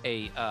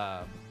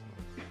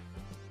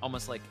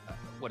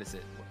what is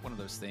it? One of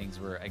those things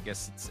where I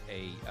guess it's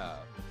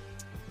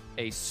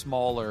a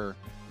smaller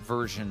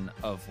version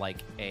of like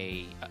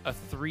a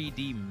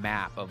 3D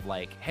map of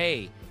like,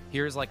 hey,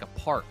 here's like a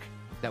park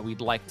that we'd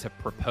like to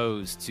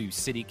propose to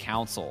city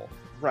council.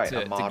 Right,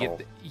 a model.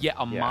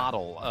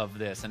 Model of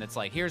this, and it's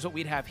like, here's what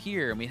we'd have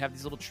here, and we'd have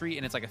these little tree,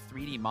 and it's like a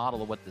 3D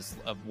model of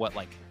what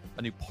like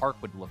a new park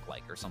would look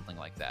like, or something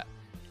like that.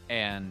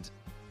 And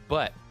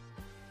but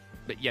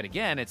yet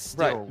again, it's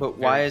still right. But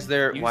why is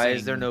there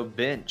no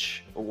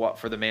bench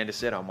for the man to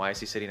sit on? Why is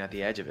he sitting at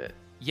the edge of it?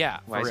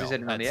 Yeah, why is he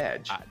sitting on the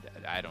edge?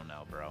 I don't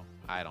know, bro.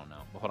 I don't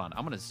know. But hold on,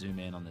 I'm gonna zoom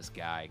in on this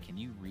guy. Can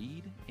you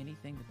read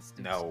anything?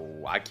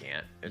 No, I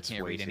can't. You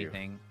can't read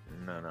anything.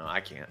 No,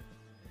 I can't.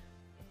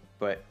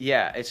 But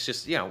yeah, it's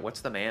just,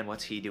 what's the man?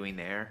 What's he doing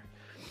there?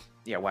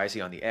 Yeah, why is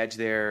he on the edge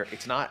there?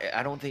 It's not,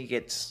 I don't think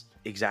it's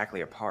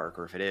exactly a park,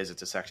 or if it is,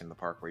 it's a section of the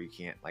park where you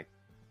can't like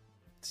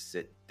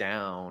sit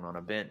down on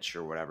a bench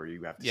or whatever.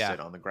 You have to sit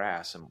on the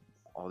grass and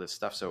all this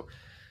stuff. So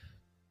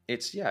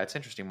it's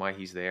interesting why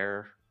he's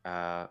there,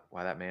 why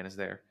that man is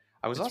there.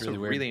 I was also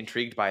really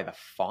intrigued by the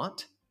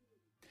font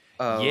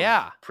of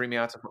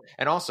Premiata,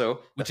 and also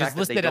the fact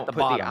that they don't put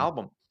the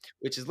album.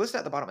 Which is listed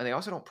at the bottom, and they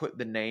also don't put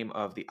the name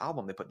of the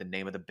album. They put the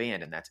name of the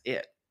band, and that's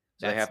it.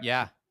 So they have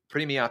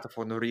Premiata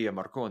Forneria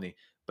Marconi,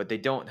 but they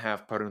don't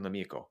have Per un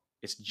amico.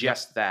 It's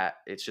just that.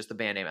 It's just the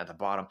band name at the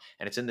bottom,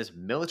 and it's in this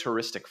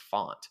militaristic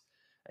font.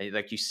 And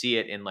like you see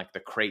it in like the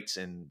crates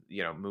in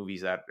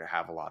movies that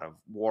have a lot of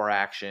war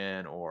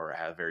action or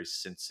have very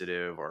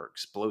sensitive or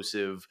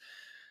explosive,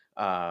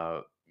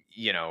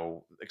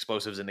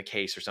 explosives in the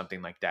case or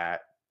something like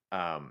that,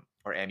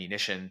 or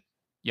ammunition.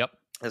 Yep.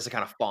 That's the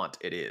kind of font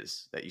it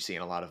is that you see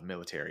in a lot of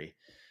military,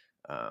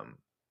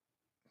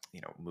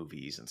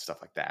 movies and stuff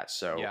like that.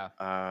 So,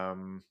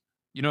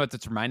 what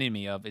that's reminding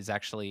me of is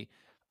actually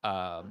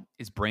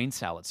is brain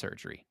salad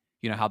surgery.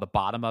 You know how the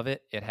bottom of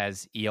it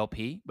has ELP,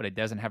 but it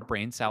doesn't have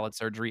brain salad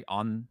surgery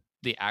on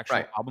the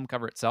actual album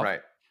cover itself.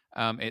 Right.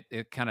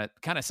 It kind of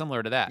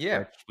similar to that. Yeah.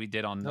 Which we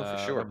did on for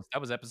sure.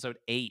 That was episode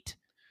 8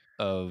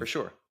 of for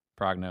sure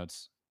Prog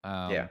Notes.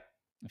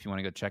 If you want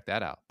to go check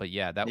that out. But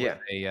that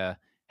was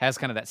has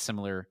kind of that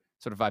similar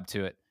sort of vibe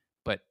to it.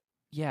 But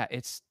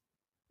it's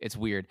It's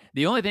weird.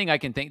 The only thing I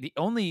can think, the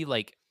only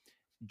like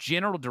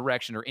general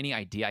direction or any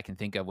idea I can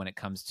think of when it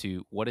comes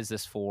to what is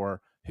this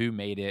for, who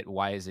made it,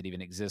 why does it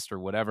even exist, or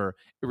whatever,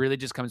 it really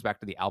just comes back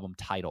to the album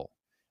title,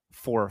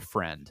 For a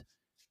Friend.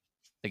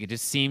 Like, it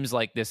just seems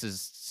like this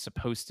is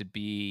supposed to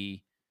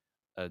be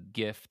a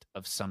gift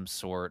of some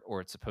sort,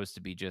 or it's supposed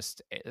to be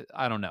just,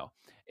 I don't know.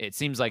 It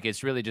seems like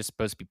it's really just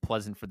supposed to be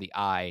pleasant for the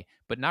eye,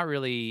 but not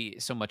really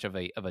so much of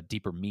a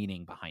deeper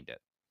meaning behind it.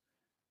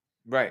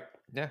 Right.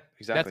 Yeah,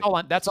 exactly.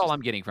 That's all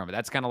I'm getting from it.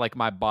 That's kind of like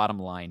my bottom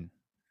line.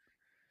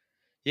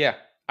 Yeah.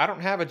 I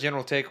don't have a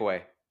general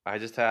takeaway. I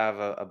just have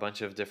a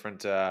bunch of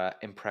different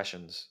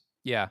impressions.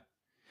 Yeah.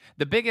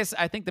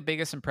 I think the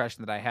biggest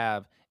impression that I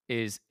have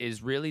is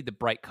really the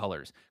bright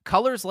colors.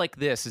 Colors like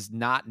this is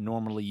not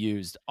normally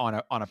used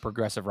on a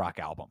progressive rock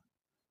album.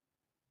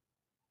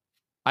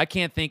 I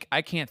can't think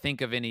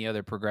of any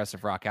other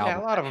progressive rock album.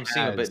 Yeah, a lot of them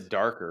seem a bit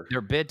darker. They're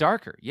a bit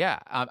darker. Yeah.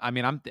 I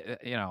mean,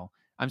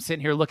 I'm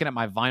sitting here looking at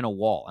my vinyl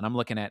wall, and I'm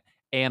looking at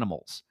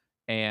Animals.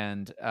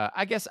 And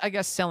I guess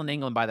Selling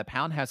England by the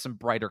Pound has some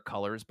brighter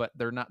colors, but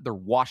they're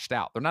washed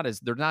out. They're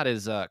not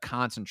as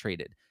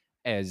concentrated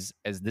as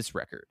this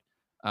record.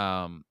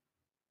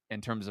 In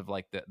terms of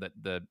like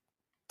the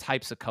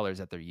types of colors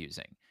that they're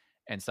using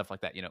and stuff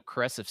like that.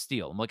 Caress of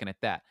Steel, I'm looking at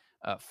that.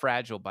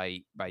 Fragile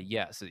by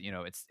Yes,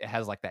 it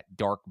has like that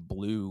dark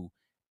blue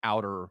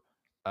outer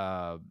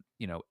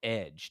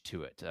edge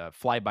to it.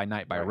 Fly By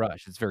Night by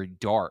Rush, it's very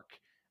dark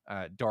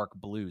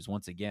blues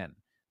once again.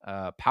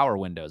 Power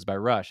Windows by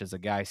Rush is a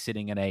guy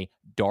sitting in a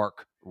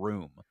dark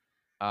room.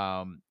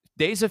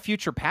 Days of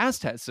Future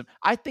Past has some,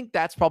 I think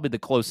that's probably the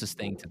closest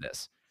thing to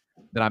this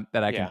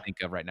that I can think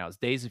of right now. Is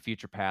Days of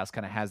Future Past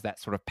kind of has that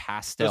sort of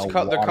pastel.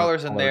 The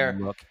colors in there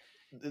look.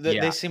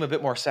 They seem a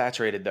bit more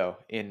saturated though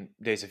in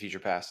Days of Future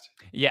Past.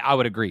 Yeah, I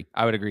would agree.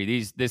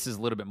 This is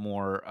a little bit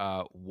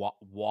more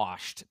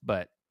washed,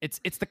 but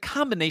it's the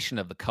combination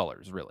of the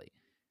colors really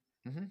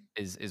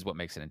is what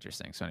makes it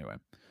interesting. So anyway,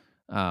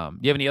 do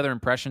you have any other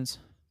impressions?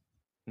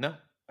 No.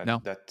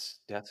 That's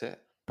it.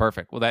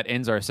 Perfect. Well, that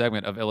ends our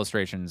segment of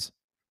illustrations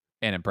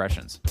and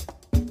impressions.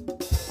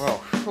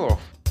 Oh,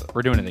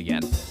 we're doing it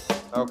again.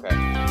 Okay.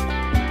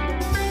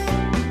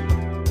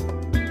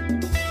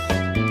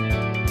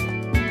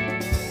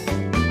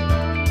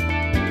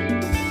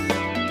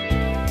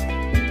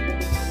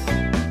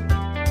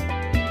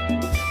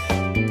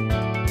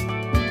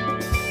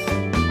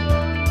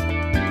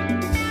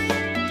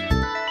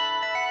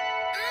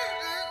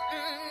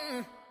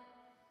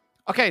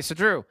 Okay, so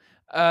Drew.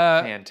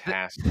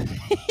 Fantastic.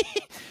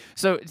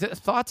 So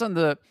thoughts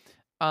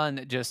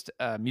on just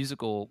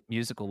musical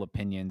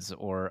opinions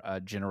or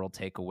general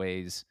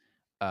takeaways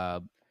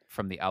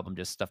from the album,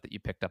 just stuff that you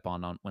picked up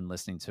on when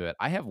listening to it.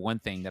 I have one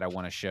thing that I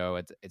want to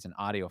show. It's an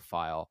audio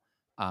file.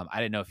 I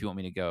didn't know if you want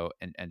me to go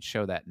and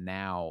show that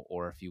now,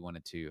 or if you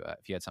wanted to,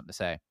 if you had something to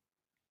say.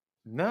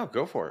 No,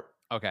 go for it.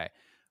 Okay.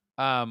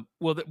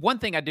 Well, the one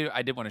thing I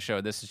did want to show.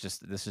 This is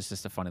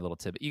just a funny little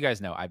tidbit. You guys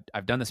know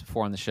I've done this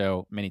before on the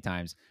show many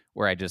times,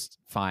 where I just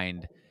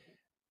find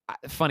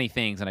funny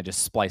things and I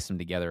just splice them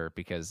together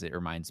because it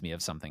reminds me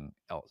of something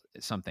else,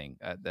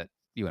 that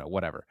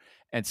whatever.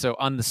 And so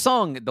on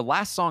the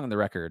last song on the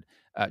record,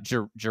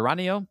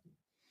 Geranio,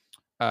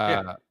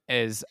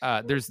 is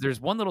there's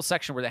one little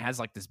section where it has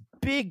like this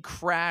big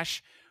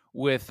crash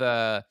with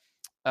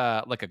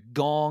like a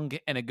gong,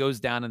 and it goes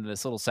down into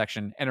this little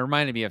section, and it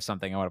reminded me of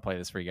something. I want to play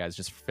this for you guys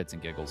just for fits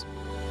and giggles.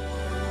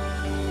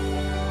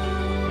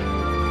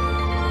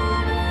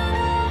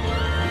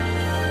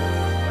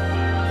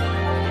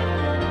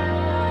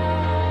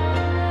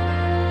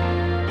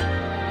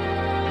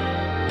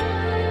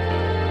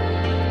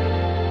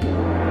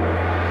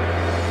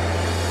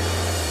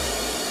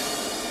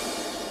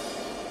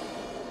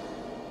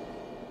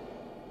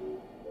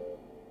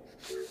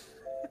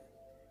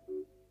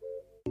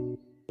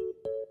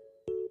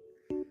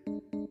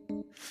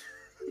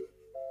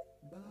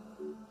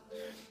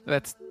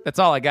 That's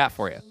all I got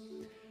for you.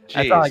 Jeez.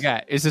 That's all I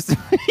got. It's just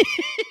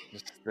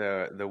just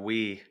the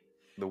Wii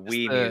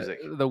music.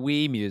 The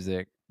Wii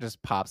music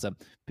just pops up.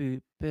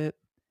 Boop, boop,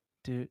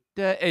 doo,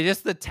 doo.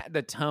 It's just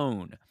the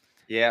tone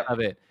of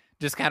it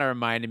just kind of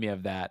reminded me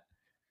of that.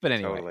 But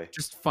anyway,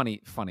 just funny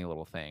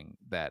little thing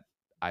that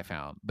I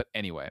found. But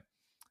anyway,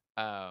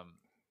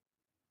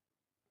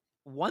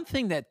 one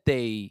thing that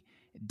they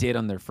did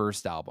on their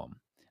first album,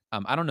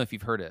 I don't know if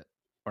you've heard it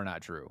or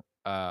not, Drew.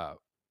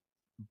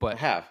 But I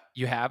have.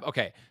 You have?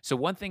 Okay. So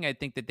one thing I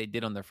think that they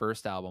did on their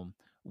first album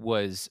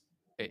was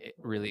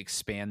really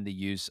expand the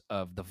use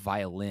of the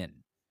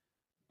violin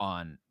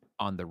on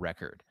the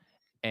record.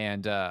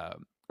 And or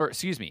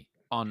excuse me,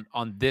 on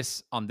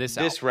this album.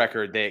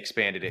 Record they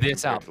expanded it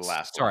this compared to the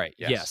last one. Sorry.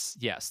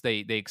 Yes.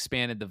 They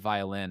expanded the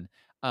violin.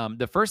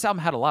 The first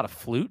album had a lot of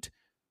flute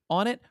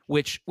on it,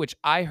 which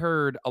I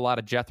heard a lot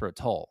of Jethro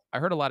Tull. I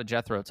heard a lot of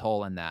Jethro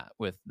Tull in that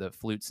with the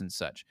flutes and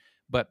such.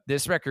 But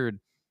this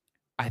record,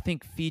 I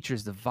think,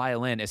 features the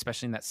violin,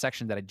 especially in that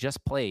section that I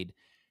just played,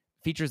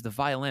 features the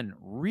violin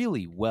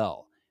really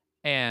well.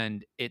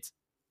 And it's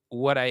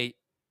what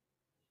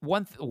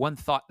one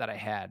thought that I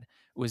had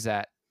was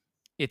that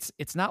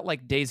it's not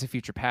like Days of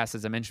Future Past,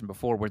 as I mentioned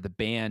before, where the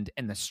band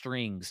and the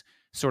strings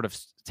sort of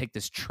take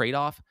this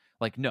trade-off.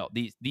 Like, no,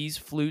 these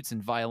flutes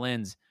and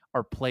violins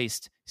are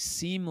placed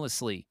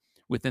seamlessly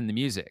within the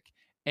music.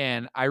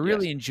 And I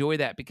really enjoy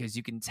that because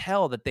you can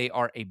tell that they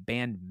are a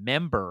band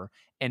member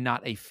and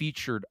not a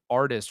featured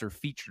artist or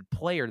featured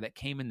player that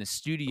came in the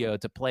studio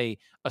to play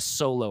a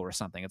solo or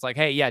something. It's like,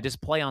 hey, yeah,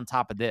 just play on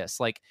top of this.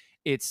 Like,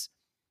 it's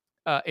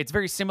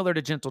very similar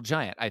to Gentle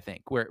Giant, I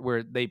think,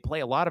 where they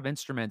play a lot of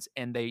instruments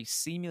and they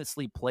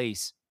seamlessly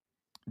place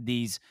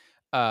these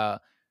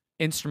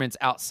instruments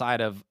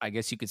outside of, I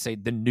guess you could say,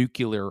 the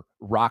nuclear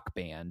rock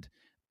band,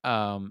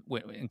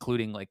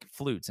 including like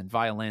flutes and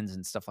violins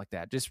and stuff like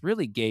that. Just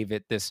really gave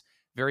it this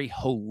very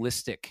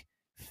holistic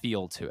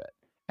feel to it,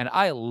 and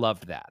I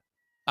loved that.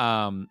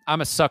 I'm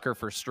a sucker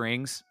for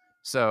strings,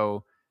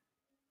 so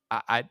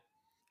I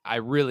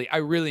really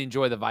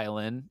enjoy the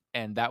violin,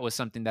 and that was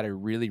something that I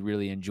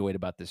really enjoyed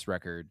about this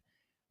record.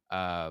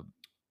 So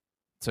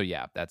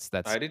yeah, that's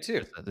I do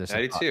too. I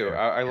do too.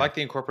 I like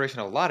the incorporation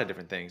of a lot of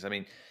different things. I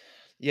mean,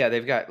 yeah,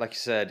 they've got, like you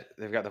said,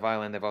 they've got the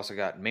violin. They've also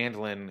got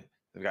mandolin.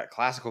 They've got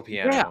classical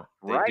piano.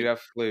 Yeah, they do have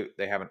flute.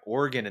 They have an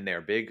organ in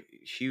there, big,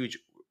 huge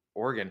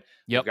organ.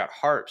 Yep. They've got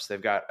harps.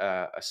 They've got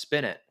a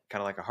spinet,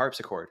 kind of like a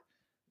harpsichord.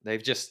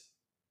 They've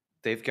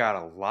got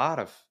a lot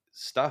of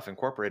stuff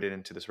incorporated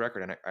into this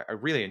record, and I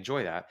really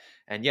enjoy that.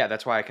 And yeah,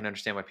 that's why I can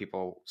understand why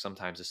people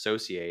sometimes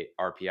associate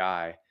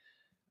RPI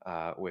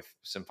with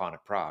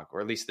symphonic prog,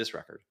 or at least this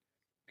record,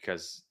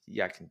 because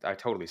yeah, I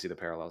totally see the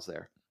parallels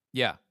there.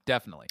 Yeah,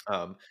 definitely.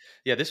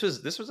 Yeah, this was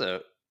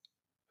a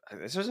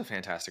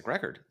fantastic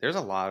record. There's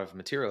a lot of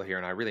material here,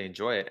 and I really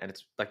enjoy it. And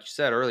it's like you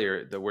said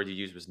earlier, the word you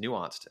used was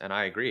nuanced, and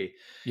I agree.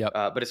 Yep.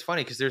 But it's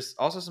funny because there's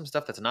also some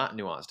stuff that's not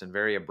nuanced and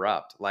very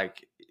abrupt,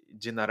 like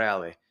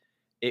Generale.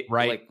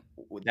 Like,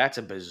 that's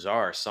a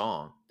bizarre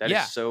song. That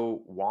is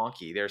so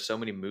wonky. There are so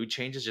many mood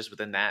changes just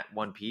within that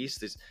one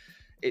piece.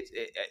 It's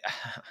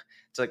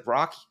like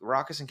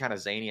raucous and kind of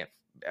zany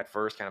at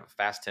first, kind of a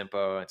fast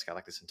tempo. It's got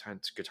like this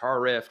intense guitar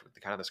riff with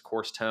kind of this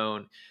coarse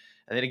tone,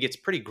 and then it gets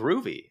pretty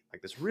groovy,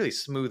 like this really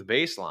smooth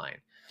bass line.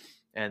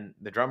 And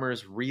the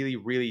drummers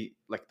really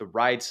like the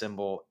ride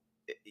cymbal.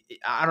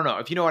 I don't know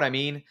if you know what I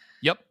mean.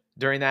 Yep.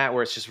 During that,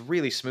 where it's just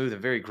really smooth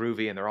and very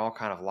groovy, and they're all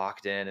kind of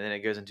locked in, and then it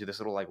goes into this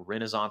little like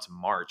Renaissance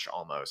march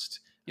almost.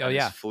 Oh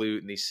yeah, this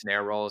flute and these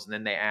snare rolls, and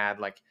then they add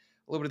like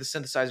a little bit of the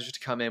synthesizers to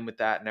come in with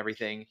that and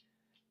everything,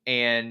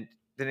 and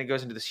then it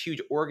goes into this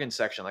huge organ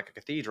section like a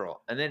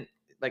cathedral, and then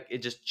like it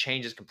just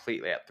changes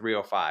completely at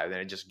 3:05. Then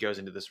it just goes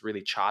into this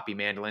really choppy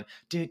mandolin,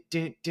 yeah,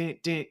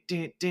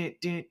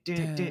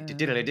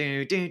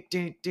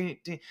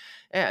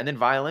 and then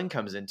violin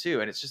comes in too,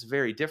 and it's just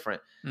very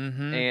different.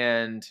 Mm-hmm.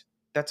 And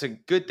that's a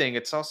good thing.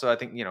 It's also, I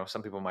think,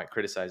 some people might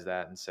criticize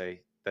that and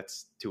say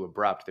that's too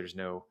abrupt. There's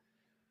no,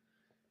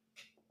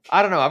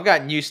 I don't know. I've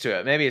gotten used to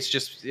it. Maybe it's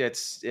just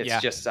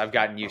I've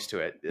gotten used to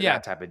it. Yeah.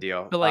 That type of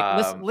deal. But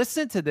like,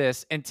 listen to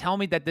this and tell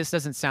me that this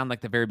doesn't sound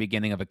like the very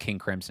beginning of a King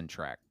Crimson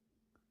track.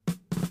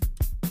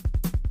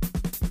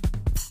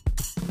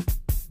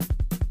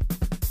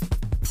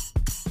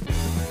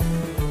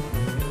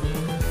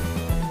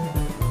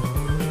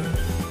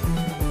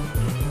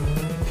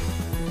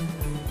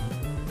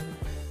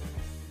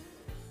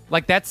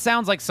 Like, that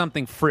sounds like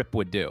something Fripp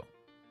would do.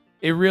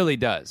 It really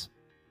does.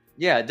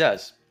 Yeah, it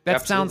does.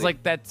 That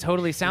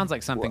totally sounds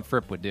like something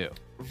Fripp would do.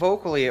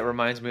 Vocally, it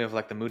reminds me of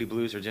like the Moody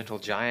Blues or Gentle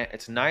Giant.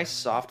 It's nice,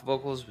 soft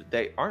vocals.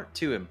 They aren't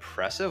too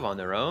impressive on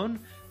their own,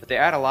 but they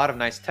add a lot of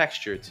nice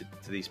texture to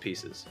these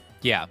pieces.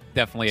 Yeah,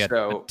 definitely a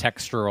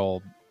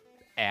textural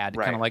add,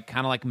 right.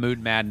 kind of like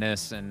Mood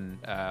Madness and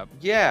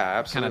yeah,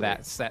 absolutely,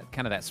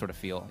 kind of that sort of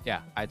feel.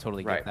 Yeah, I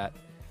totally get that.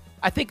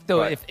 I think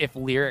though, if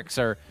lyrics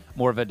are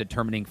more of a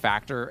determining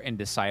factor in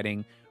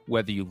deciding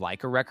whether you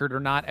like a record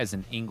or not as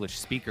an English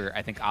speaker,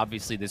 I think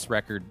obviously this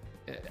record,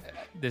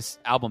 this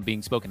album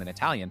being spoken in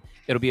Italian,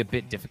 it'll be a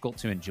bit difficult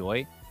to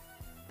enjoy.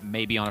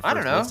 Maybe on a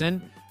first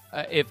listen,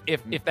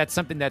 if that's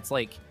something that's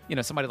like,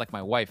 somebody like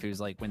my wife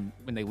who's like when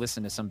they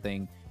listen to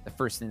something, the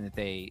first thing that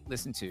they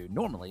listen to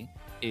normally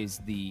is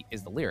the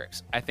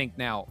lyrics. I think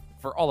now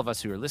for all of us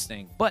who are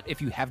listening, but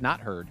if you have not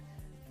heard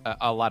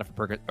a lot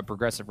of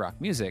progressive rock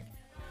music,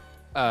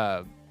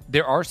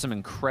 there are some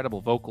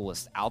incredible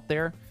vocalists out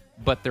there,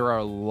 but there are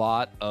a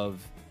lot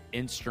of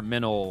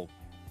instrumental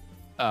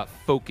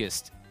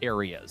focused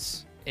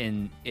areas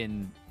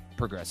in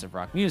progressive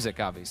rock music,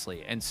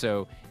 obviously. And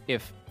so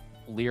if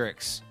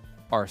lyrics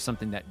are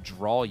something that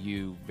draw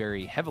you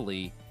very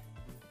heavily,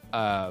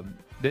 that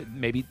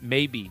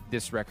maybe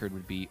this record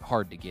would be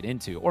hard to get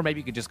into. Or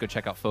maybe you could just go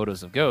check out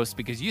Photos of Ghosts,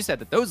 because you said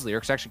that those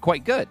lyrics are actually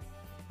quite good.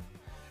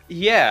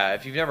 Yeah,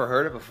 if you've never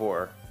heard it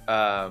before.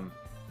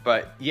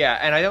 But yeah,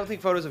 and I don't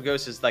think Photos of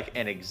Ghosts is like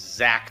an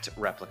exact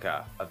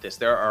replica of this.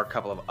 There are a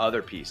couple of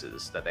other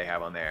pieces that they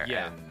have on there.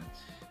 Yeah. And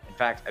in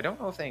fact, I don't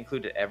know if they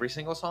included every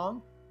single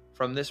song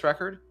from this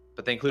record,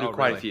 but they included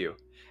quite a few.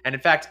 And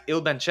in fact,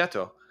 Il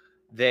Banchetto,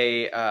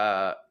 they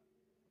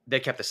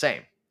kept the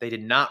same. They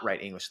did not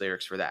write English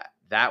lyrics for that.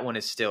 That one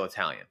is still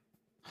Italian.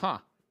 Huh.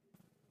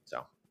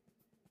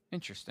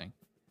 Interesting.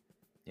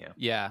 Yeah.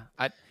 Yeah.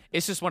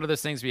 It's just one of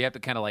those things where you have to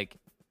kind of like,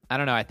 I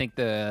don't know. I think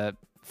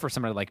for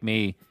somebody like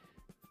me,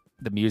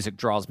 the music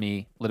draws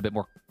me a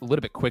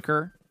little bit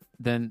quicker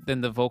than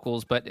the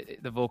vocals, but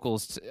the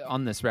vocals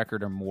on this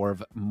record are more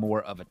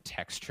of a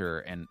texture,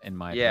 and in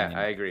my opinion. Yeah,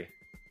 I agree.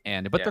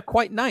 But they're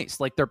quite nice.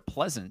 Like, they're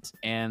pleasant,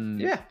 and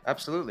yeah,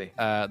 absolutely.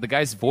 The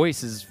guy's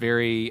voice is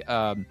very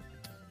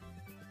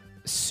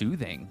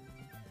soothing.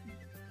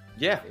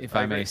 Yeah, if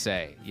I may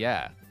say.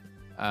 Yeah.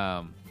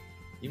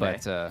 May.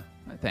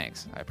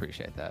 Thanks. I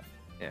appreciate that.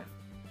 Yeah.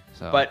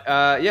 So, but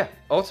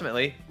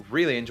ultimately,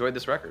 really enjoyed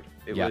this record.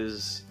 It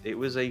was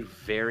a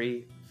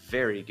very,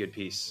 very good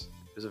piece.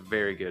 It was a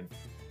very good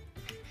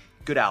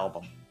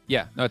album.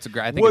 Yeah, no, it's a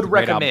great. I think would it's a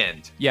great recommend.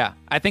 Album. Yeah,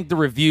 I think the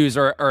reviews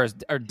are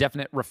a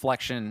definite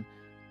reflection.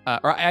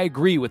 Or I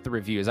agree with the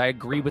reviews. I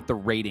agree with the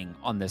rating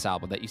on this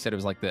album that you said it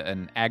was like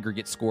an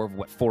aggregate score of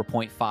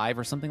 4.5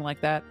 or something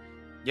like that.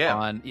 Yeah.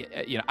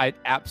 I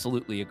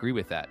absolutely agree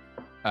with that.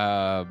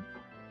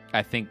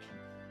 I think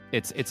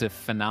it's a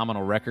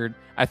phenomenal record.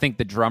 I think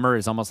the drummer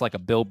is almost like a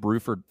Bill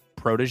Bruford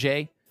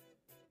protege.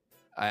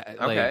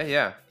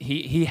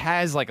 He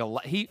has like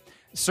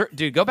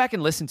dude, go back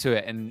and listen to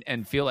it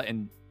and feel it,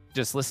 and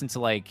just listen to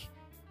like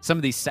some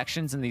of these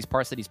sections and these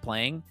parts that he's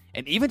playing,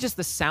 and even just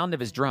the sound of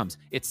his drums.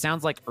 It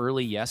sounds like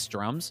early Yes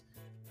drums.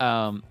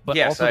 But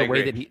yes, also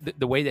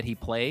the way that he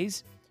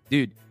plays,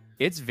 dude,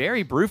 it's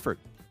very Bruford.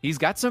 He's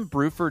got some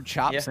Bruford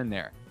chops in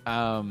there.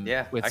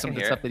 With some of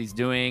the stuff that he's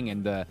doing,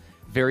 and the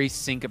very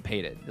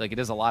syncopated. Like, it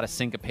does a lot of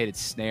syncopated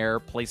snare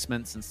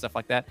placements and stuff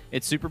like that.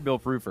 It's super Bill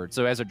Bruford.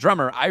 So as a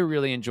drummer, I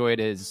really enjoyed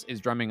his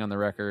drumming on the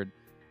record,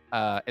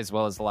 as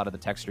well as a lot of the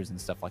textures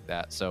and stuff like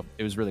that. So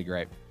it was really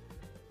great.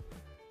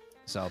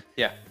 So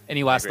yeah.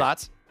 Any last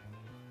thoughts?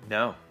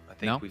 No, I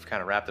think we've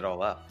kind of wrapped it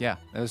all up. Yeah,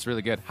 that was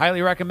really good.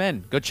 Highly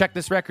recommend. Go check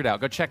this record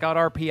out. Go check out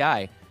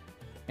RPI,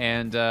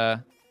 and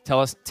tell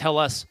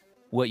us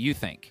what you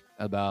think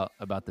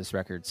about this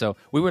record. So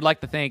we would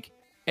like to thank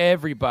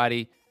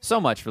everybody so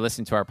much for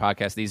listening to our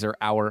podcast. These are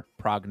our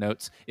prog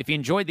notes. If you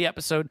enjoyed the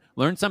episode,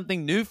 learned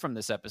something new from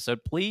this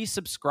episode, please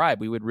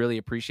subscribe. We would really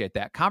appreciate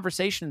that.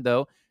 Conversation,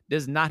 though,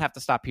 does not have to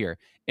stop here.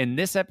 In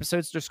this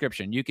episode's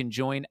description, you can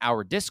join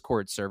our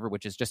Discord server,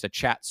 which is just a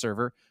chat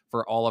server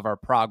for all of our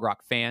prog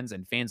rock fans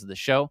and fans of the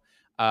show.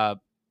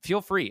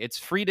 Feel free. It's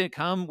free to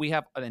come. We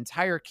have an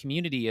entire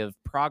community of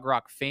prog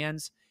rock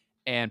fans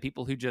and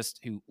people who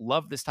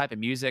love this type of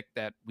music,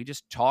 that we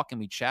just talk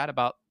and we chat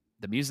about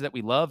the music that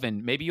we love.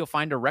 And maybe you'll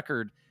find a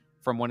record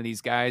from one of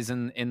these guys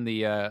in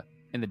the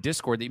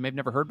Discord that you may have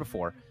never heard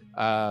before.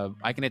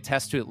 I can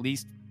attest to at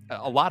least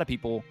a lot of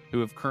people who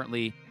have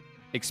currently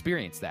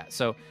experienced that.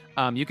 So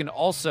you can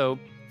also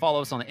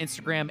follow us on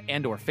Instagram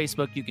and or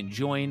Facebook. You can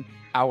join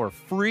our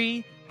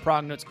free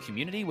Prog Notes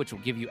community, which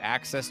will give you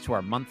access to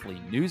our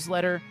monthly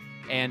newsletter.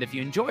 And if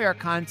you enjoy our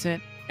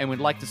content and would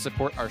like to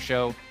support our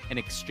show in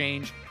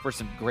exchange for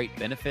some great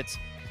benefits,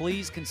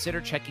 please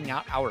consider checking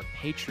out our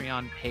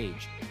Patreon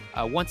page.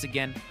 Once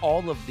again,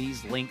 all of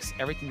these links,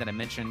 everything that I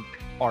mentioned,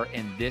 are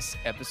in this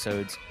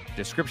episode's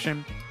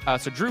description.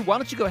 So Drew, why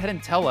don't you go ahead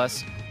and tell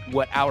us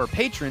what our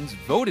patrons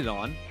voted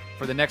on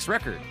for the next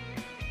record?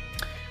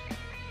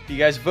 You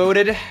guys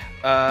voted,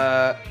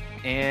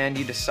 and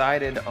you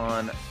decided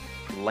on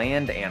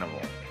Land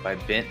Animal by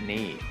Bent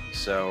Knee.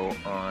 So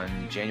on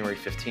January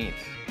 15th,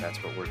 that's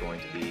what we're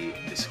going to be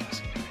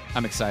discussing.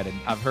 I'm excited.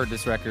 I've heard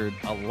this record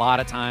a lot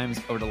of times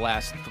over the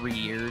last 3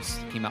 years.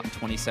 It came out in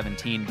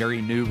 2017.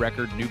 Very new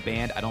record, new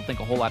band. I don't think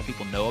a whole lot of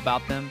people know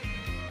about them.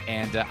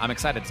 And I'm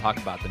excited to talk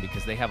about them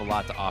because they have a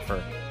lot to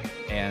offer.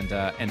 And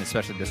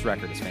especially this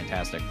record is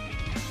fantastic.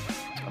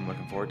 I'm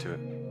looking forward to it.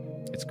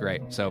 It's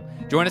great. So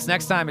join us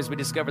next time as we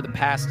discover the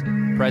past,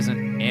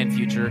 present, and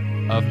future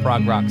of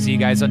prog rock. See you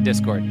guys on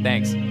Discord.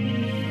 Thanks.